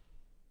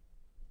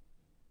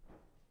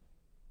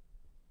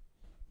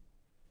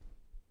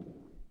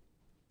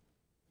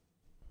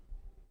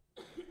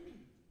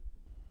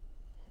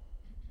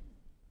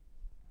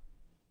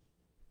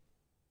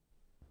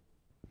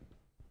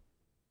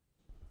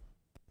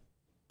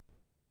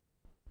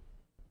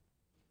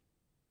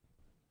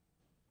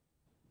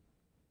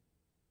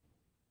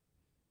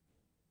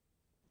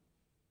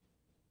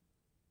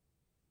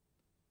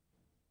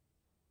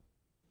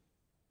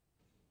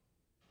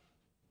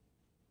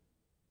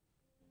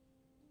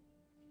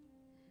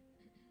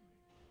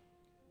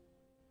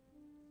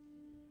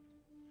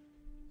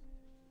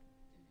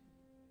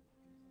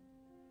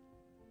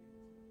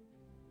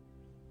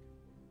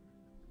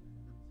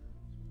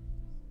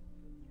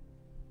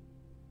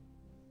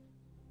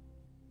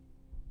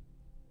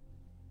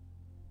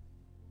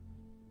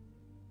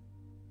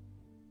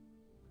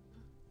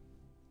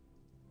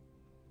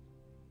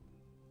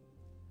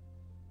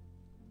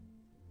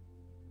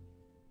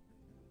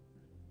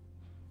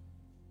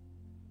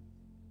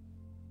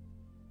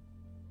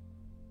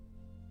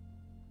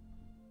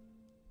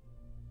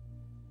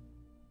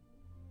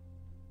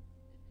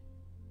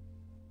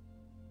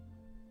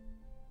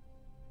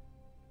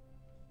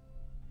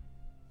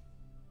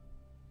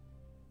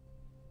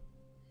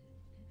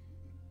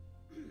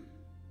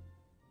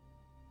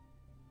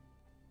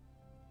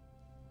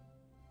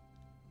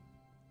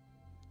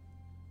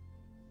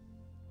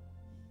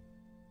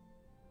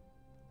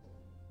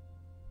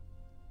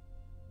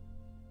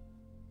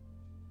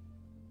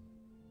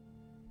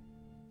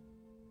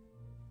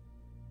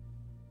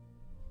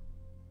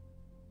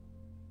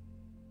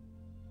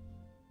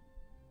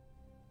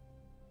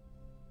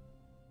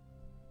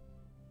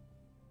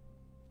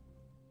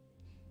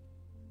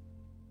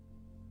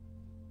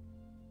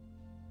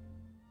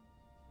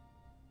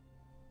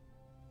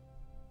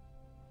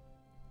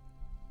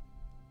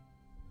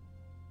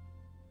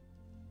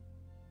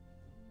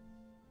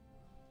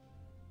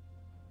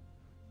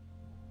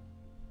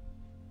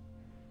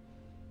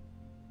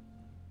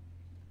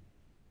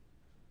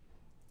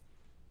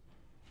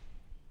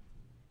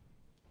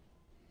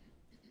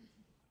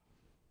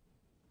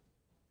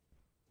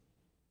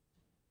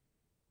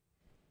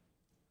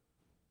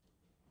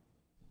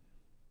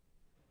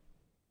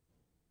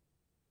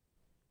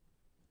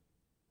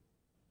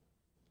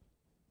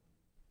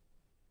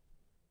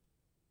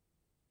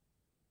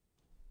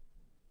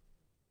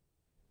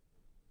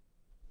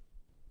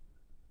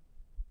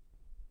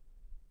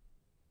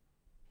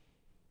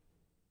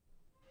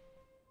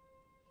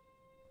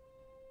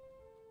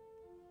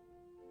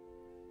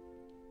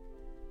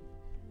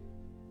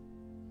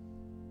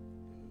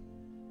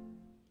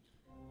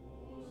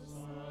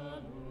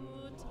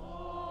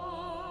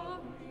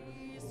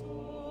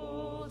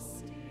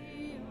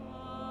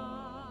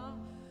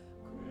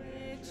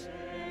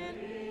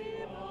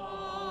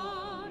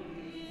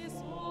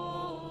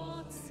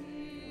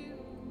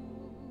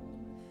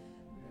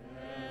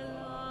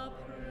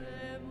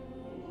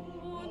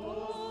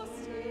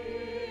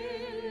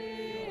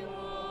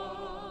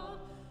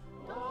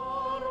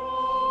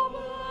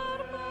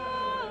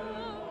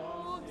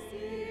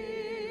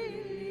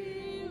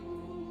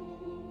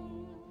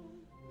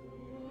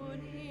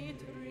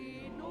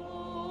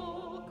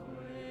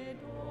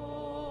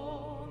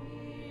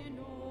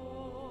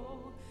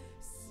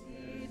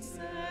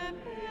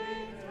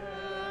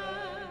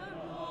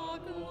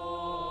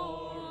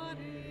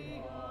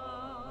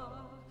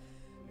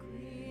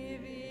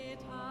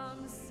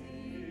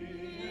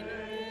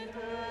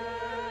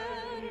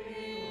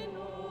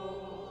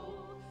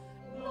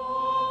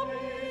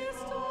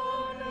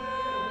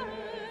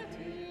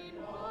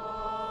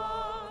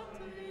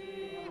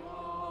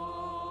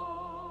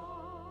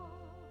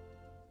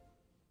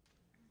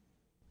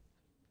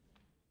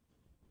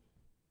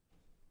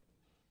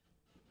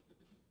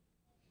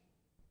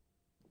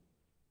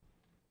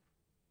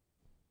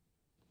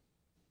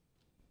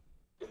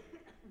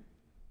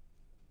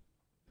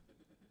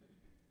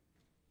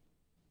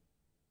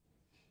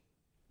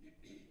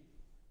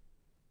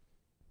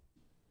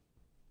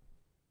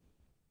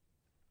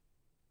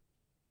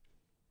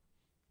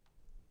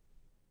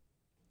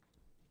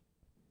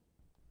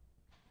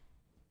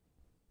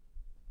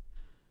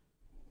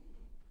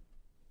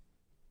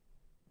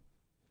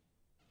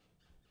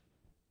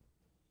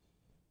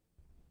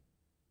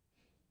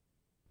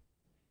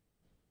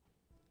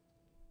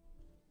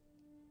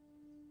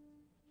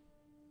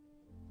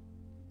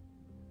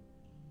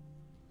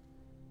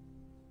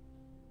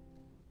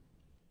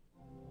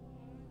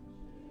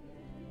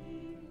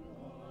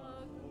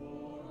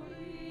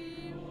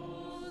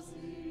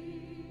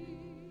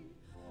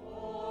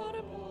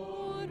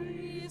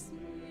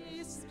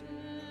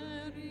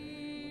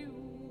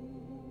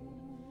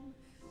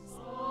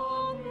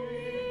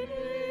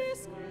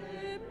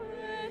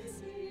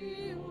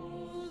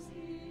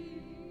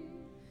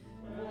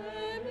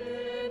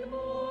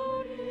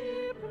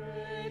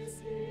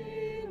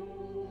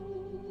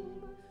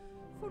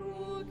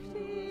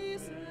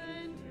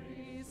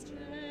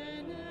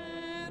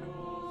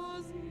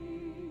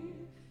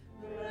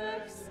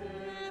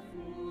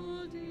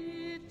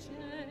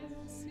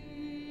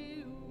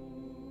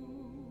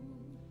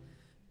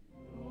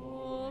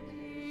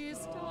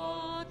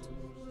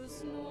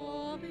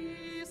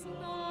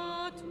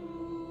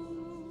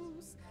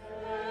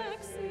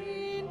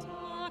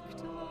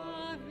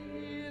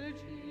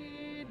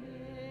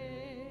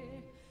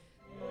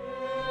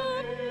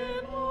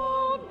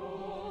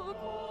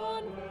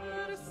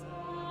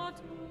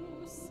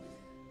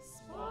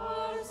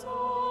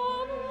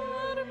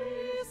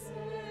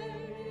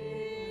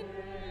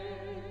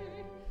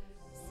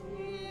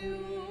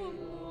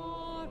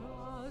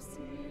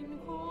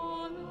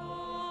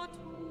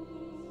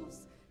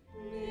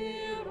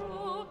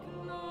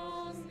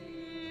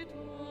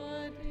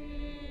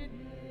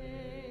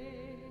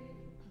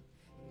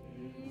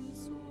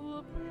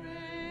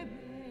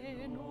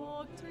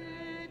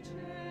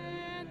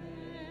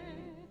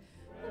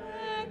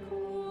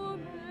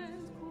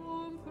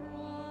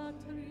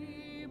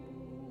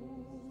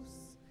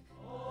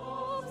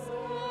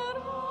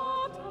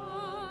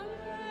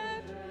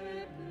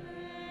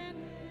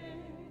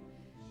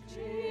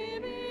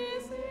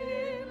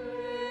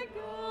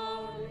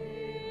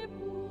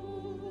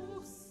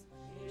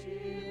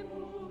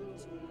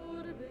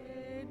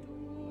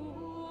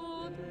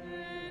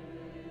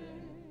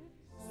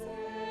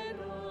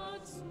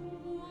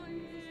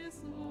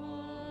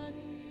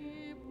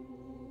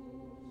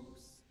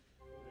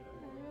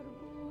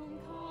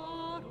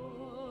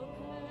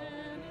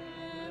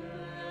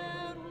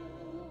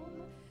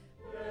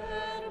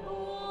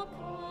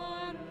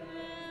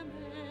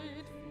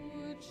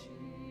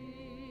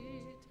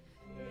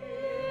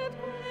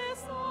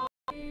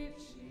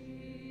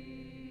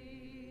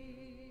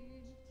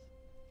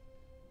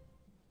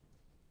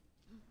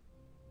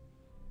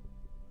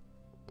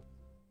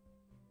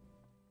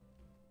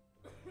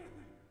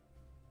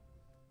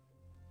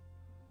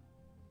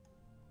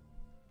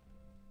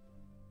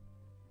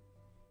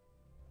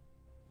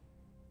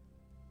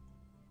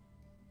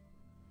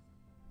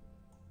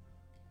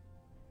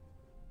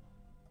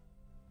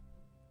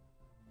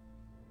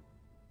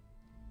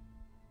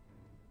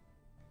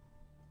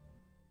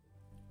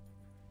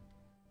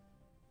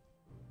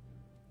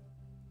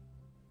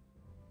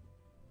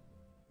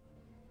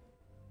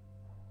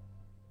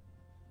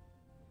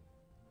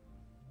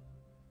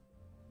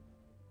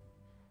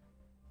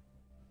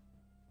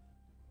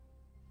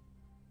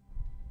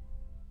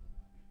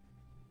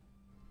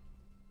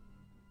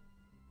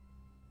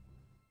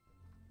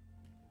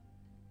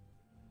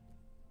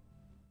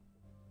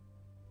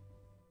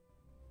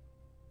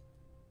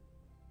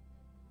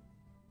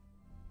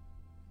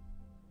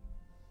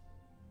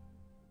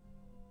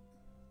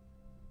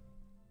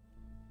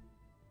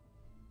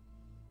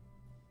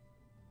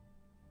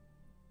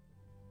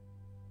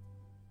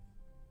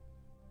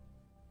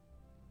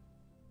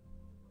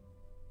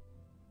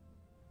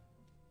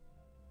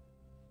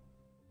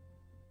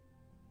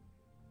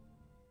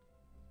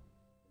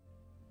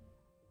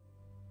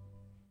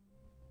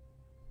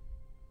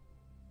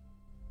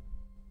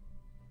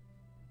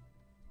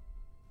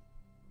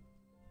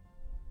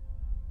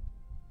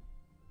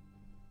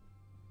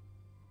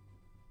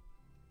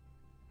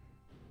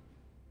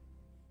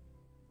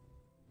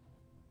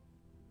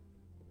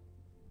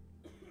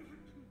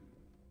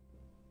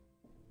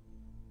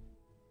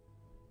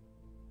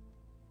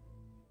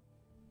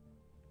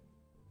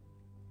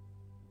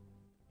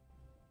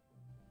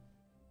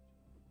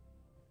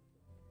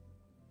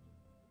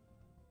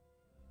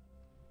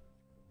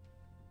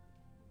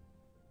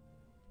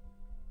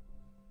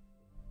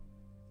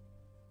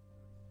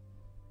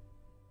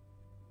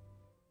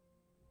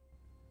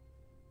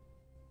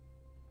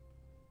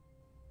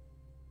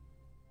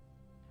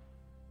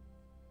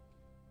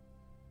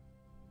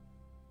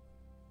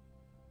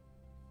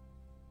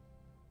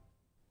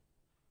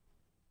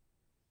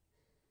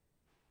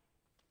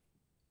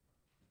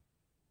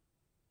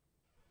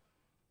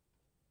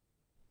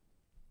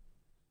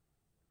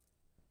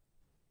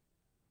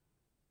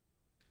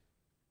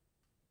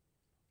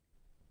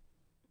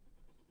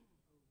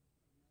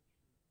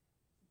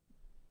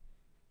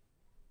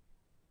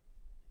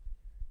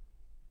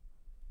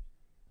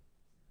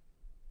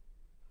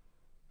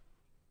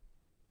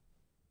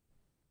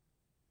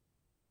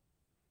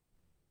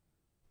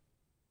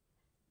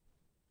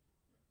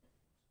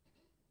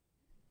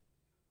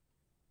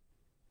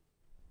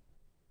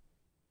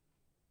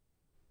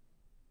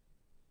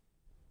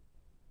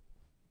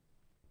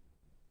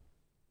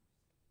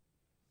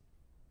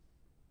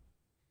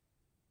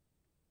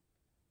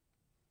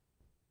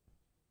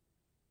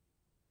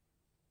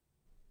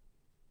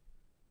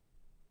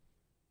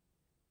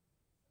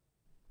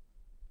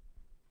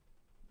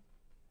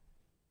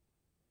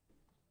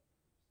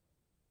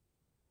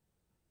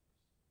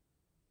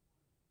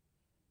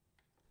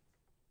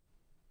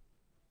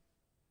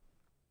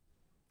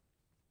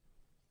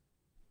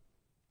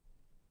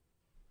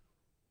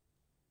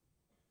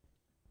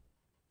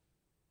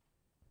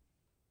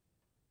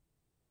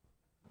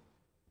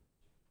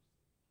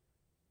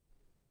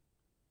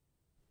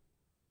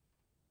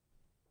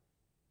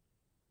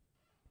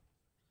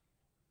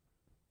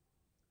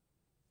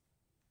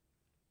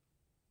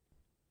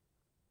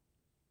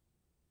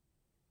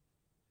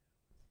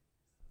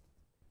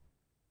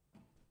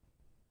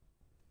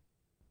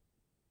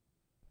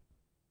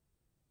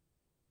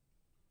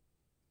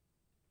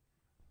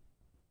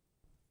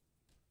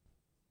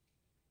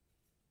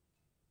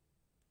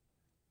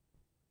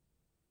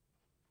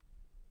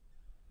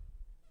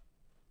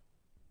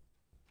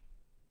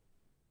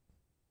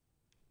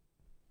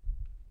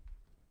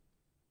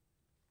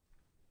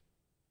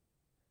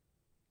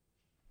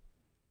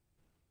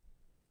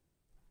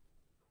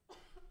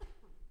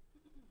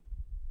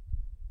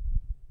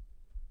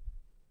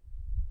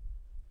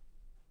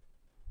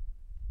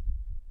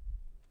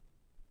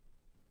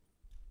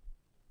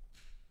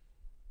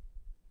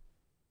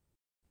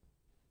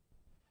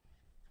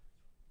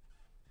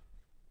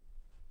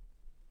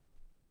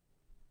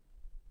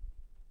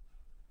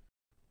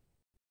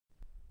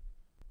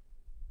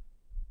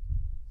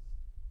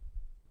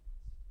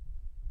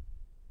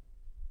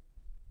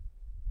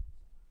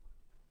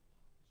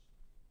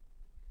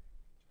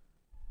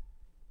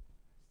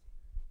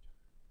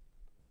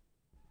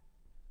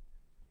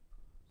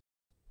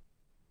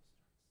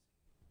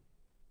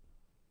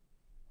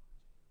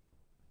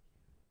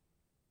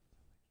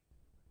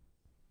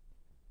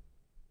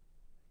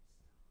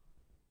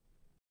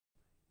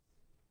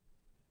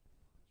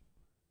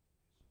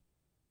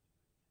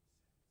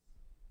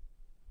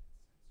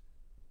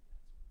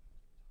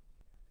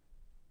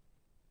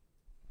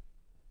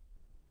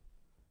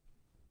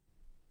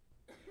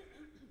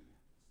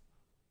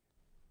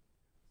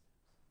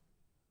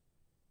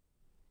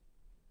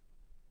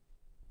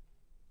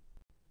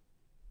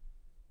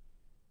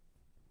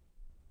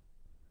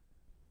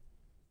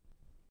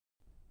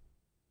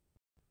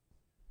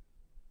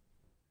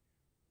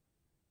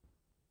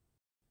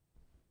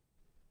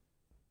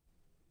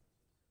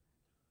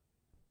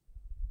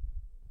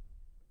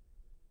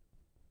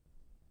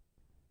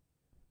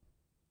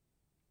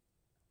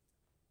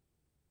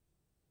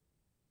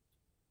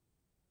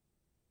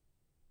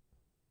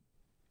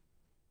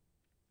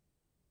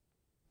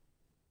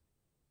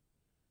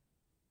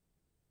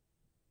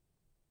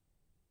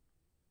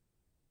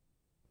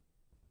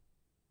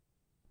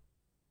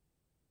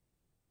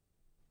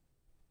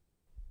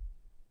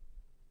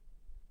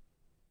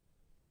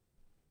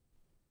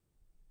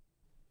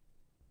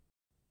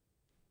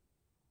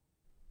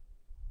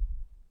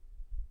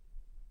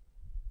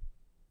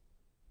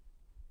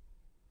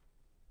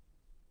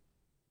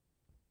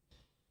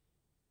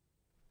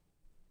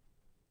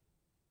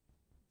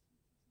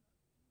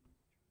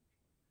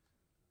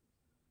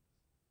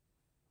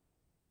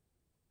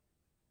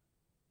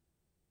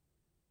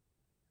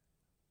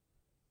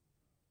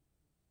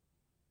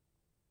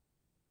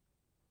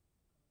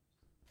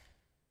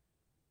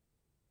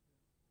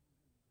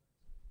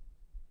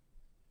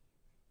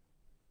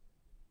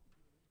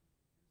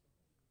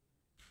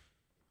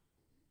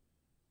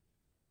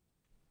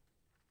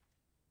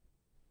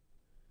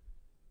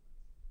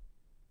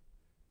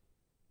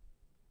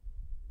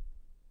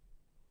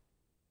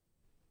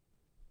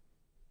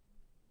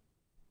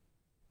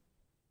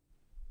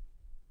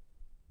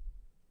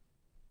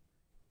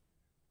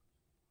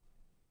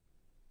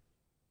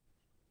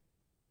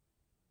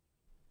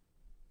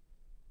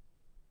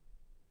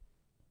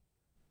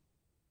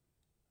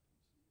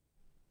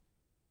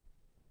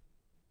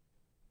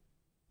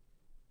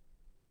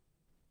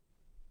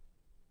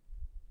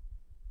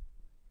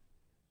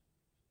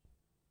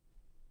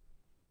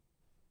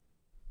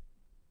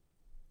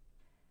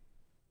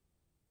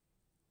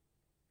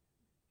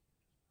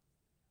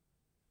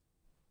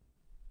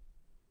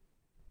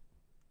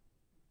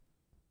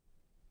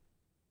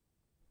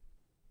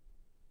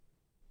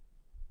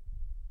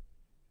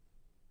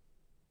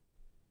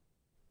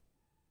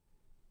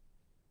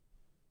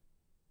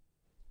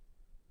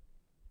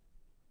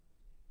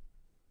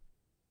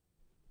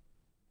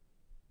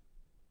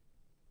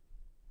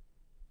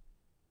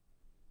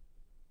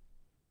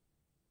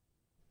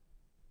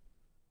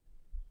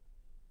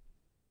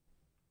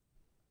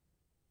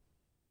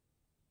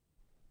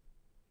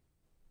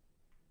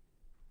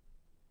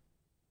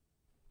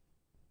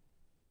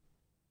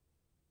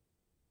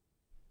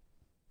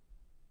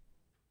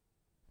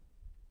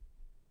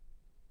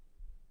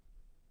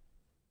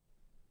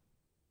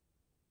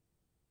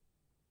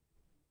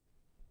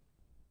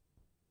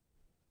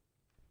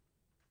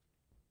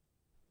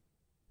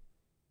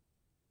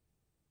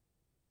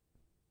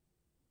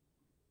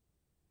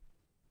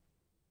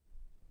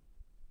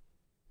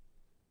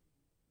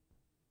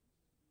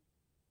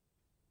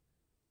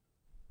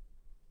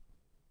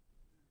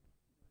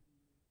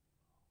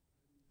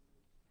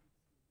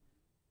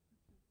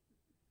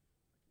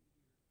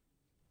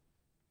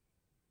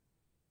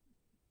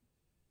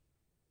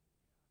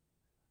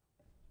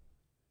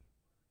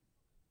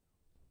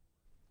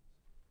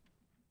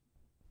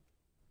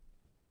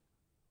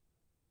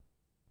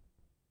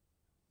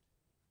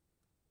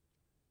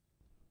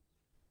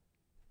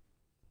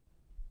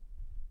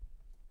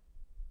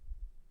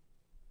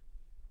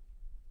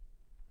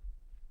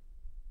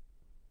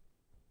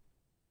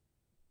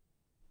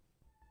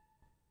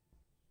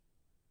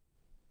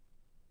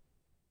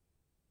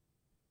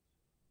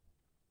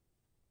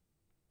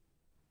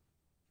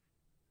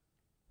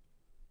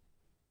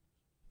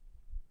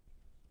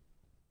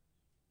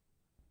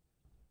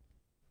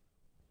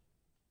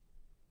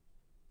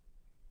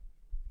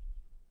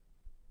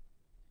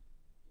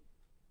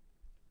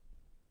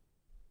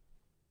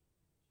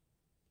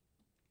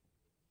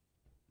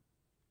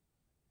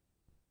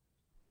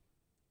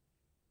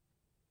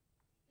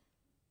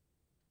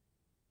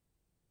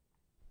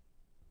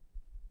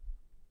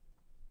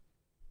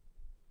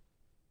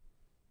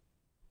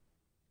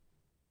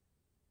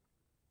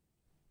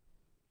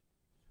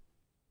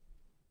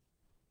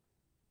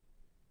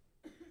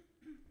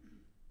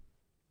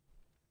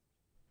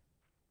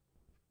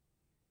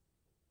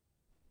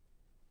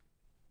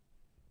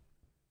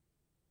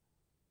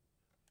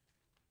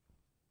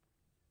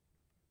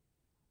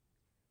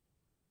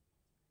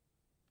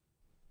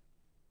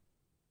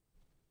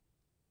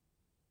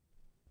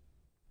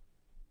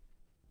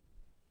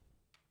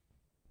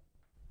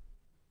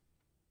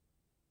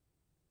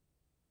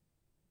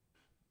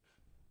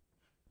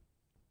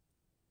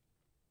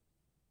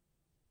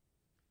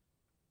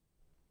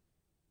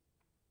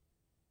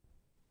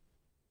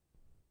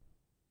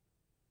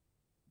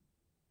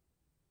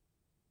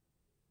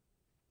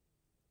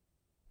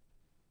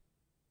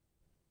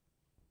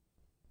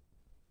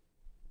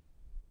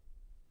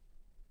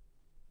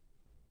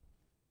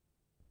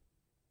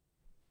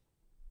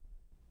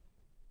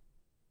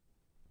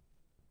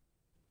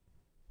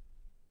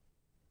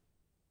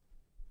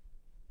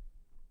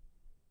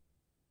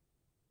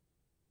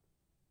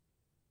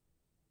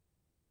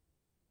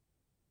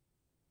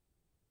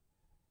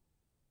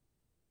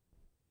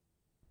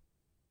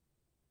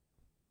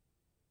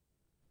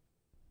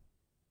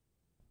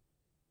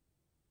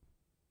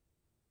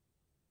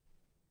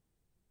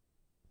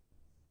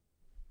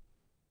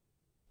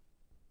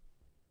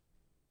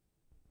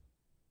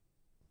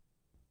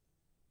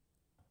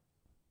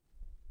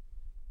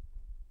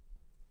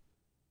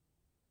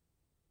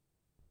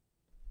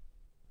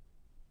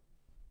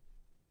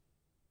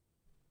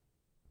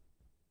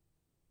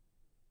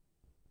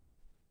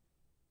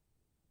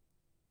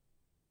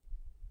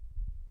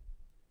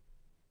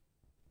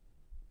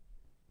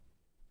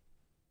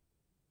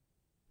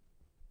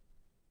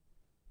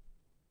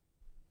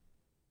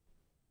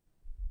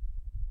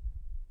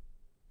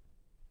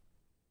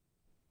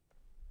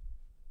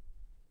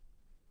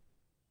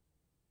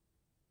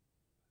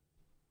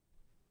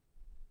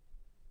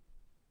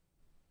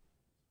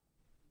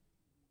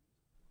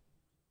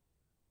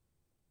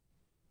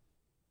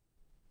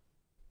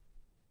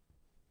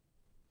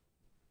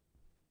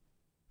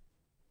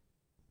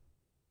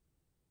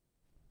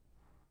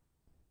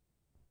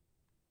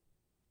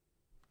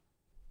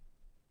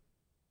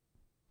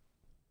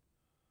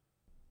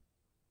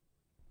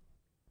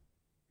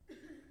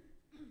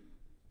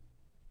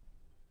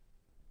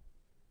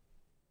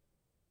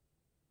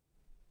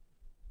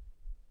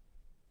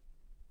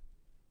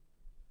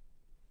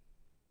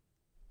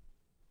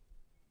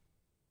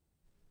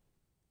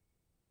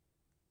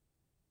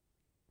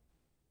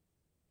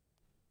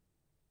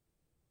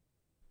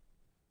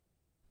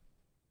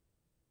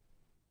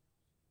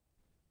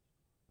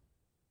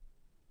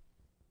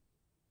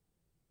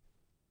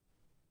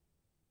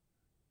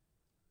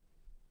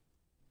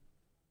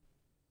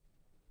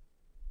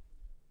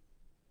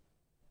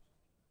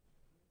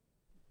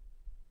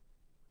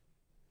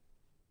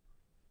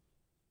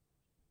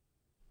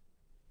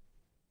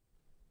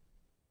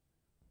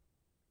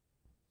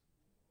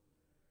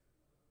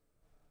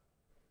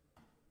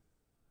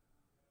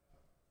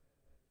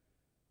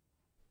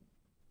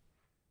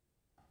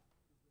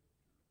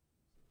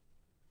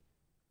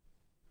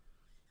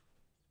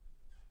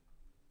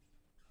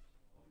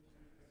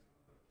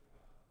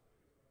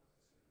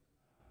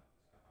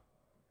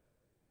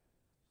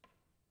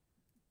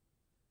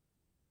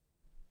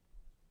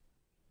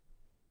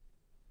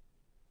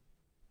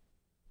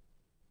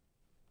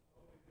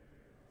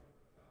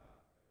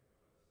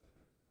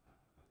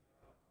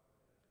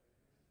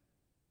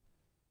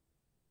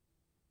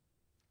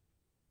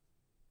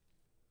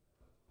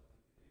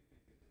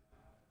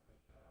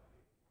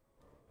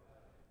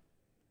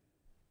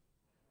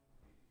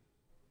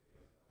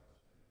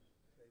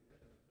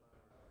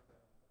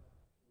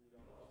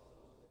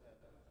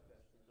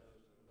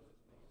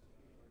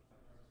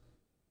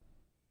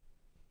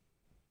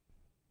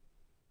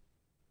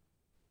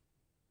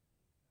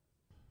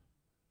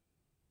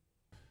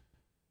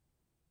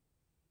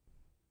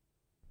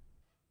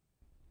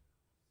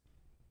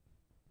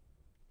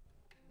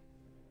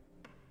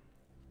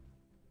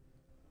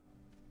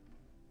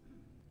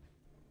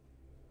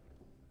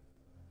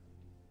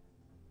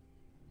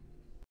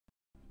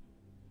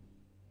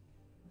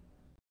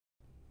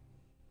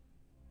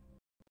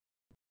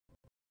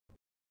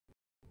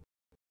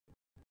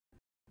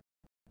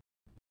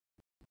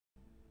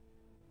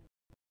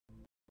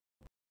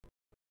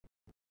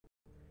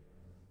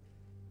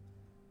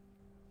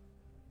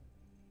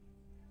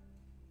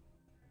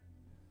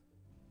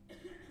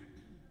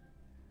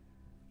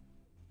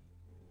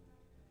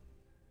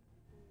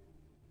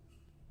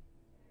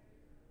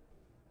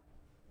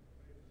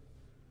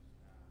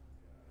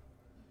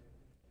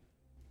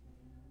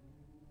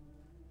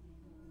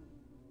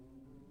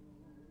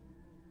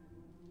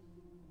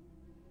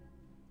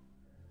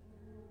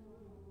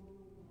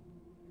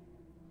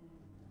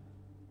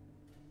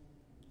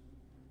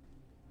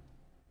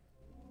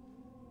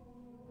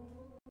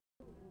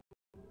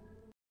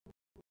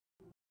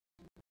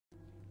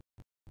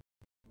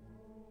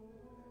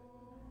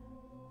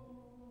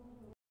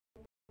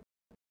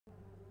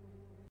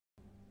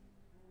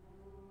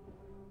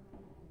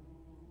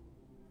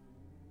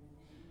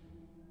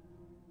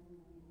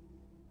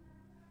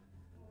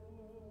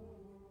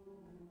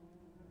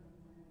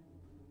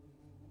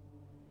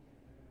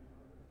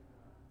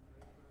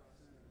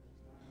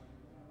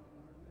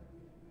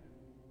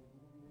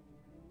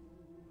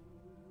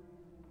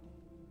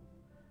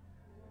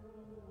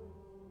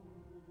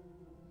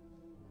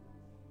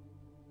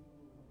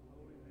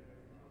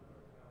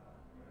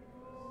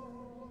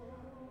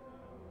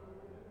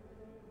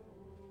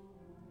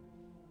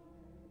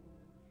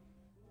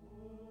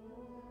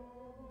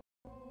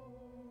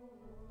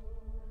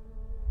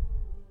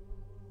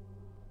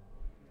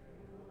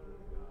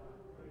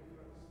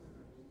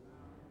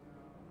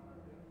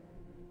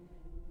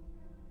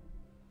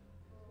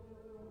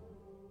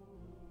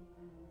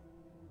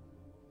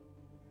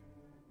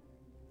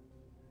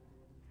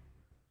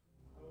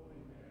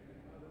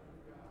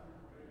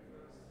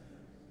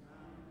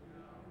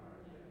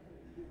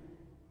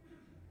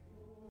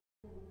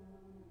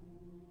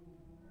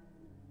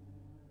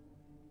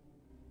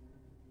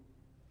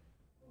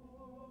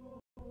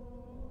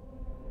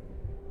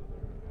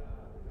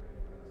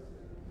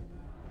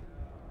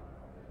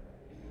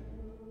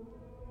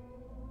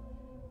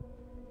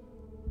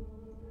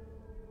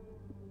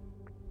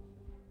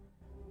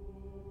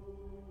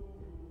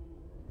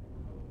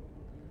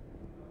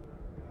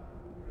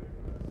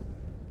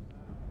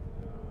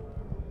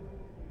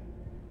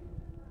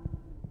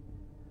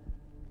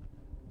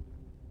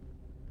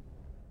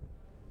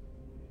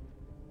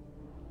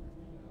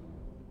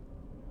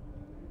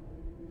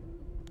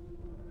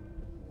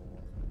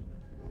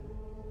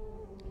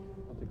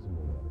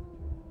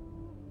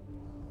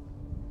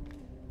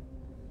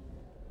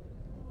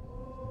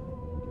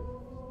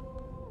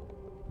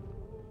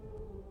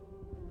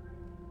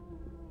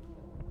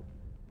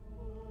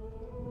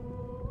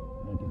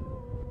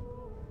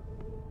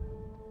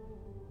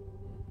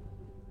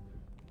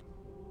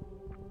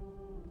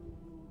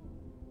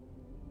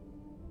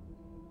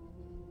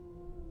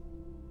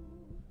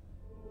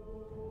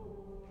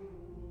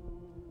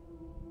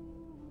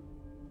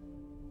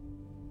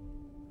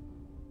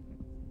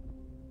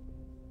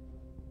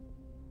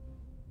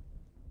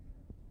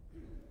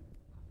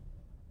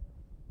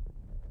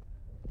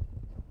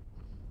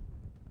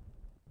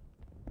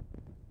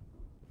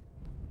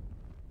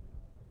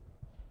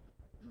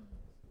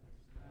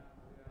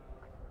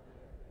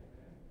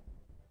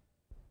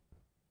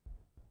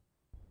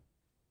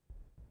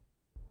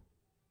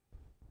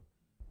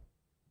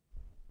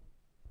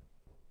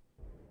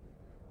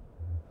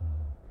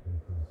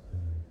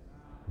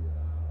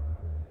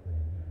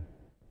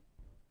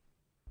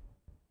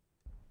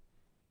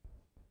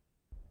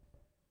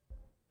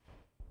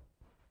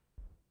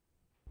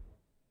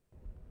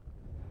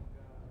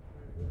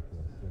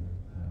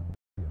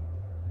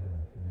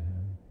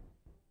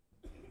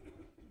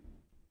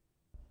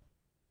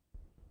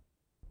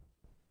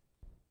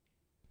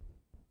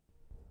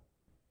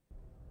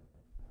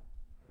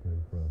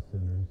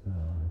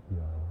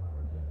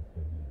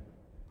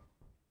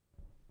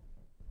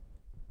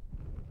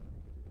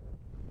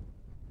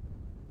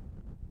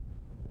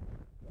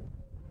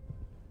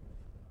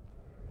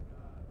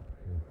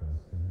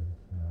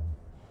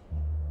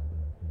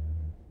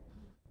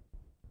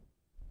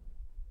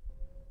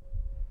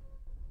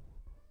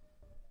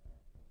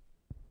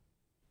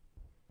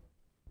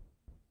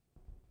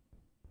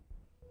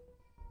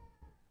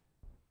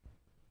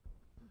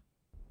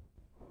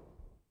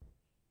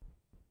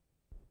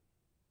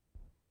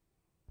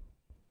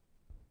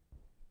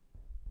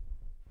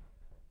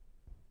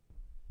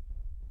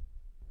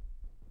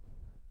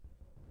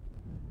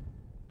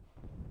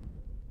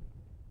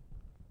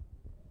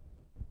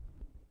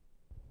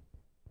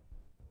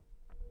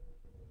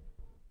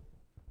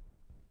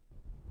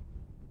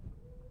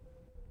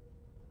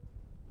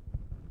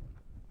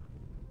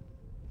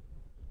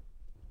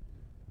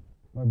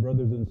 My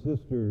brothers and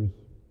sisters,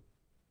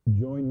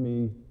 join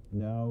me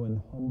now in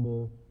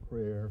humble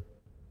prayer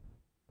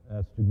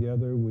as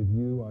together with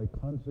you I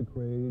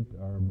consecrate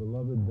our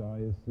beloved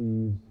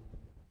diocese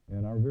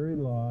and our very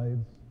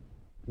lives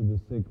to the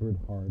Sacred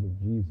Heart of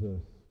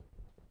Jesus.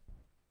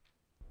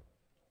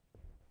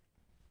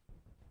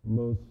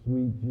 Most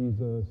sweet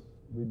Jesus,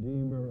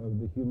 Redeemer of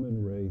the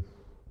human race,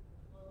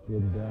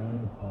 look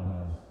down upon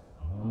us,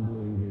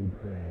 humbly we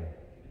pray,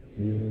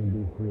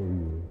 kneeling before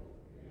you.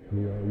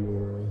 We are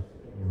yours,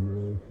 and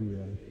yours we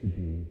ask to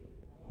be,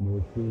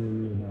 more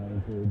truly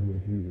united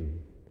with you.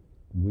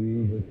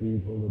 We, the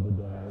people of the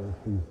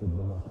Diocese of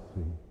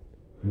Biloxi,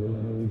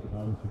 willingly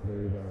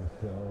consecrate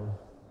ourselves,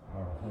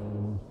 our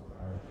homes,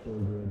 our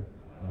children,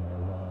 and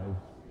our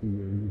lives to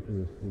your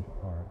Eucharistic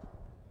heart,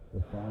 the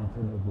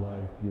fountain of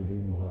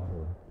life-giving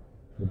water,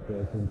 the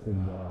presence of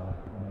God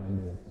in our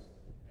midst,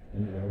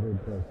 and the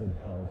ever-present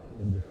help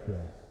in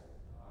distress,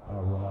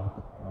 our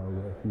rock, our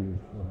refuge,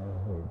 and our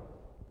hope.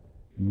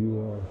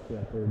 You are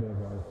shepherd of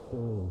our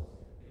souls,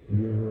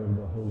 giver of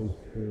the Holy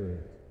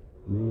Spirit,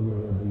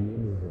 ruler of the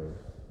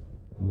universe,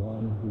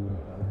 one who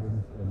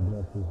inhabits and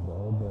blesses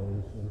all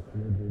those who are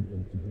slid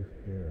into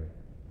despair.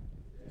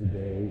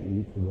 Today,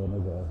 each one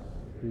of us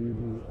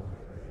freely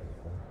offers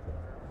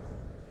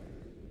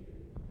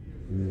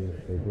to your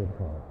Sacred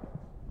Heart.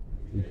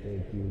 We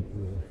take you to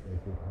your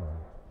Sacred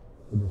Heart,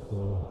 to the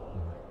soul of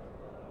Christ.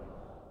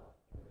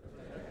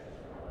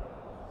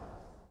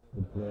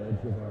 The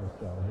pledge of our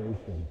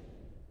salvation,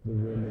 the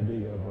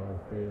remedy of our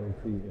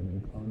frailty and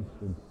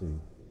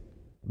inconstancy,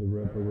 the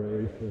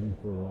reparation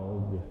for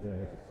all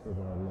defects of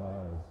our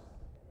lives,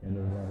 and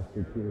of our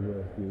secure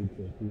refuge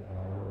at the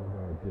hour of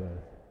our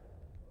death.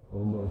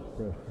 O most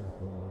precious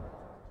Lord,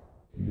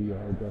 be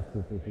our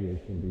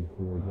justification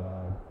before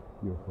God,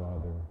 your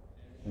Father,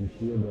 and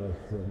shield us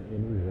from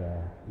any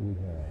wrath we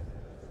have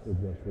so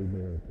justly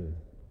merited.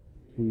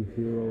 We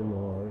fear, O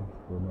Lord,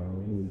 from our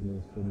own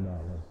weakness and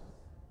malice,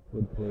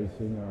 but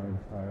placing our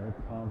entire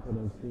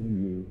confidence in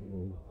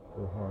you,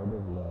 O heart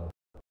of love,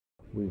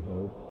 we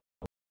hope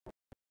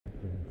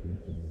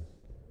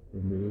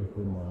remove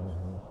from our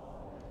heart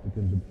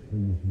because to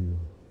please you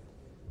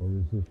or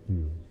resist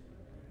you.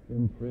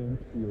 Imprint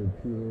your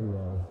pure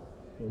love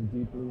so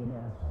deeply in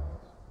our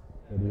hearts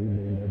that we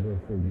may never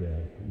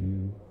forget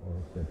you or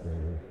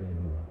separate us from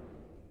you.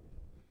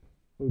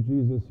 O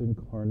Jesus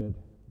incarnate,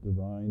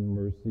 divine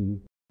mercy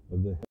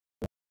of the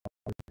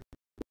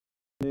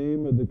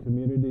name of the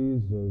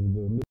communities of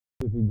the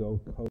Mississippi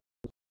Gulf Coast,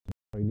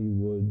 Piney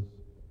Woods,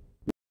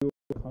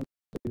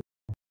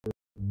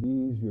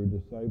 these your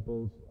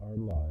disciples, our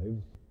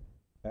lives,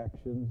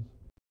 actions,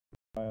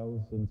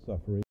 trials, and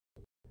sufferings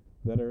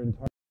that are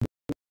entirely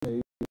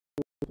made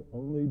to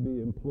only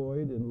be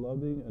employed in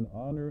loving and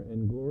honor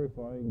and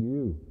glorifying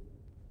you.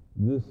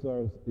 This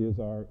is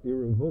our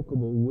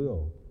irrevocable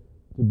will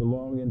to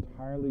belong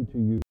entirely to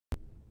you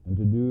and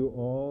to do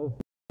all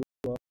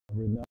things love,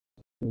 renouncing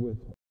with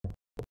our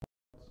hearts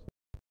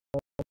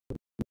all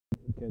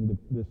that can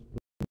display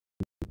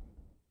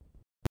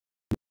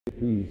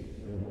peace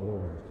and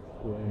order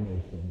to our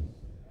nations,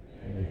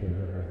 and make it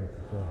better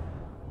so.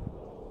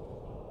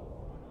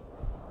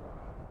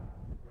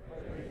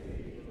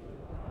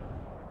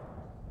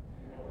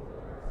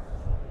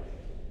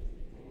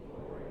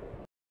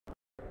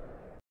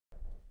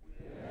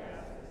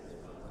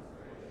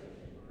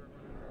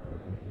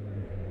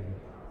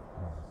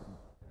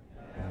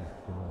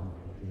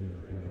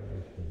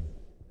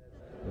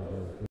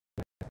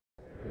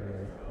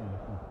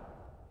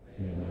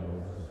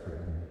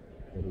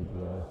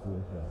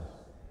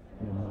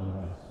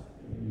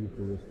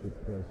 Eucharistic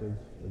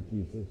presence of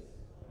Jesus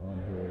on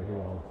the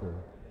altar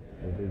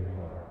of his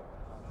heart.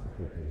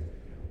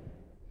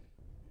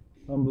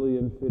 Humbly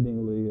and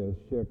fittingly, as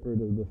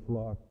shepherd of the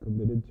flock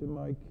committed to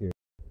my care,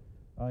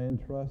 I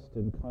entrust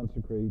and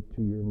consecrate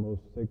to your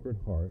most sacred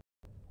heart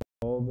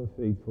all the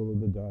faithful of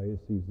the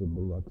Diocese of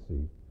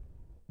Biloxi.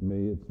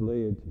 May its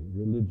laity,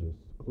 religious,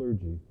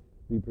 clergy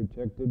be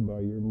protected by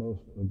your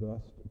most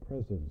august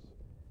presence,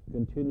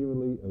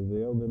 continually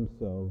avail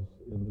themselves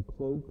in the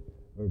cloak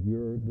of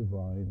your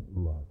divine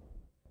love.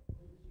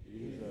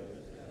 Jesus.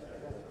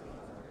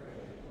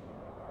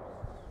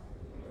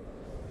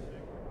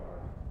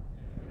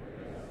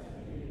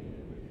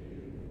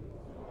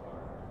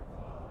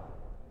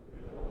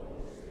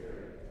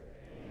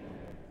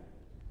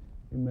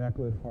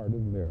 Immaculate Heart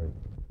of Mary,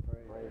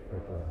 pray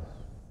for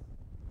us.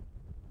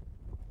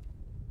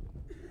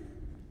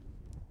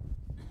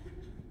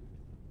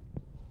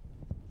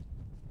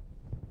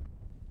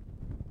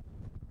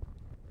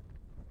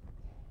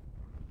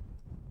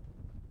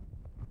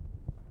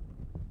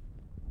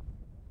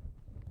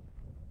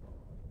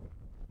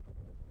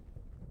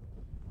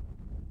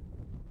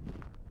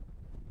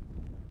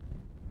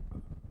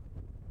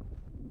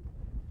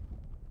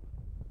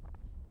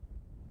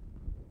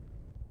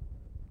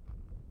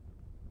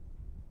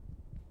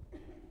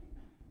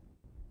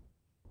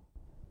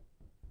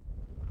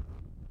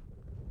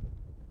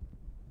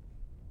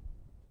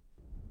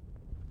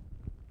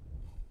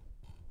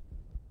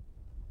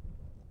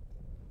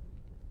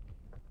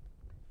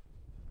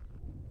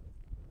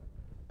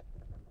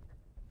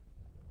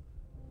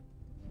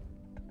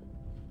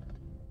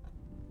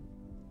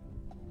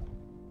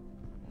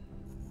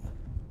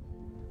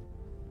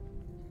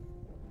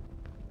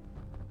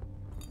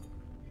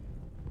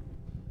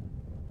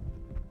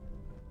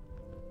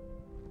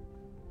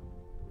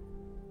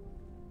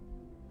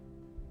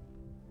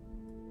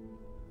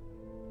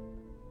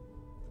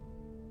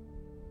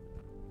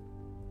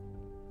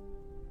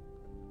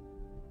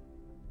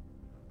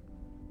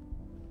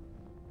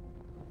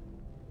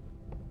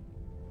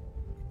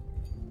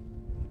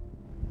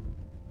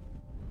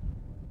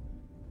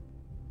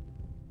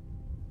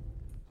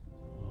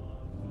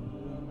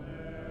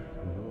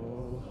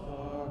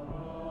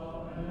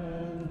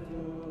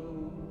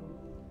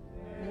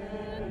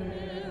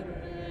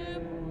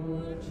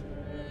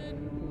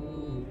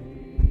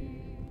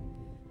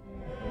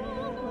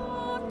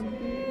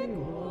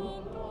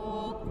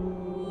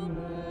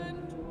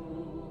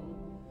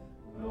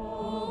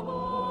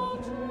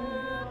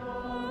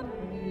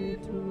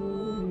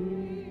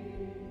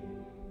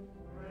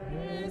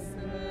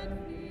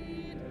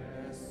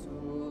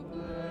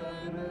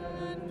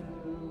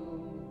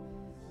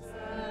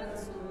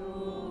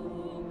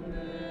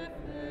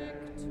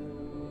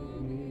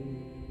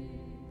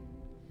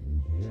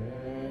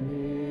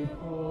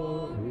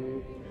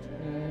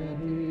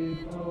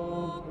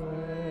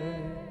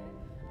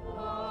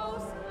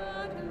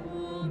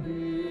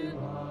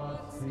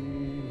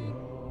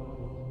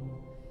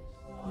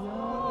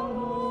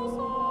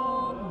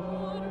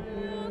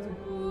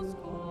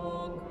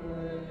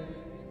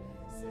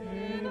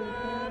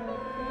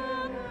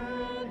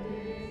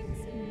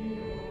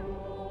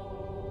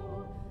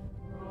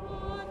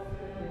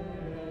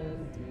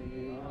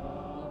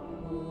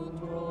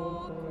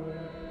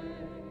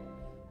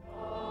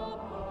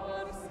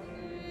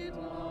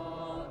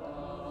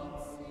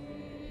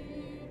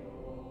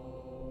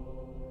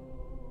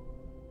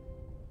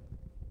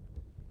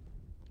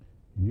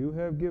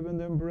 have given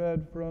them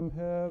bread from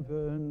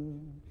heaven.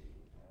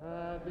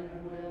 Having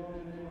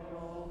lived in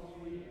all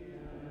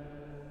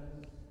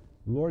sweetness.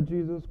 Lord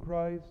Jesus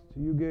Christ,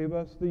 you gave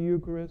us the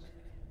Eucharist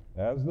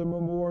as the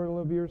memorial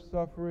of your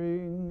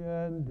suffering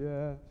and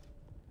death.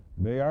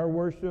 May our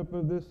worship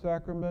of this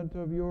sacrament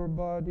of your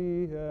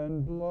body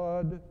and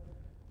blood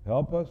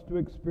help us to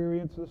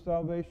experience the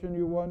salvation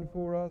you won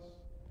for us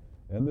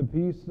and the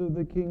peace of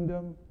the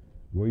kingdom,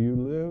 where you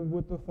live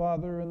with the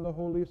Father and the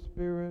Holy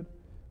Spirit,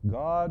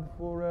 God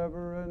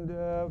forever and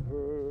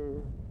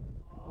ever.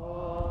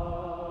 Amen.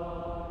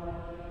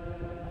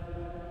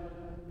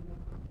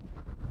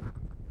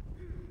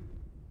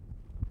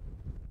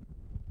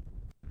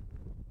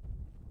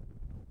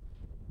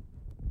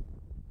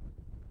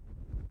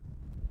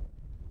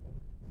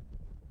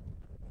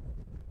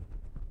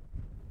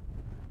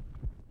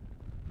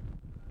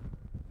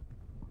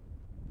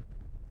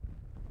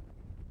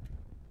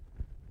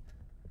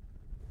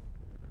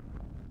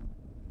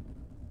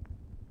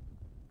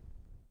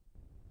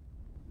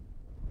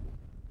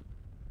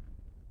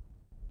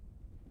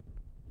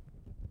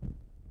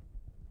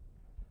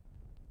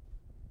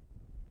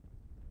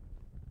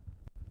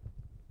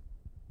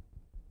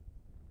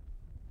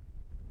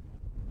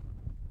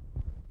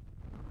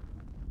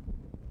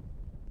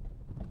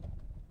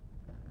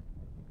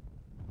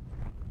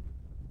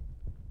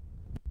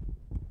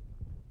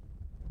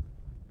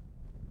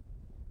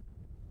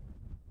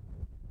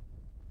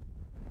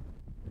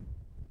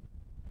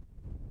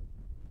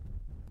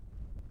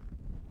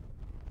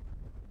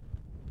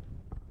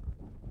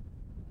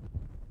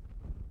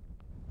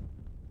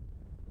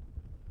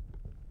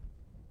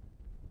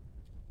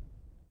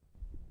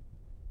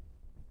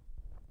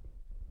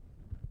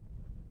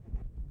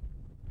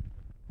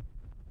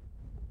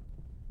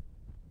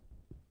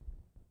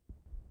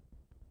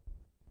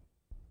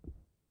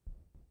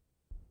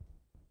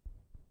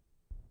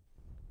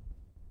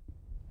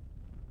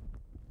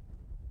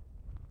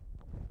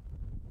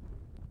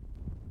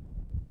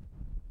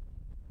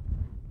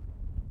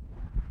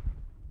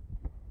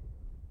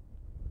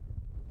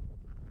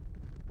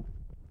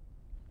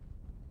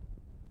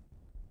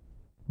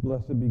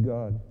 Blessed be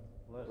God.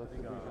 Blessed be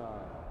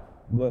God.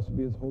 Blessed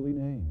be his holy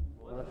name.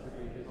 Blessed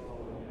be his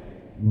holy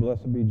name.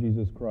 Blessed be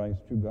Jesus Christ,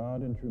 true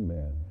God and true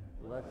man.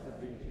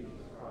 Blessed be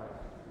Jesus Christ,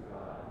 true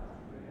God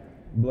and true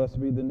man. Blessed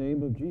be the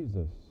name of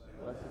Jesus.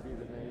 Blessed be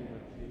the name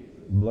of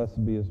Jesus.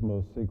 Blessed be his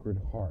most sacred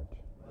heart.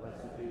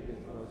 Blessed be his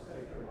most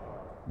sacred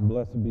heart.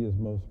 Blessed be his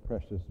most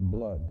precious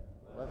blood.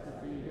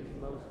 Blessed be his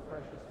most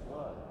precious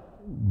blood.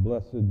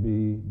 Blessed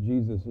be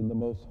Jesus in the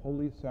most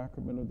holy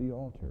sacrament of the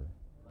altar.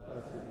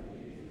 Blessed be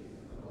Jesus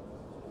in the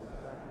most holy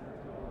sacrament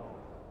of the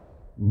altar.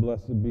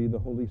 Blessed be the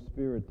Holy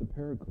Spirit, the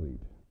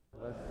Paraclete.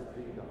 Blessed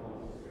be the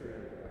Holy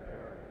Spirit, the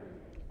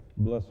Paraclete.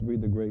 Blessed be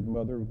the great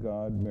Mother of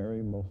God,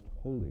 Mary, most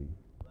holy.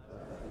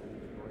 Blessed be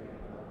the great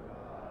Mother of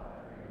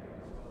God, Mary,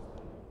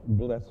 most holy.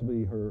 Blessed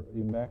be her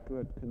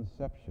immaculate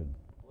conception.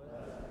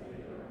 Blessed be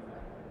her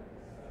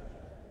immaculate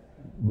conception.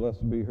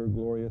 Blessed be her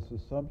glorious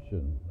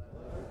assumption.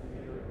 Blessed be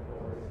her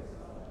glorious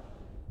assumption.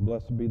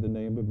 Blessed be the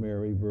name of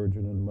Mary,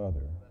 Virgin and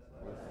Mother.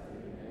 Blessed be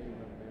the name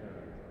of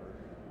Mary,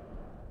 Virgin and Mother.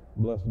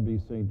 Blessed be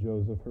Saint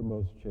Joseph, her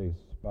most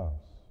chaste spouse.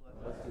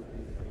 Blessed be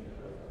Saint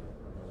Joseph,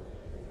 her most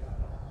chaste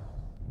spouse.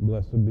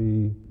 Blessed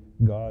be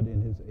God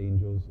in his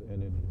angels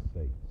and in his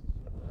saints.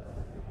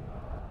 Blessed be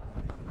God in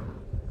his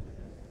angels and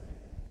in his saints.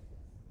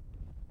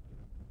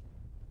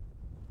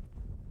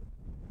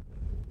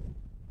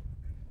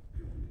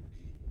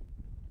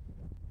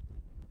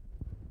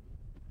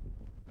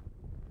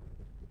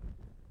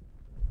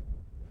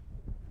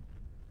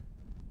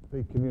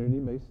 The community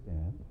may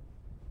stand.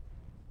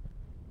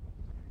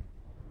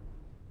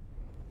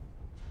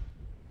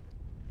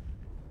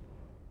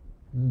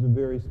 This is a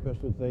very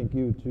special thank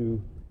you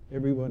to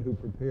everyone who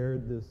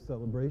prepared this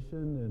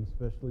celebration, and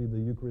especially the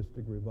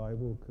Eucharistic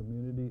Revival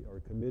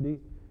committee.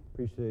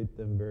 Appreciate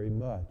them very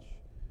much.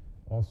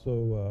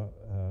 Also,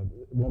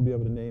 won't be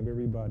able to name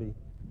everybody,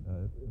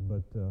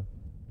 but the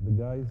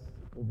guys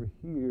over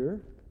here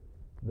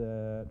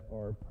that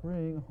are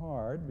praying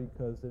hard,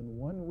 because in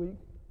 1 week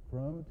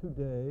from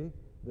today,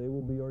 they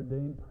will be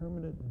ordained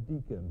permanent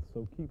deacons.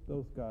 So keep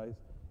those guys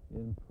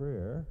in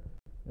prayer,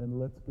 and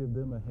let's give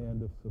them a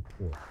hand of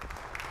support.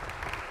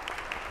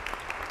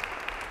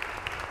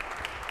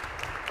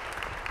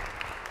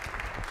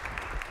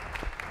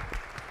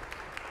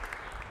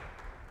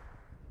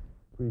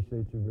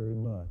 Appreciate you very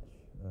much.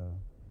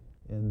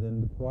 And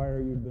then the choir,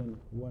 you've been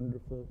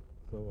wonderful,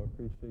 so I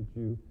appreciate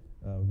you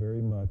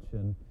very much.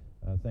 And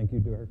thank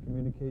you to our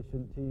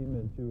communication team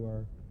and to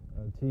our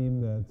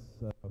team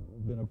that's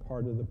been a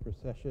part of the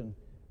procession.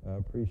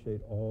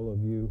 Appreciate all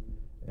of you.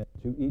 And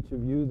to each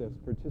of you that's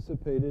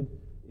participated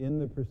in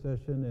the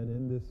procession and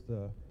in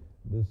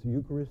this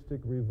Eucharistic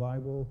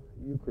Revival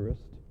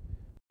Eucharist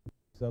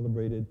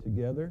celebrated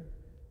together.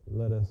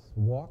 Let us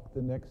walk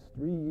the next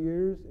 3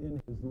 years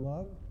in his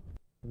love.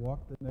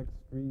 Walk the next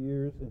 3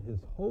 years in his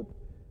hope.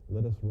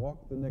 Let us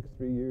walk the next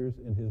 3 years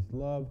in his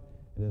love,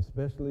 and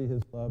especially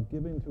his love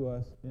given to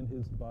us in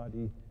his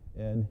body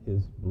and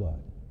his blood.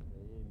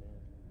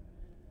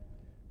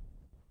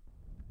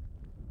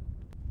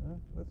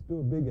 Let's do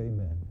a big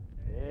amen.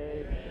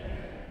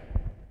 Amen.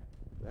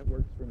 That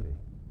works for me.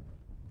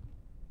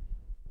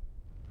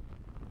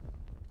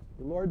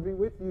 The Lord be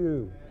with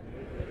you.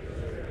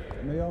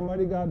 May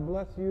Almighty God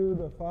bless you,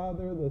 the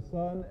Father, the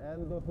Son,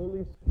 and the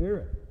Holy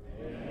Spirit.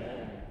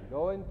 Amen.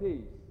 Go in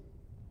peace.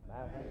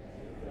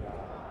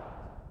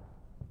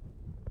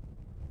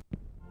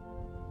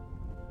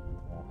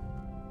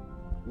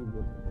 You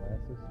get the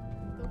glasses.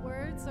 The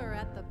words are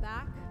at the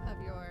back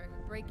of your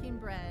breaking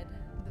bread,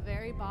 the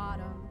very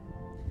bottom.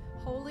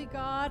 Holy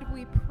God,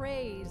 we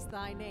praise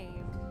thy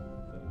name.